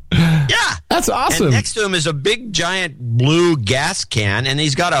 Really? Yeah. That's awesome. And next to him is a big, giant blue gas can, and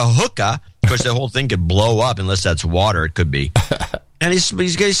he's got a hookah. Of course, the whole thing could blow up unless that's water. It could be. And he's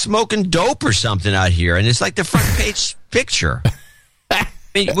smoking dope or something out here, and it's like the front page picture. I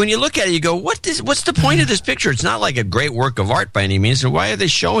mean, when you look at it, you go, what's the point of this picture? It's not like a great work of art by any means. So why are they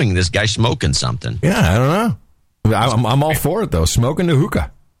showing this guy smoking something? Yeah, I don't know. I'm all for it, though. Smoking the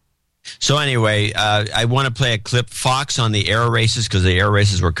hookah. So anyway, I want to play a clip. Fox on the air races, because the air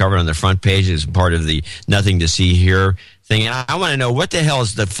races were covered on the front page as part of the Nothing to See Here thing. And I want to know, what the hell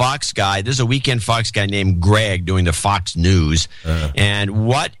is the Fox guy? There's a weekend Fox guy named Greg doing the Fox News. And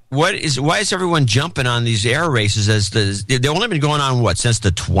why is everyone jumping on these air races? They've only been going on, since the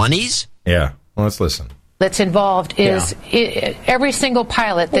 20s? Yeah. Well, let's listen. That's involved is every single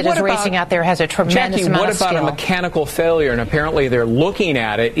pilot that is racing out there has a tremendous amount of skill. What about a mechanical failure? And apparently they're looking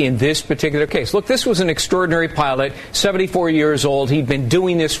at it in this particular case. Look, this was an extraordinary pilot, 74 years old. He'd been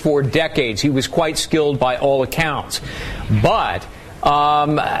doing this for decades. He was quite skilled by all accounts. But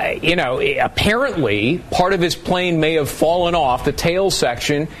apparently part of his plane may have fallen off the tail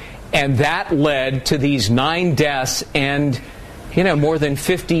section, and that led to these 9 deaths and more than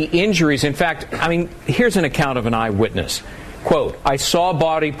 50 injuries. In fact, here's an account of an eyewitness. Quote, I saw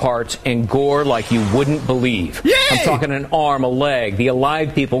body parts and gore like you wouldn't believe. Yay! I'm talking an arm, a leg. The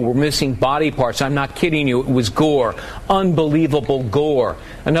alive people were missing body parts. I'm not kidding you. It was gore. Unbelievable gore.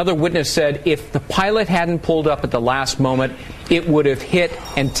 Another witness said if the pilot hadn't pulled up at the last moment, it would have hit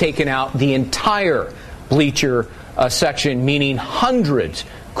and taken out the entire bleacher section, meaning hundreds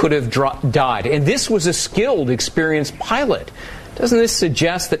could have died. And this was a skilled, experienced pilot. Doesn't this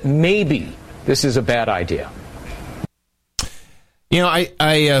suggest that maybe this is a bad idea?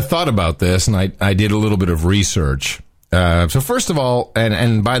 I thought about this, and I did a little bit of research. So first of all,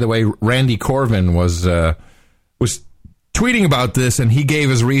 and by the way, Randy Corvin was tweeting about this, and he gave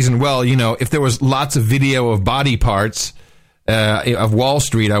his reason. Well, if there was lots of video of body parts of Wall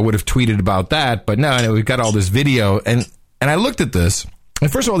Street, I would have tweeted about that. But no, we've got all this video, and I looked at this. And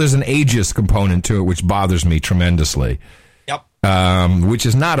first of all, there's an ageist component to it, which bothers me tremendously. Yep. Which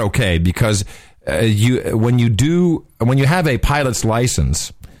is not okay, because when you have a pilot's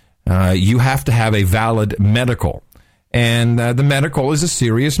license, you have to have a valid medical, and the medical is a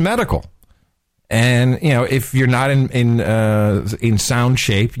serious medical. And, if you're not in sound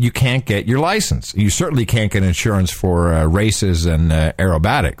shape, you can't get your license. You certainly can't get insurance for races and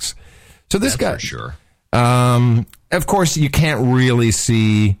aerobatics. So this guy, for sure. Of course, you can't really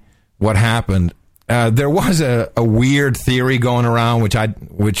see what happened. There was a weird theory going around,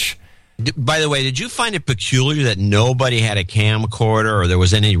 which. By the way, did you find it peculiar that nobody had a camcorder or there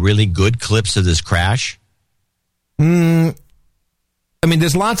was any really good clips of this crash? There's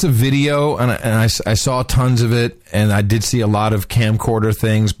lots of video, and I saw tons of it, and I did see a lot of camcorder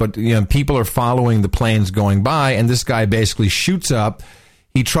things, but people are following the planes going by, and this guy basically shoots up.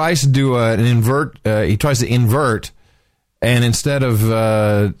 He tries to do an invert. He tries to invert, and instead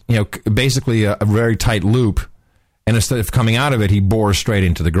of basically a very tight loop, and instead of coming out of it, he bores straight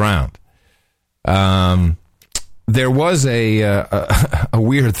into the ground. There was a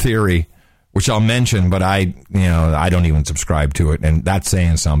weird theory, which I'll mention, but I don't even subscribe to it, and that's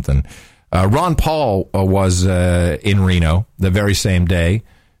saying something. Ron Paul was in Reno the very same day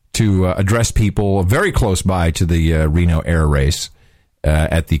to address people very close by to the Reno air race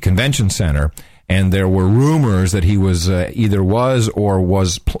at the convention center, and there were rumors that he was either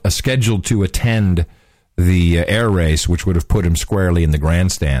was scheduled to attend the air race, which would have put him squarely in the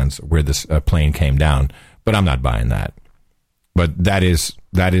grandstands where this plane came down. But I'm not buying that. But that is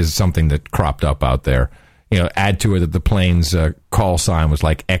something that cropped up out there. Add to it that the plane's call sign was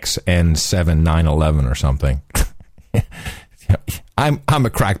like XN7911 or something. I'm a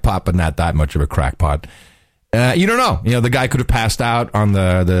crackpot, but not that much of a crackpot. You don't know. The guy could have passed out on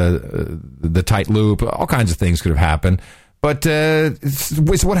the tight loop. All kinds of things could have happened. But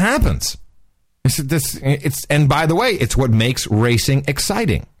it's what happens. And by the way, it's what makes racing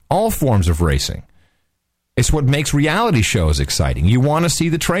exciting. All forms of racing. It's what makes reality shows exciting. You want to see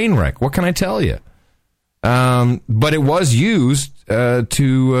the train wreck. What can I tell you? But it was used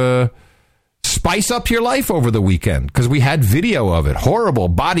to spice up your life over the weekend because we had video of it. Horrible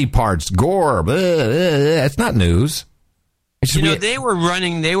body parts, gore. It's not news. They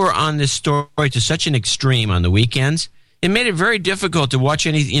were on this story to such an extreme on the weekends. It made it very difficult to watch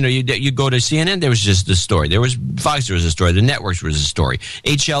any. You go to CNN, there was just the story. There was Fox, there was a story. The networks was a story.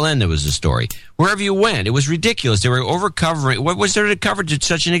 HLN, there was a story. Wherever you went, it was ridiculous. They were overcovering. What was there to cover to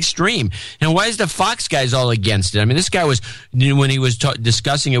such an extreme? And why is the Fox guys all against it? This guy was, when he was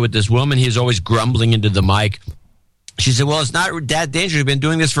discussing it with this woman, he was always grumbling into the mic. She said, well, it's not that dangerous. We've been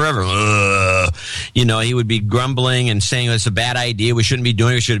doing this forever. He would be grumbling and saying it's a bad idea. We shouldn't be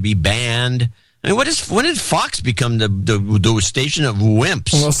doing it. It should be banned. When did Fox become the station of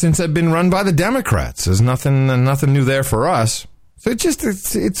wimps? Well, since they've been run by the Democrats, there's nothing new there for us. So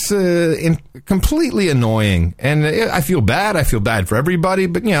it's completely annoying, and I feel bad. I feel bad for everybody,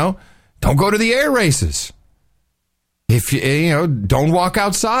 but don't go to the air races. If don't walk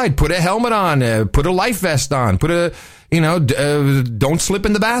outside. Put a helmet on. Put a life vest on. Don't slip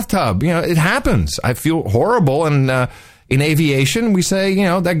in the bathtub. It happens. I feel horrible, and in aviation, we say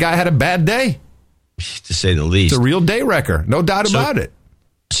that guy had a bad day. To say the least. It's a real day wrecker. No doubt about it.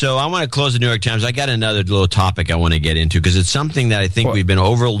 So I want to close the New York Times. I got another little topic I want to get into because it's something that I think we've been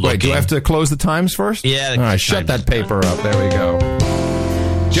overlooking. Wait, do I have to close the Times first? Yeah. All right, shut that paper up. There we go.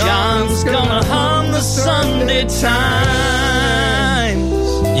 John's gonna hum the Sunday Times.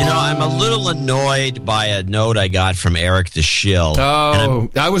 I'm a little annoyed by a note I got from Eric the Shill. Oh,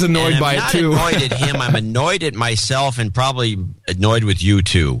 I was annoyed by it too. I'm not annoyed at him. I'm annoyed at myself and probably annoyed with you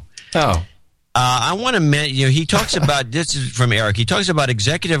too. Oh. I want to mention, he talks about, this is from Eric, he talks about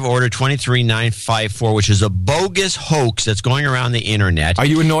Executive Order 23954, which is a bogus hoax that's going around the internet. Are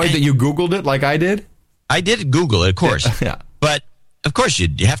you annoyed that you Googled it like I did? I did Google it, of course. Yeah. But, of course, you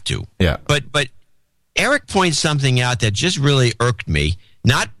have to. Yeah. But Eric points something out that just really irked me.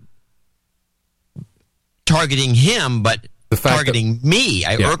 Not targeting him, but targeting me.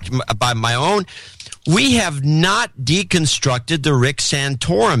 I irked by my own. We have not deconstructed the Rick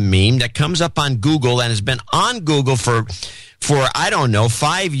Santorum meme that comes up on Google and has been on Google for I don't know,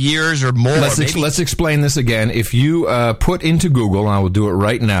 5 years or more. Let's explain this again. If you put into Google, and I will do it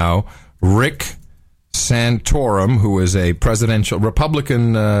right now, Rick Santorum, who is a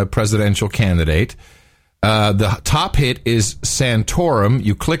Republican presidential candidate, the top hit is Santorum.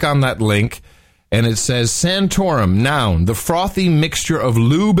 You click on that link, and it says, Santorum, noun, the frothy mixture of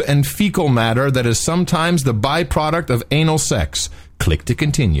lube and fecal matter that is sometimes the byproduct of anal sex. Click to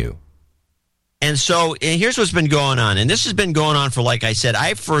continue. And so here's what's been going on. And this has been going on for, like I said,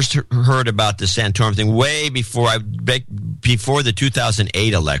 I first heard about the Santorum thing way before the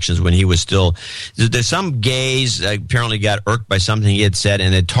 2008 elections, when he was still, there's some gays apparently got irked by something he had said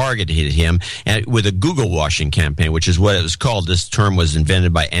and had targeted him with a Google washing campaign, which is what it was called. This term was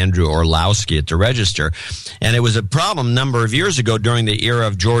invented by Andrew Orlowski at the Register. And it was a problem a number of years ago during the era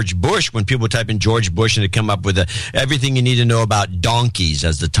of George Bush, when people would type in George Bush and it'd come up with everything you need to know about donkeys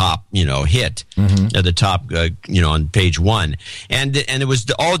as the top, hit. At the top, on page 1. And it was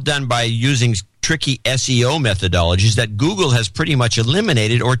all done by using tricky SEO methodologies that Google has pretty much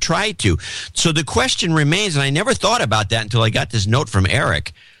eliminated or tried to. So the question remains, and I never thought about that until I got this note from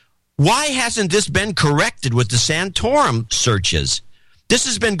Eric. Why hasn't this been corrected with the Santorum searches? This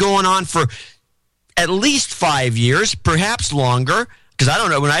has been going on for at least 5 years, perhaps longer, because I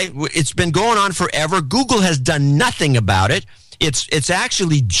don't know. It's been going on forever. Google has done nothing about it. It's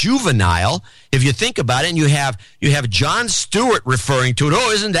actually juvenile if you think about it. And you have Jon Stewart referring to it.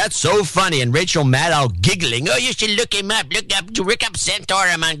 Oh, isn't that so funny? And Rachel Maddow giggling. Oh, you should look him up. Look up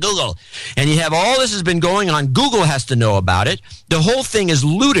Santorum on Google. And you have all this has been going on. Google has to know about it. The whole thing is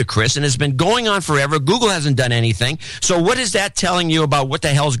ludicrous and has been going on forever. Google hasn't done anything. So what is that telling you about what the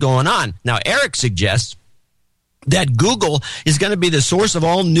hell's going on? Now, Eric suggests that Google is going to be the source of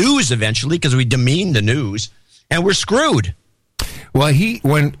all news eventually because we demean the news, and we're screwed. Well, he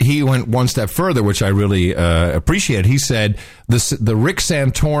went one step further, which I really appreciate. He said the Rick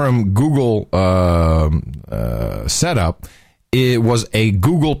Santorum Google setup, it was a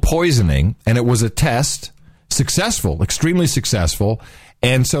Google poisoning, and it was a test, successful, extremely successful.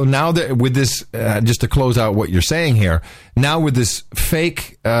 And so now that with this, just to close out what you're saying here, now with this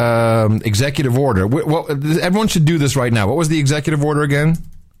fake executive order, everyone should do this right now. What was the executive order again?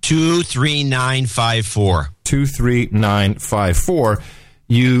 23954. 23954.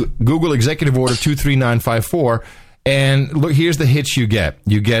 You Google Executive Order 23954, and look, here's the hits you get.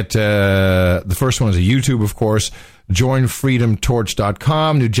 You get the first one is a YouTube, of course.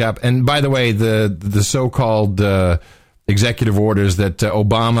 JoinFreedomTorch.com. And by the way, the so-called executive orders that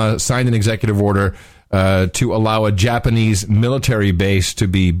Obama signed an executive order to allow a Japanese military base to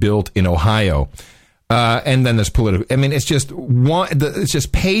be built in Ohio. And then there's political. I mean, it's just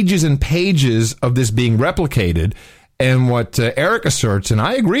pages and pages of this being replicated. And what Eric asserts, and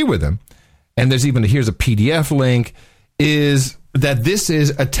I agree with him, and here's a PDF link, is that this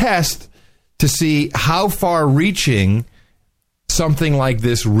is a test to see how far-reaching something like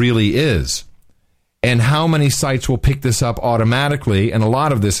this really is, and how many sites will pick this up automatically. And a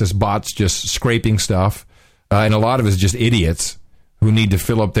lot of this is bots just scraping stuff, and a lot of it is just idiots who need to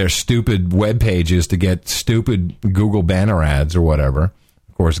fill up their stupid web pages to get stupid Google banner ads or whatever.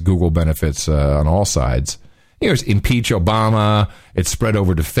 Of course, Google benefits on all sides. Here's impeach Obama. It's spread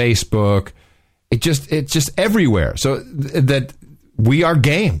over to Facebook. It's just everywhere. So that we are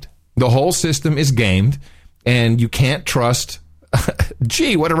gamed. The whole system is gamed, and you can't trust.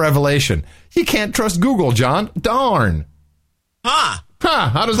 Gee, what a revelation! You can't trust Google, John. Darn. How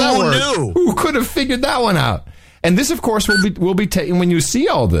does that work? Who knew? Who could have figured that one out? And this, of course, will be taken when you see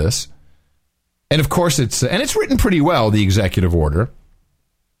all this. And of course, it's written pretty well. The executive order.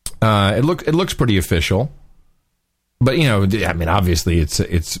 It looks pretty official, but I mean, obviously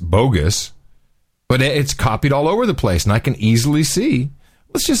it's bogus, but it's copied all over the place, and I can easily see.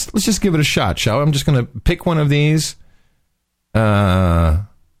 Let's just give it a shot, shall we? I'm just going to pick one of these.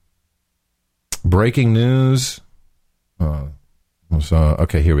 Breaking news. So,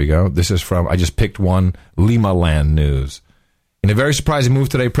 okay, here we go. This is I just picked one, Lima Land News. In a very surprising move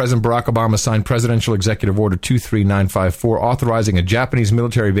today, President Barack Obama signed Presidential Executive Order 23954, authorizing a Japanese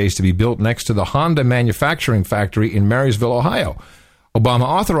military base to be built next to the Honda manufacturing factory in Marysville, Ohio. Obama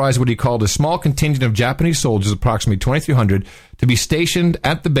authorized what he called a small contingent of Japanese soldiers, approximately 2,300, to be stationed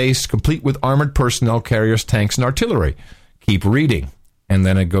at the base, complete with armored personnel, carriers, tanks, and artillery. Keep reading. And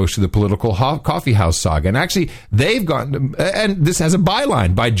then it goes to the political coffee house saga. And actually, they've gone, and this has a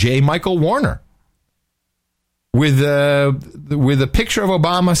byline by J. Michael Warner with a picture of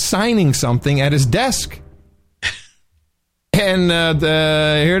Obama signing something at his desk. And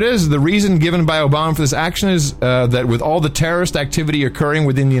here it is. The reason given by Obama for this action is that with all the terrorist activity occurring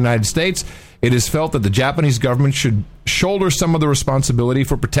within the United States, it is felt that the Japanese government should shoulder some of the responsibility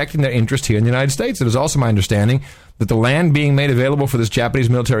for protecting their interest here in the United States. It is also my understanding that the land being made available for this Japanese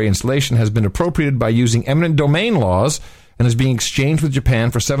military installation has been appropriated by using eminent domain laws and is being exchanged with Japan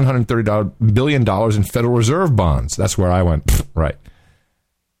for $730 billion in Federal Reserve bonds. That's where I went, right.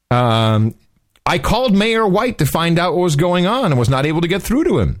 I called Mayor White to find out what was going on and was not able to get through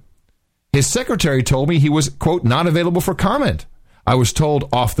to him. His secretary told me he was, quote, not available for comment. I was told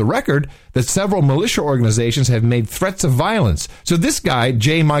off the record that several militia organizations have made threats of violence. So this guy,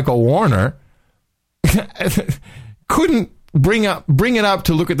 J. Michael Warner, couldn't bring it up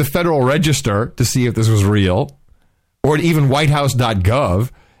to look at the Federal Register to see if this was real, or even whitehouse.gov,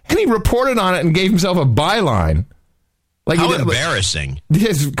 and he reported on it and gave himself a byline. Like, how embarrassing.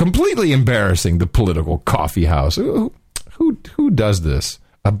 It's completely embarrassing, the Political Coffee House. Who does this?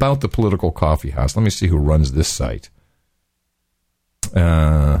 About the Political Coffee House. Let me see who runs this site.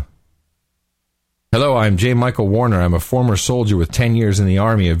 Hello, I'm J. Michael Warner. I'm a former soldier with 10 years in the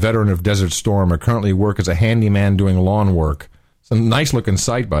Army, a veteran of Desert Storm. I currently work as a handyman doing lawn work. It's a nice-looking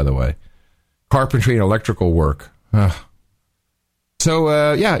site, by the way. Carpentry and electrical work.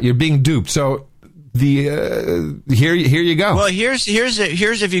 So, you're being duped. So, here you go. Well, here's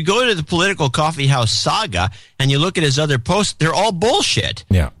if you go to the Political Coffee House saga and you look at his other posts, they're all bullshit.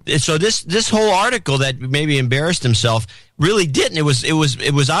 Yeah. So this whole article that maybe embarrassed himself really didn't. It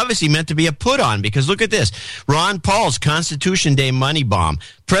was obviously meant to be a put on, because look at this. Ron Paul's Constitution Day money bomb.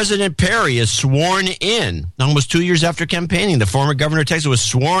 President Perry is sworn in almost 2 years after campaigning. The former governor of Texas was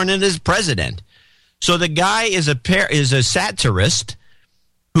sworn in as president. So the guy is a satirist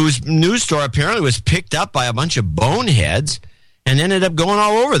whose news story apparently was picked up by a bunch of boneheads and ended up going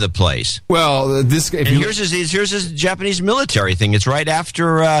all over the place. Well, here's his Japanese military thing. It's right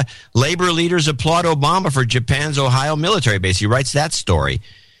after labor leaders applaud Obama for Japan's Ohio military base. He writes that story,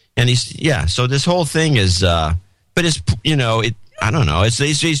 and so this whole thing is, but it's I don't know.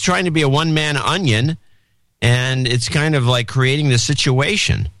 He's trying to be a one-man onion, and it's kind of like creating the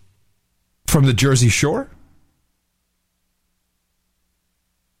situation. From the Jersey Shore?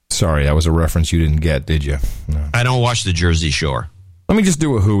 Sorry, that was a reference you didn't get, did you? No. I don't watch the Jersey Shore. Let me just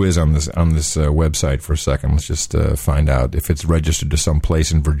do a who is on this website for a second. Let's just find out if it's registered to some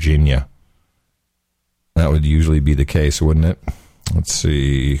place in Virginia. That would usually be the case, wouldn't it? Let's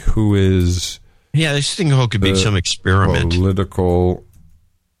see. Who is... Yeah, this thing could be some experiment. Political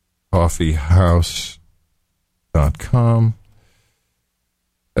coffeehouse.com.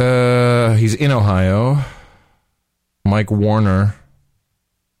 He's in Ohio. Mike Warner...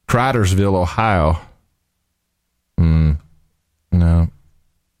 Crattersville, Ohio. No.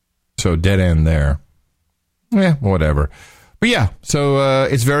 So dead end there. Yeah, whatever. But yeah, so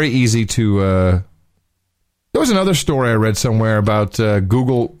it's very easy to... there was another story I read somewhere about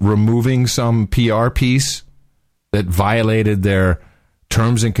Google removing some PR piece that violated their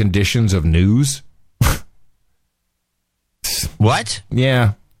terms and conditions of news. What?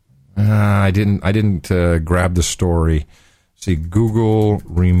 Yeah. I didn't grab the story. See, Google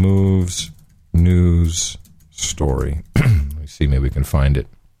removes news story. Let me see, maybe we can find it.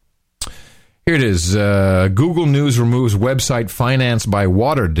 Here it is. Google News removes website financed by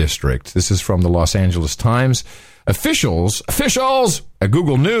water district. This is from the Los Angeles Times. Officials at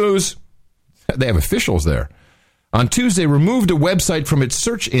Google News, they have officials there, on Tuesday removed a website from its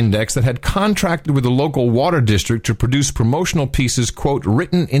search index that had contracted with a local water district to produce promotional pieces, quote,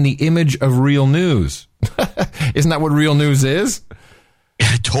 written in the image of real news. Isn't that what real news is?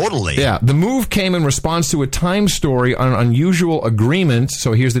 Totally. Yeah. The move came in response to a Times story on an unusual agreement.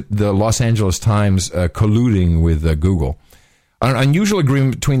 So here's the Los Angeles Times colluding with Google. An unusual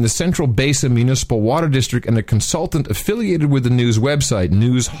agreement between the Central Basin Municipal Water District and a consultant affiliated with the news website,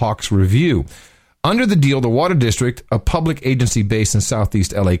 News Hawks Review. Under the deal, the Water District, a public agency based in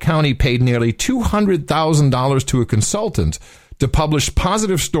southeast LA County, paid nearly $200,000 to a consultant to publish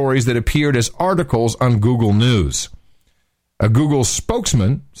positive stories that appeared as articles on Google News. A Google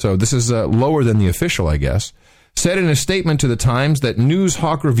spokesman, so this is lower than the official, I guess, said in a statement to the Times that News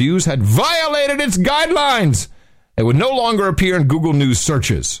Hawk Reviews had violated its guidelines and would no longer appear in Google News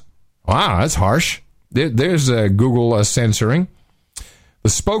searches. Wow, that's harsh. There's Google censoring. The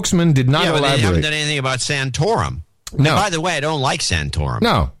spokesman did not elaborate. They haven't done anything about Santorum. No. And by the way, I don't like Santorum.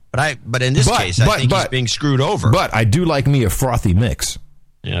 No. But in this case, I think he's being screwed over. But I do like me a frothy mix.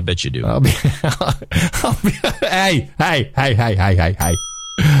 Yeah, I bet you do. Hey.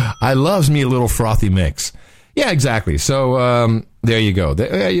 I loves me a little frothy mix. Yeah, exactly. So there you go.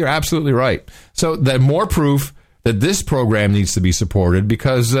 You're absolutely right. So the more proof that this program needs to be supported,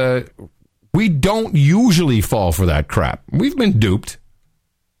 because we don't usually fall for that crap. We've been duped.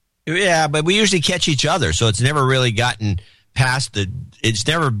 Yeah, but we usually catch each other, so it's never really gotten past it's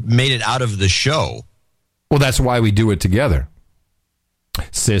never made it out of the show. Well, that's why we do it together.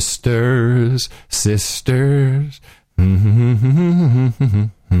 Sisters.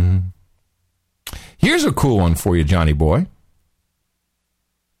 Here's a cool one for you, Johnny boy.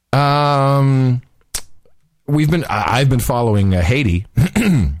 I've been following Haiti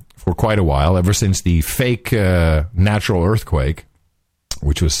for quite a while, ever since the fake natural earthquake.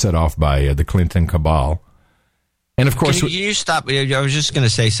 which was set off by the Clinton cabal. And, of course... Can you stop? I was just going to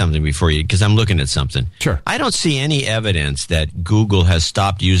say something before you, because I'm looking at something. Sure. I don't see any evidence that Google has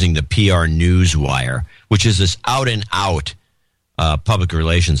stopped using the PR Newswire, which is this out-and-out public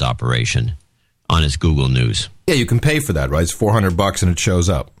relations operation on its Google News. Yeah, you can pay for that, right? It's $400 and it shows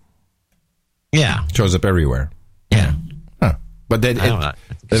up. Yeah. It shows up everywhere. Yeah. Huh. But they're not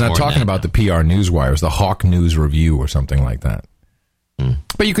talking about the PR Newswire. It's the Hawk News Review or something like that.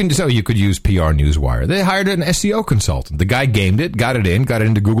 But you could use PR Newswire. They hired an SEO consultant. The guy gamed it, got it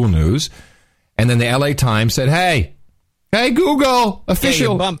into Google News, and then the LA Times said, "Hey, Google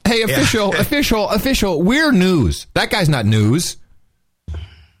official, official, we're news. That guy's not news."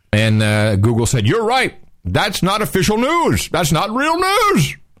 And Google said, "You're right. That's not official news. That's not real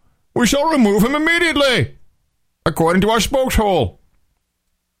news. We shall remove him immediately, according to our spokeshole."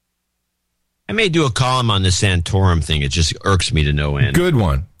 I may do a column on the Santorum thing. It just irks me to no end. Good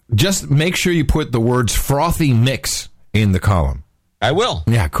one. Just make sure you put the words frothy mix in the column. I will.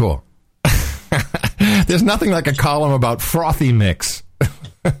 Yeah, cool. There's nothing like a column about frothy mix.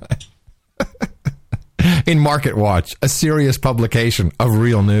 In Market Watch, a serious publication of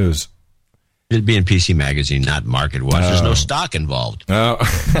real news. It'd be in PC Magazine, not Market Watch. There's no stock involved. Oh.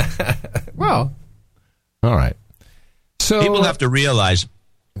 Well, all right. So people have to realize...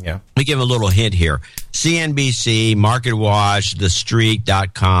 Yeah. We give a little hint here. CNBC, Market Watch,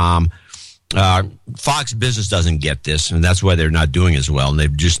 TheStreet.com, Fox Business doesn't get this, and that's why they're not doing as well, and they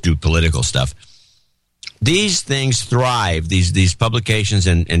just do political stuff. These things thrive, these publications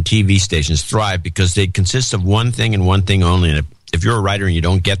and TV stations thrive because they consist of one thing and one thing only. And if you're a writer and you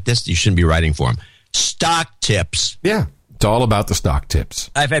don't get this, you shouldn't be writing for them. Stock tips. Yeah. It's all about the stock tips.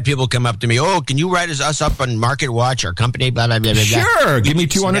 I've had people come up to me, "Oh, can you write us up on Market Watch, our company, blah, blah, blah, blah, blah." Sure, give me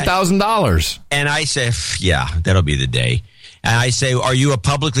 $200,000. And I say, yeah, that'll be the day. And I say, "Are you a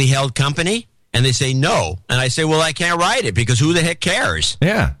publicly held company?" And they say, "No." And I say, "Well, I can't write it because who the heck cares?"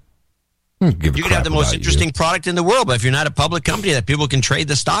 Yeah. You can have the most interesting product in the world, but if you're not a public company that people can trade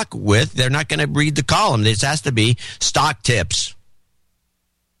the stock with, they're not going to read the column. This has to be stock tips.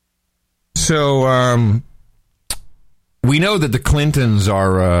 So, we know that the Clintons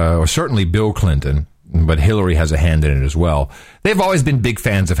are, or certainly Bill Clinton, but Hillary has a hand in it as well. They've always been big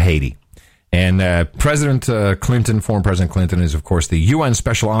fans of Haiti. And President Clinton, former President Clinton, is, of course, the UN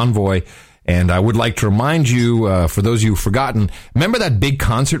Special Envoy. And I would like to remind you, for those of you who've forgotten, remember that big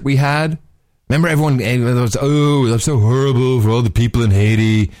concert we had? Remember everyone was, "Oh, that's so horrible for all the people in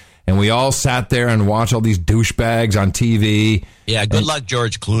Haiti." And we all sat there and watched all these douchebags on TV. Yeah, good luck,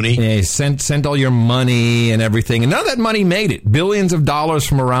 George Clooney. Yeah, sent all your money and everything. And none of that money made it. Billions of dollars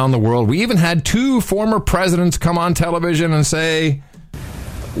from around the world. We even had 2 former presidents come on television and say,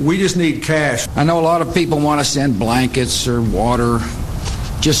 "We just need cash." I know a lot of people want to send blankets or water.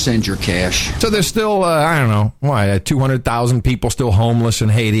 Just send your cash. So there's still, 200,000 people still homeless in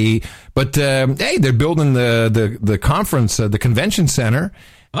Haiti. But, hey, they're building the conference, the convention center.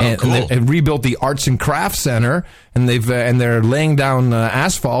 Cool. And rebuilt the Arts and Crafts Center, and they're laying down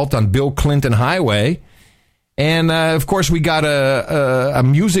asphalt on Bill Clinton Highway, and of course we got a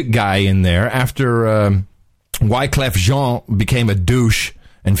music guy in there after Wyclef Jean became a douche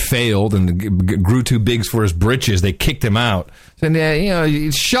and failed and grew too big for his britches. They kicked him out.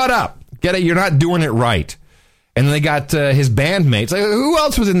 And shut up, get it? You're not doing it right. And then they got his bandmates. Like, who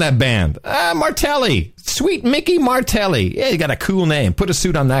else was in that band? Martelli. Sweet Mickey Martelli. Yeah, he got a cool name. Put a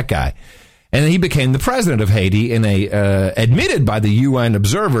suit on that guy. And then he became the president of Haiti in admitted by the UN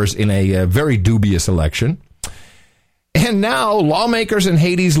observers in a very dubious election. And now lawmakers in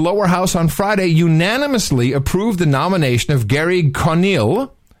Haiti's lower house on Friday unanimously approved the nomination of Gary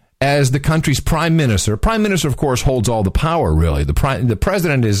Conille as the country's prime minister. Prime minister, of course, holds all the power, really. The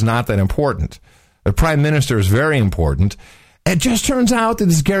president is not that important. The prime minister is very important. It just turns out that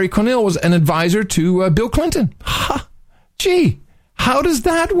this Gary Conille was an advisor to Bill Clinton. Ha! Gee, how does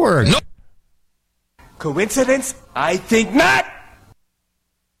that work? No. Coincidence? I think not.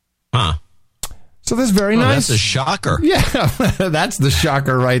 Huh. So that's very nice. That's a shocker. Yeah, that's the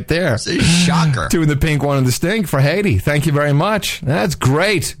shocker right there. It's a shocker. 2 in the pink, 1 in the stink for Haiti. Thank you very much. That's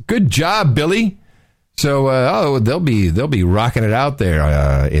great. Good job, Billy. So, they'll be rocking it out there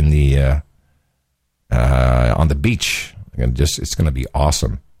on the beach. It's going to be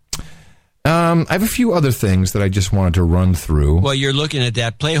awesome. I have a few other things that I just wanted to run through. Well, you're looking at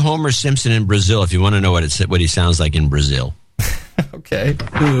that. Play Homer Simpson in Brazil if you want to know what he sounds like in Brazil. Okay.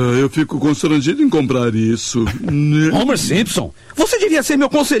 Eu fico constrangido em comprar isso. Homer Simpson, você devia ser meu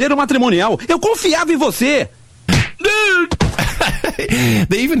conselheiro matrimonial. Eu confiava em você.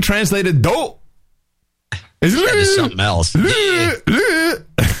 They even translated "do." It's something else.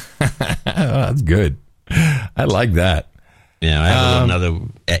 That's good. I like that. Yeah, I have another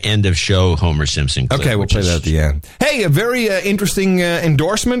end of show Homer Simpson clip. Okay, we'll play that at the end. Hey, a very interesting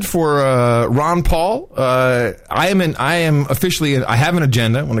endorsement for Ron Paul. I am officially, I have an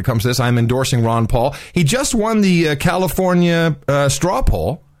agenda when it comes to this. I'm endorsing Ron Paul. He just won the California straw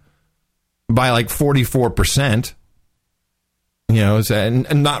poll by like 44%. You know,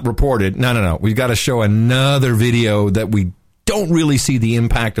 and not reported. No. We've got to show another video that we don't really see the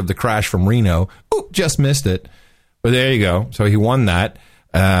impact of the crash from Reno. Oh, just missed it. But there you go. So he won that.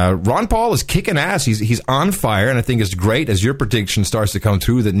 Ron Paul is kicking ass. He's on fire, and I think it's great as your prediction starts to come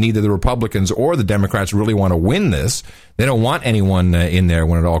true that neither the Republicans or the Democrats really want to win this. They don't want anyone in there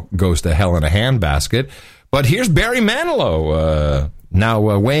when it all goes to hell in a handbasket. But here's Barry Manilow now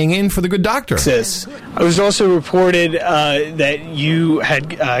weighing in for the good doctor. It was also reported that you had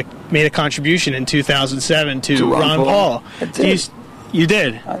made a contribution in 2007 to Ron Paul. I did. You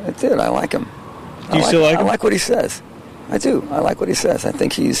did? I did. I like him. Do you still like him? I like what he says. I do. I like what he says. I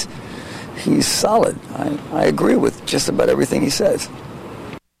think he's solid. I agree with just about everything he says.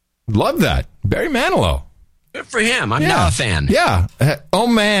 Love that. Barry Manilow. Good for him. I'm now a fan. Yeah. Oh,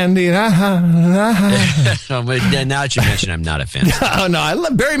 man. Now that you mention I'm not a fan. No, I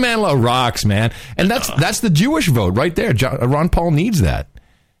love Barry Manilow rocks, man. And that's the Jewish vote right there. Ron Paul needs that.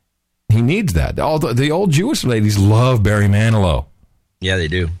 He needs that. All the old Jewish ladies love Barry Manilow. Yeah, they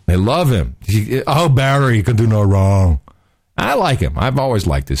do. They love him. Barry, you can do no wrong. I like him. I've always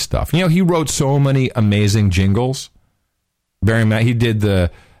liked his stuff. You know, he wrote so many amazing jingles. He did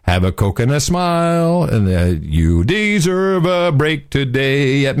the Have a Coke and a Smile, and the You Deserve a Break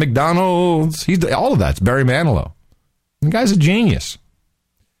Today at McDonald's. All of that's Barry Manilow. The guy's a genius.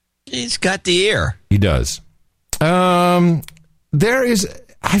 He's got the ear. He does. I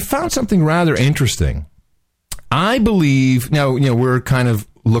found something rather interesting. I believe, now, you know, we're kind of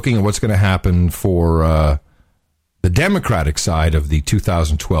looking at what's going to happen for the Democratic side of the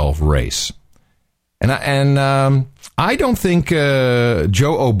 2012 race. And I don't think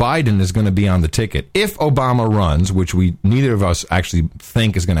Joe Biden is going to be on the ticket. If Obama runs, which neither of us actually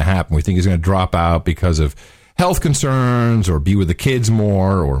think is going to happen, we think he's going to drop out because of health concerns or be with the kids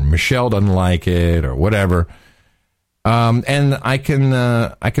more or Michelle doesn't like it or whatever. And I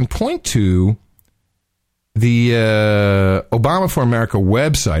can point to the Obama for America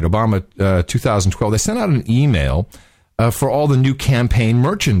website, Obama 2012. They sent out an email for all the new campaign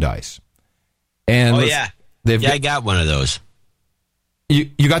merchandise. And I got one of those.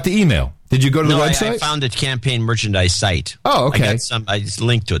 You got the email. Did you go to the website? I found a campaign merchandise site. Oh, okay. I just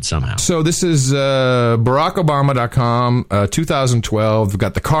linked to it somehow. So this is BarackObama.com, 2012. They've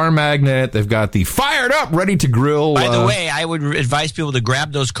got the car magnet. They've got the fired up, ready to grill. By the way, I would advise people to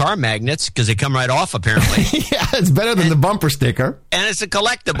grab those car magnets because they come right off, apparently. Yeah, it's better than the bumper sticker. And it's a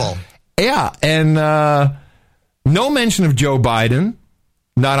collectible. Yeah, and no mention of Joe Biden.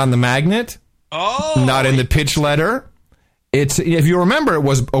 Not on the magnet. Oh. Not in the pitch letter. If you remember, it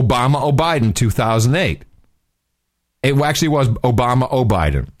was Obama Biden 2008. It actually was Obama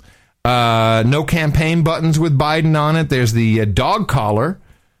Biden. No campaign buttons with Biden on it. There's the dog collar.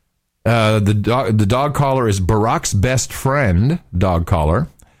 The dog collar is Barack's best friend dog collar.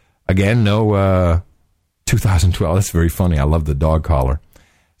 Again, no 2012. That's very funny. I love the dog collar.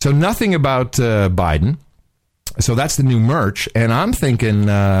 So nothing about Biden. So that's the new merch, and I'm thinking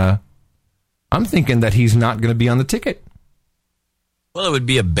that he's not going to be on the ticket. Well, it would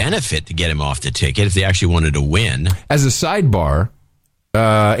be a benefit to get him off the ticket if they actually wanted to win. As a sidebar,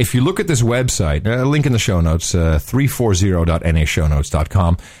 if you look at this website, link in the show notes,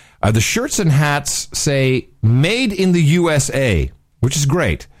 340.nashownotes.com, the shirts and hats say "Made in the USA," which is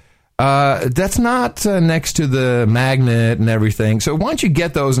great. That's not next to the magnet and everything. So why don't you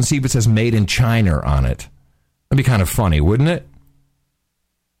get those and see if it says "Made in China" on it? That'd be kind of funny, wouldn't it?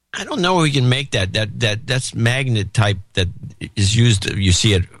 I don't know if we can make that. That's magnet type that is used. You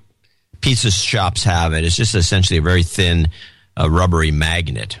see it. Pizza shops have it. It's just essentially a very thin, rubbery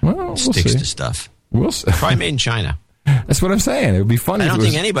magnet. Well, sticks to stuff. We'll see. Probably made in China. That's what I'm saying. It would be funny. I don't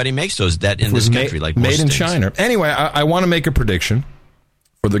think anybody makes those in this country like most made in things. China. Anyway, I want to make a prediction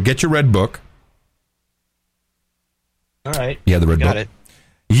for the Get Your Red Book. All right. Yeah, the Red Book. Got it.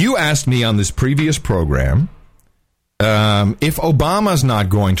 You asked me on this previous program. If Obama's not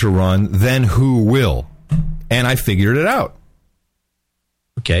going to run, then who will? And I figured it out.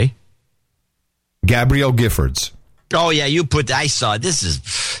 Okay. Gabrielle Giffords. Oh, yeah, I saw it. This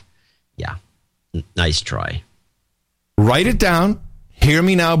is, yeah, nice try. Write it down. Hear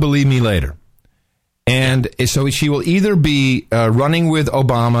me now, believe me later. And so she will either be running with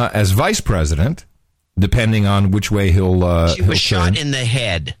Obama as vice president, depending on which way he'll. She was shot in the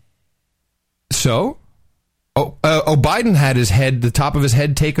head. So, Biden had the top of his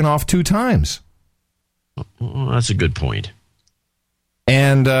head taken off 2 times. Well, that's a good point.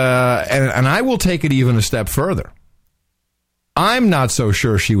 And I will take it even a step further. I'm not so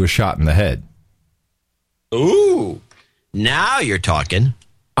sure she was shot in the head. Ooh, now you're talking.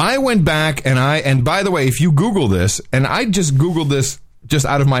 I went back and by the way, if you Google this, and I just Googled this just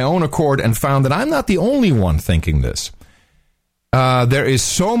out of my own accord and found that I'm not the only one thinking this. There is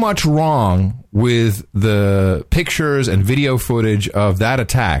so much wrong with the pictures and video footage of that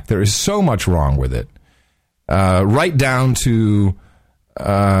attack. There is so much wrong with it. Right down to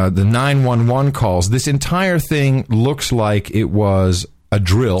the 911 calls. This entire thing looks like it was a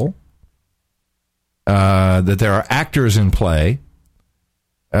drill, that there are actors in play.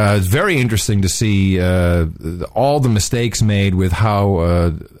 It's very interesting to see all the mistakes made with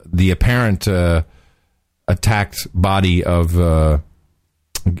how the apparent attacked body of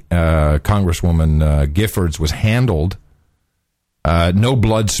Congresswoman Giffords was handled. No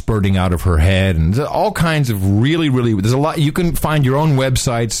blood spurting out of her head, and all kinds of really, there's a lot. You can find your own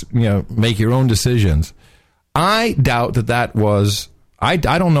websites, make your own decisions. I doubt that was, I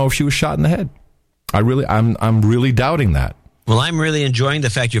don't know if she was shot in the head. I'm really doubting that. Well, I'm really enjoying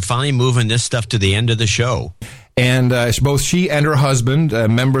the fact you're finally moving this stuff to the end of the show. And both she and her husband,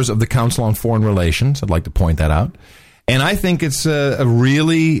 members of the Council on Foreign Relations, I'd like to point that out. And I think it's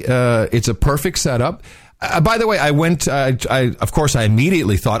it's a perfect setup. By the way, I went, of course, I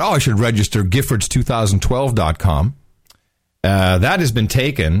immediately thought, I should register Giffords2012.com. That has been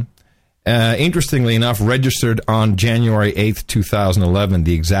taken. Interestingly enough, registered on January 8th, 2011,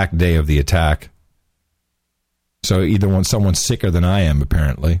 the exact day of the attack. So either someone's sicker than I am,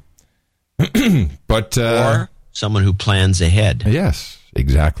 apparently. But or someone who plans ahead. Yes,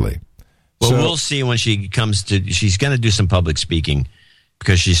 exactly. Well, we'll see when she comes to, she's going to do some public speaking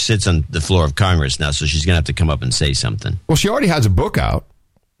because she sits on the floor of Congress now, so she's going to have to come up and say something. Well, she already has a book out.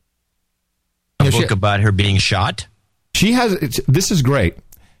 A book about her being shot? She has, this is great.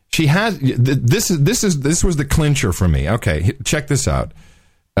 She has, this was the clincher for me. Okay, check this out.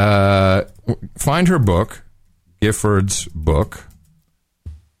 Find her book. Gifford's book,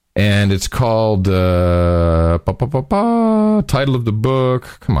 and it's called title of the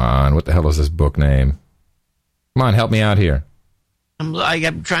book. Come on, what the hell is this book name? Come on, help me out here.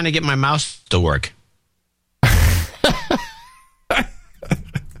 I'm trying to get my mouse to work.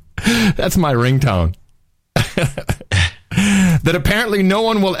 That's my ringtone. That apparently no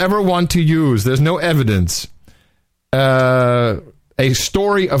one will ever want to use. There's no evidence. A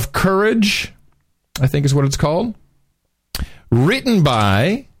Story of Courage, I think is what it's called. Written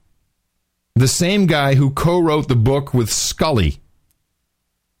by the same guy who co-wrote the book with Scully.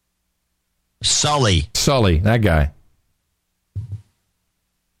 Sully, that guy.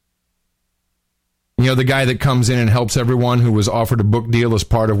 The guy that comes in and helps everyone who was offered a book deal as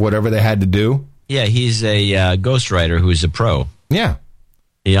part of whatever they had to do? Yeah, he's a ghostwriter who's a pro. Yeah.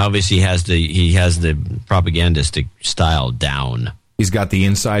 He obviously has the propagandistic style down. He's got the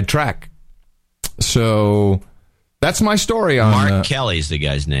inside track. So that's my story on Mark Kelly's the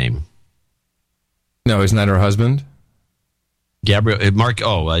guy's name. No, isn't that her husband? Gabrielle Mark.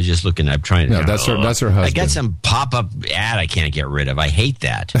 Oh, I was just looking. I'm trying to. No, that's her husband. I got some pop-up ad I can't get rid of. I hate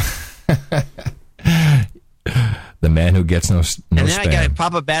that. The man who gets no and then spam. I got a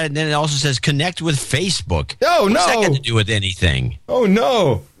pop-up ad, and then it also says connect with Facebook. Oh no! What's that got to do with anything? Oh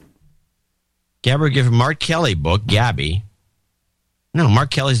no! Gabrielle, give Mark Kelly book. Gabby. No,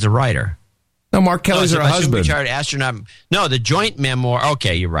 Mark Kelly's the writer. No, Mark Kelly's her husband. Retired astronaut. No, the joint memoir.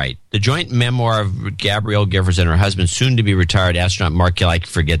 Okay, you're right. The joint memoir of Gabrielle Giffords and her husband, soon-to-be retired astronaut Mark Kelly. I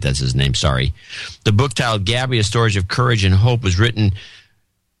forget that's his name. Sorry. The book titled "Gabby: A Story of Courage and Hope" was written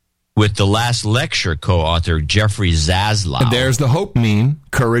with the last lecture co-author Jeffrey Zaslow. And there's the hope meme.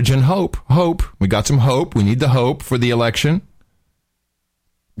 Courage and hope. Hope. We got some hope. We need the hope for the election.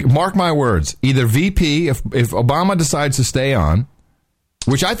 Mark my words. Either VP, if Obama decides to stay on,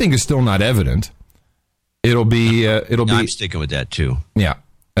 which I think is still not evident, it'll be. I'm sticking with that too. Yeah,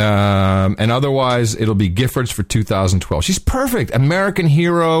 and otherwise it'll be Giffords for 2012. She's perfect, American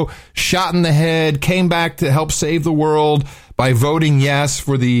hero, shot in the head, came back to help save the world by voting yes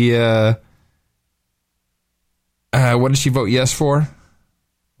for the. What did she vote yes for?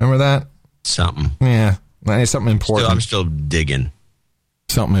 Remember that? Something. Yeah, something important. I'm still digging.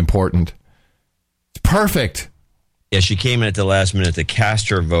 Something important. It's perfect. Yeah, she came in at the last minute to cast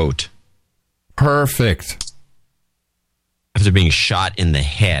her vote. Perfect. After being shot in the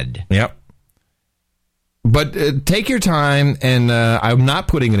head. Yep. But take your time, and I'm not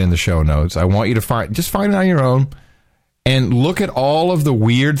putting it in the show notes. I want you to find it on your own and look at all of the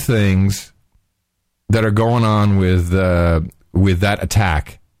weird things that are going on with that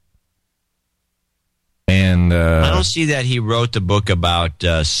attack. And I don't see that he wrote the book about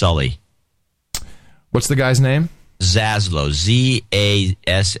Sully. What's the guy's name? Zaslow,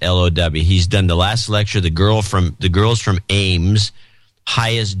 Zaslow. He's done The Last Lecture, the girls from Ames,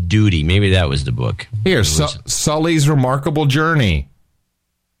 Highest Duty. Maybe that was the book. Here, Sully's Remarkable Journey.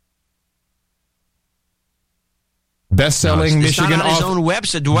 Best-selling Michigan not on his own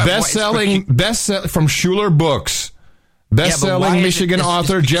website. Best-selling from Schuler Books. Best-selling Michigan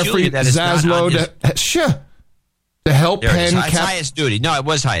author Jeffrey Zaslow to help pen Highest Duty. No, it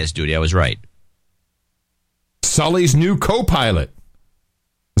was Highest Duty. I was right. Sully's new co-pilot,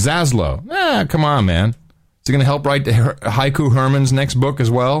 Zaslow. Come on, man. Is he going to help write Haiku Herman's next book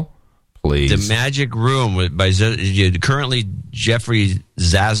as well? Please. The Magic Room. Currently, Jeffrey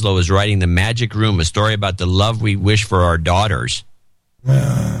Zaslow is writing The Magic Room, a story about the love we wish for our daughters.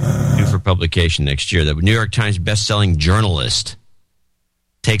 Due for publication next year. The New York Times best-selling journalist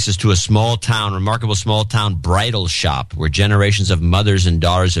takes us to a remarkable small town bridal shop where generations of mothers and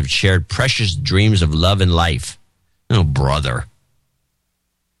daughters have shared precious dreams of love and life. Oh, brother.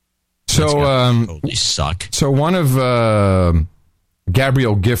 So, totally suck. So one of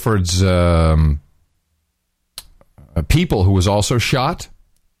Gabrielle Gifford's people who was also shot.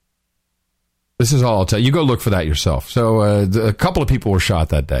 This is all I'll tell you. You go look for that yourself. So a couple of people were shot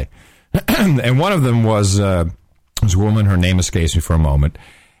that day. And one of them was a woman. Her name escapes me for a moment.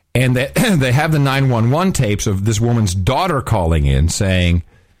 And they have the 911 tapes of this woman's daughter calling in saying,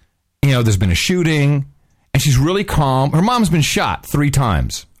 there's been a shooting. And she's really calm. Her mom's been shot 3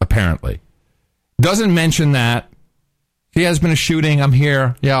 times, apparently. Doesn't mention that. She has been a shooting. I'm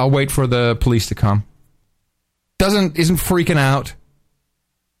here. Yeah, I'll wait for the police to come. Isn't freaking out.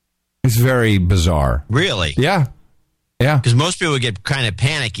 It's very bizarre. Really? Yeah. Yeah. Because most people get kind of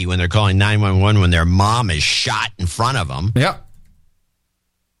panicky when they're calling 911 when their mom is shot in front of them. Yeah.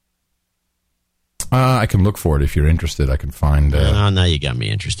 I can look for it if you're interested. I can find... Oh, now you got me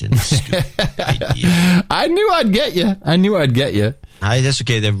interested. I knew I'd get you. That's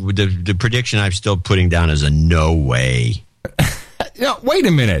okay. The prediction I'm still putting down is a no way. Wait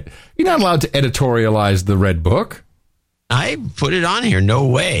a minute. You're not allowed to editorialize the Red Book. I put it on here. No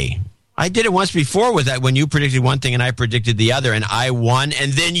way. I did it once before with that when you predicted one thing and I predicted the other, and I won,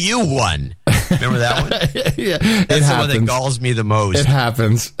 and then you won. Remember that one? Yeah, that's the one that galls me the most. It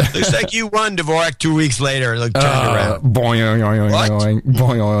happens. Looks like you won, Dvorak. 2 weeks later, turned around. Boing,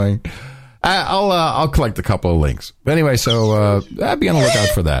 boing. I'll collect a couple of links. Anyway, so be on the lookout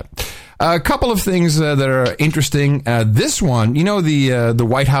for that. A couple of things that are interesting. This one, the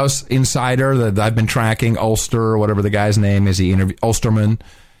White House insider that I've been tracking, Ulster, or whatever the guy's name is, Ulsterman.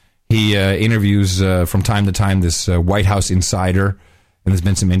 He interviews from time to time this White House insider, and there's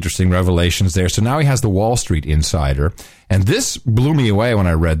been some interesting revelations there. So now he has the Wall Street insider, and this blew me away when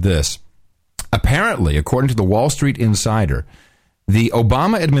I read this. Apparently, according to the Wall Street insider, the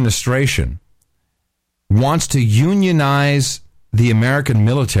Obama administration wants to unionize the American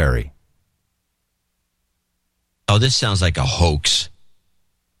military. Oh, this sounds like a hoax.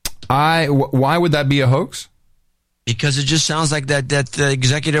 Why would that be a hoax? Because it just sounds like that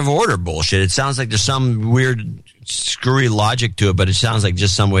executive order bullshit. It sounds like there's some weird, screwy logic to it, but it sounds like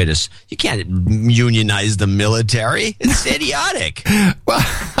just some way to... You can't unionize the military. It's idiotic. Well,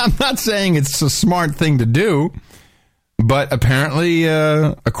 I'm not saying it's a smart thing to do, but apparently,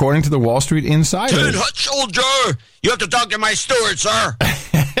 according to the Wall Street Insider... Turn hut soldier! You have to talk to my steward, sir!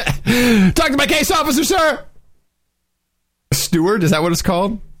 Talk to my case officer, sir! Steward? Is that what it's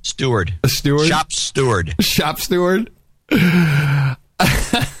called? Steward. A steward? Shop steward. Shop steward? Could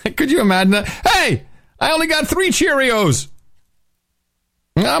you imagine that? Hey, I only got 3 Cheerios.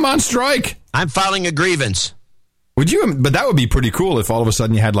 I'm on strike. I'm filing a grievance. Would you? But that would be pretty cool if all of a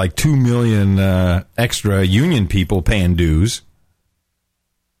sudden you had like 2 million extra union people paying dues.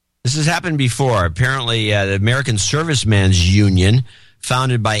 This has happened before. Apparently, the American Servicemen's Union,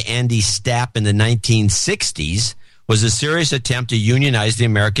 founded by Andy Stapp in the 1960s, was a serious attempt to unionize the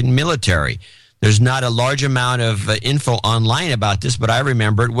American military. There's not a large amount of info online about this, but I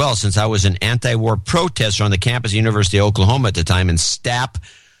remember it well since I was an anti-war protester on the campus of the University of Oklahoma at the time, and Stapp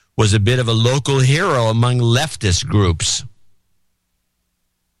was a bit of a local hero among leftist groups.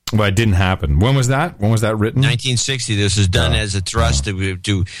 Well, it didn't happen. When was that? When was that written? 1960. This was done as a thrust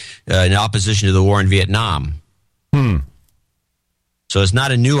to in opposition to the war in Vietnam. So it's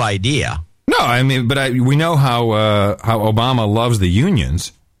not a new idea. No, I mean, but we know how Obama loves the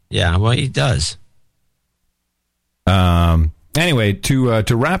unions. Yeah, well, he does. Anyway,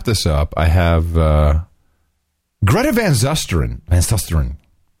 to wrap this up, I have Greta Van Susteren,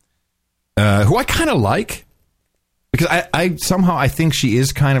 who I kind of like, because I somehow think she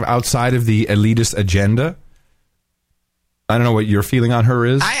is kind of outside of the elitist agenda. I don't know what your feeling on her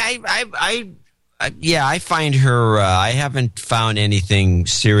is. I find her. I haven't found anything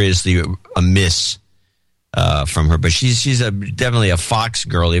seriously amiss from her, but she's definitely a Fox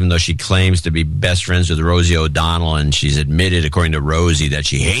girl, even though she claims to be best friends with Rosie O'Donnell, and she's admitted, according to Rosie, that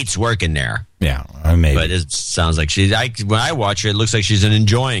she hates working there. Yeah, maybe. But it sounds like when I watch her, it looks like she's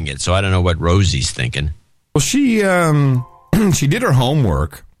enjoying it. So I don't know what Rosie's thinking. Well, she she did her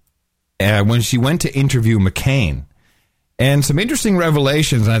homework when she went to interview McCain. And some interesting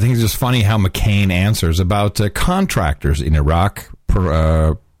revelations, and I think it's just funny how McCain answers about contractors in Iraq,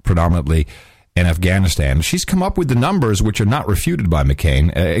 predominantly, and Afghanistan. She's come up with the numbers which are not refuted by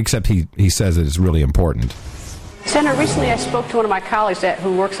McCain, except he says it is really important. Senator, recently I spoke to one of my colleagues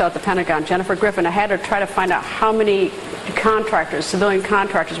who works out at the Pentagon, Jennifer Griffin. I had her try to find out how many contractors, civilian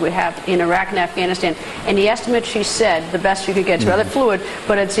contractors we have in Iraq and Afghanistan. And the estimate, she said, the best you could get, it's rather fluid,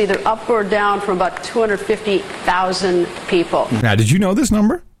 but it's either up or down from about 250,000 people. Now, did you know this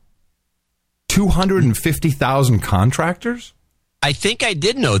number? 250,000 contractors? I think I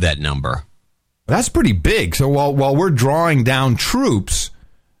did know that number. That's pretty big. So while we're drawing down troops...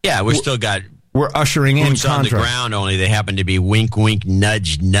 Yeah, we're ushering in boots on the ground, only they happen to be wink, wink,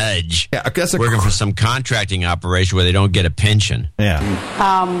 nudge, nudge. Yeah, I guess working for some contracting operation where they don't get a pension. Yeah.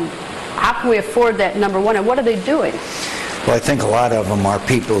 How can we afford that, number one, and what are they doing? Well, I think a lot of them are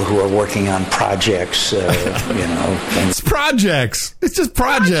people who are working on projects, It's projects. It's just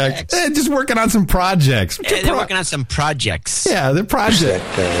projects. Just working on some projects. They're working on some projects. Yeah, they're projects.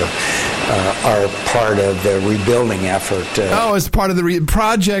 Are part of the rebuilding effort. It's part of the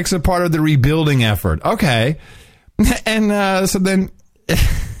projects are part of the rebuilding effort. Okay. And so then...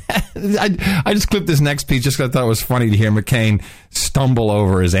 I just clipped this next piece just because I thought it was funny to hear McCain stumble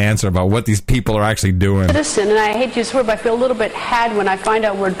over his answer about what these people are actually doing. Listen, and I hate to use the word, but I feel a little bit had when I find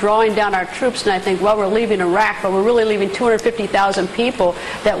out we're drawing down our troops, and I think, well, we're leaving Iraq, but we're really leaving 250,000 people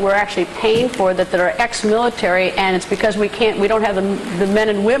that we're actually paying for, that are ex-military, and it's because we don't have the men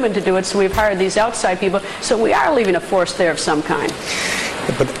and women to do it, so we've hired these outside people. So we are leaving a force there of some kind.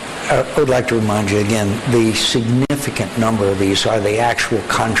 But I would like to remind you again, the significant number of these are the actual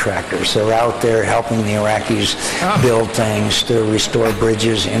contractors. They're out there helping the Iraqis build things, to restore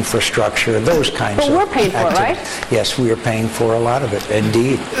bridges, infrastructure, those kinds of But we're paying for it, right? Yes, we are paying for a lot of it,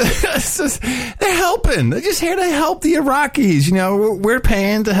 indeed. They're helping. They're just here to help the Iraqis. We're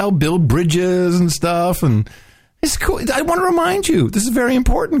paying to help build bridges and stuff, and it's cool. I want to remind you, this is very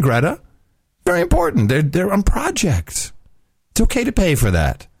important, Greta. Very important. They're on projects. It's okay to pay for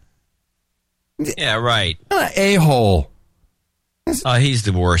that. Yeah, right. A-hole. He's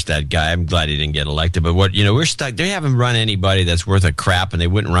the worst, that guy. I'm glad he didn't get elected. But we're stuck. They haven't run anybody that's worth a crap, and they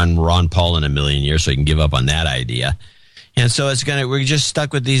wouldn't run Ron Paul in a million years, so he can give up on that idea. And so we're just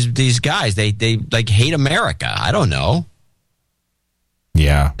stuck with these guys. They like hate America. I don't know.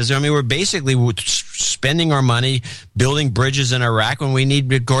 Yeah. Because, we're basically spending our money building bridges in Iraq when we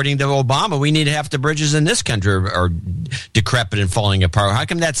need, according to Obama, we need half the bridges in this country are decrepit and falling apart. How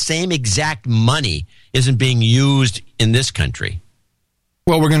come that same exact money isn't being used in this country?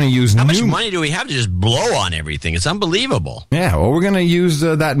 Well, we're going to use How much money do we have to just blow on everything? It's unbelievable. Yeah, well, we're going to use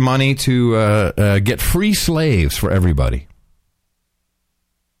that money to get free slaves for everybody.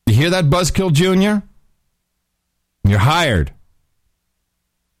 You hear that, Buzzkill Jr.? You're hired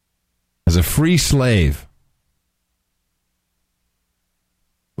as a free slave.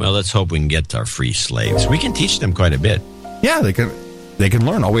 Well, let's hope we can get our free slaves. We can teach them quite a bit. Yeah, they can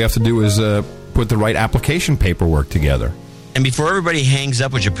learn. All we have to do is put the right application paperwork together. And before everybody hangs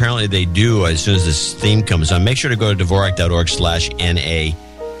up, which apparently they do as soon as this theme comes on, make sure to go to Dvorak.org/NA.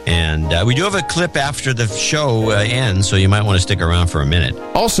 And we do have a clip after the show ends, so you might want to stick around for a minute.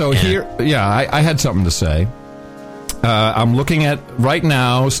 Also, I had something to say. I'm looking at right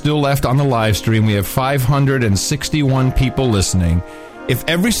now, still left on the live stream, we have 561 people listening. If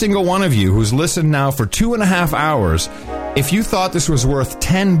every single one of you who's listened now for 2.5 hours, if you thought this was worth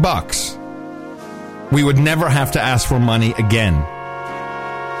 $10, we would never have to ask for money again.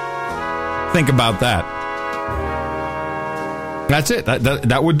 Think about that. That's it.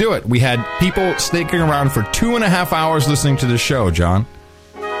 That would do it. We had people sticking around for 2.5 hours listening to the show, John.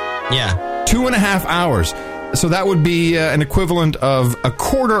 Yeah. 2.5 hours. So that would be an equivalent of a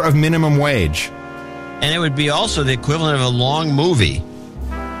quarter of minimum wage. And it would be also the equivalent of a long movie,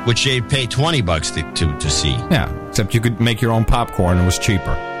 which they'd pay $20 to see. Yeah, except you could make your own popcorn and it was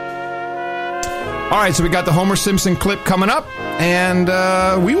cheaper. All right, so we got the Homer Simpson clip coming up, and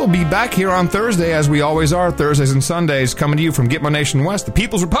we will be back here on Thursday, as we always are, Thursdays and Sundays, coming to you from Gitmo Nation West, the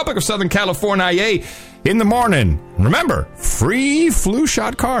People's Republic of Southern California, in the morning. Remember, free flu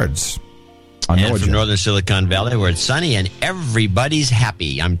shot cards. And from Northern Silicon Valley, where it's sunny and everybody's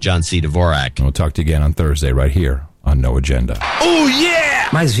happy. I'm John C. Dvorak. We'll talk to you again on Thursday, right here on No Agenda. Oh, yeah!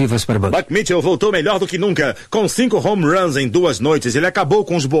 Mais vivas para Buck. Buck Mitchell voltou melhor do que nunca. Com 5 home runs em 2 noites, ele acabou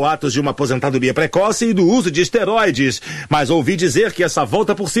com os boatos de uma aposentadoria precoce e do uso de esteroides. Mas ouvi dizer que essa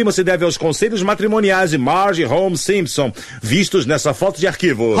volta por cima se deve aos conselhos matrimoniais de Marge e Homer Simpson, vistos nessa foto de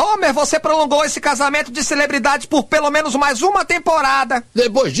arquivo. Homer, você prolongou esse casamento de celebridades por pelo menos mais uma temporada.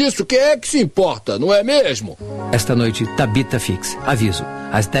 Depois disso, quem é que se importa, não é mesmo? Esta noite, Tabita Fix. Aviso,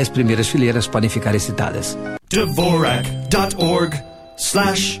 as 10 primeiras fileiras podem ficar excitadas.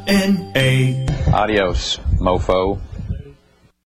 Dvorak.org/NA. Adios, mofo.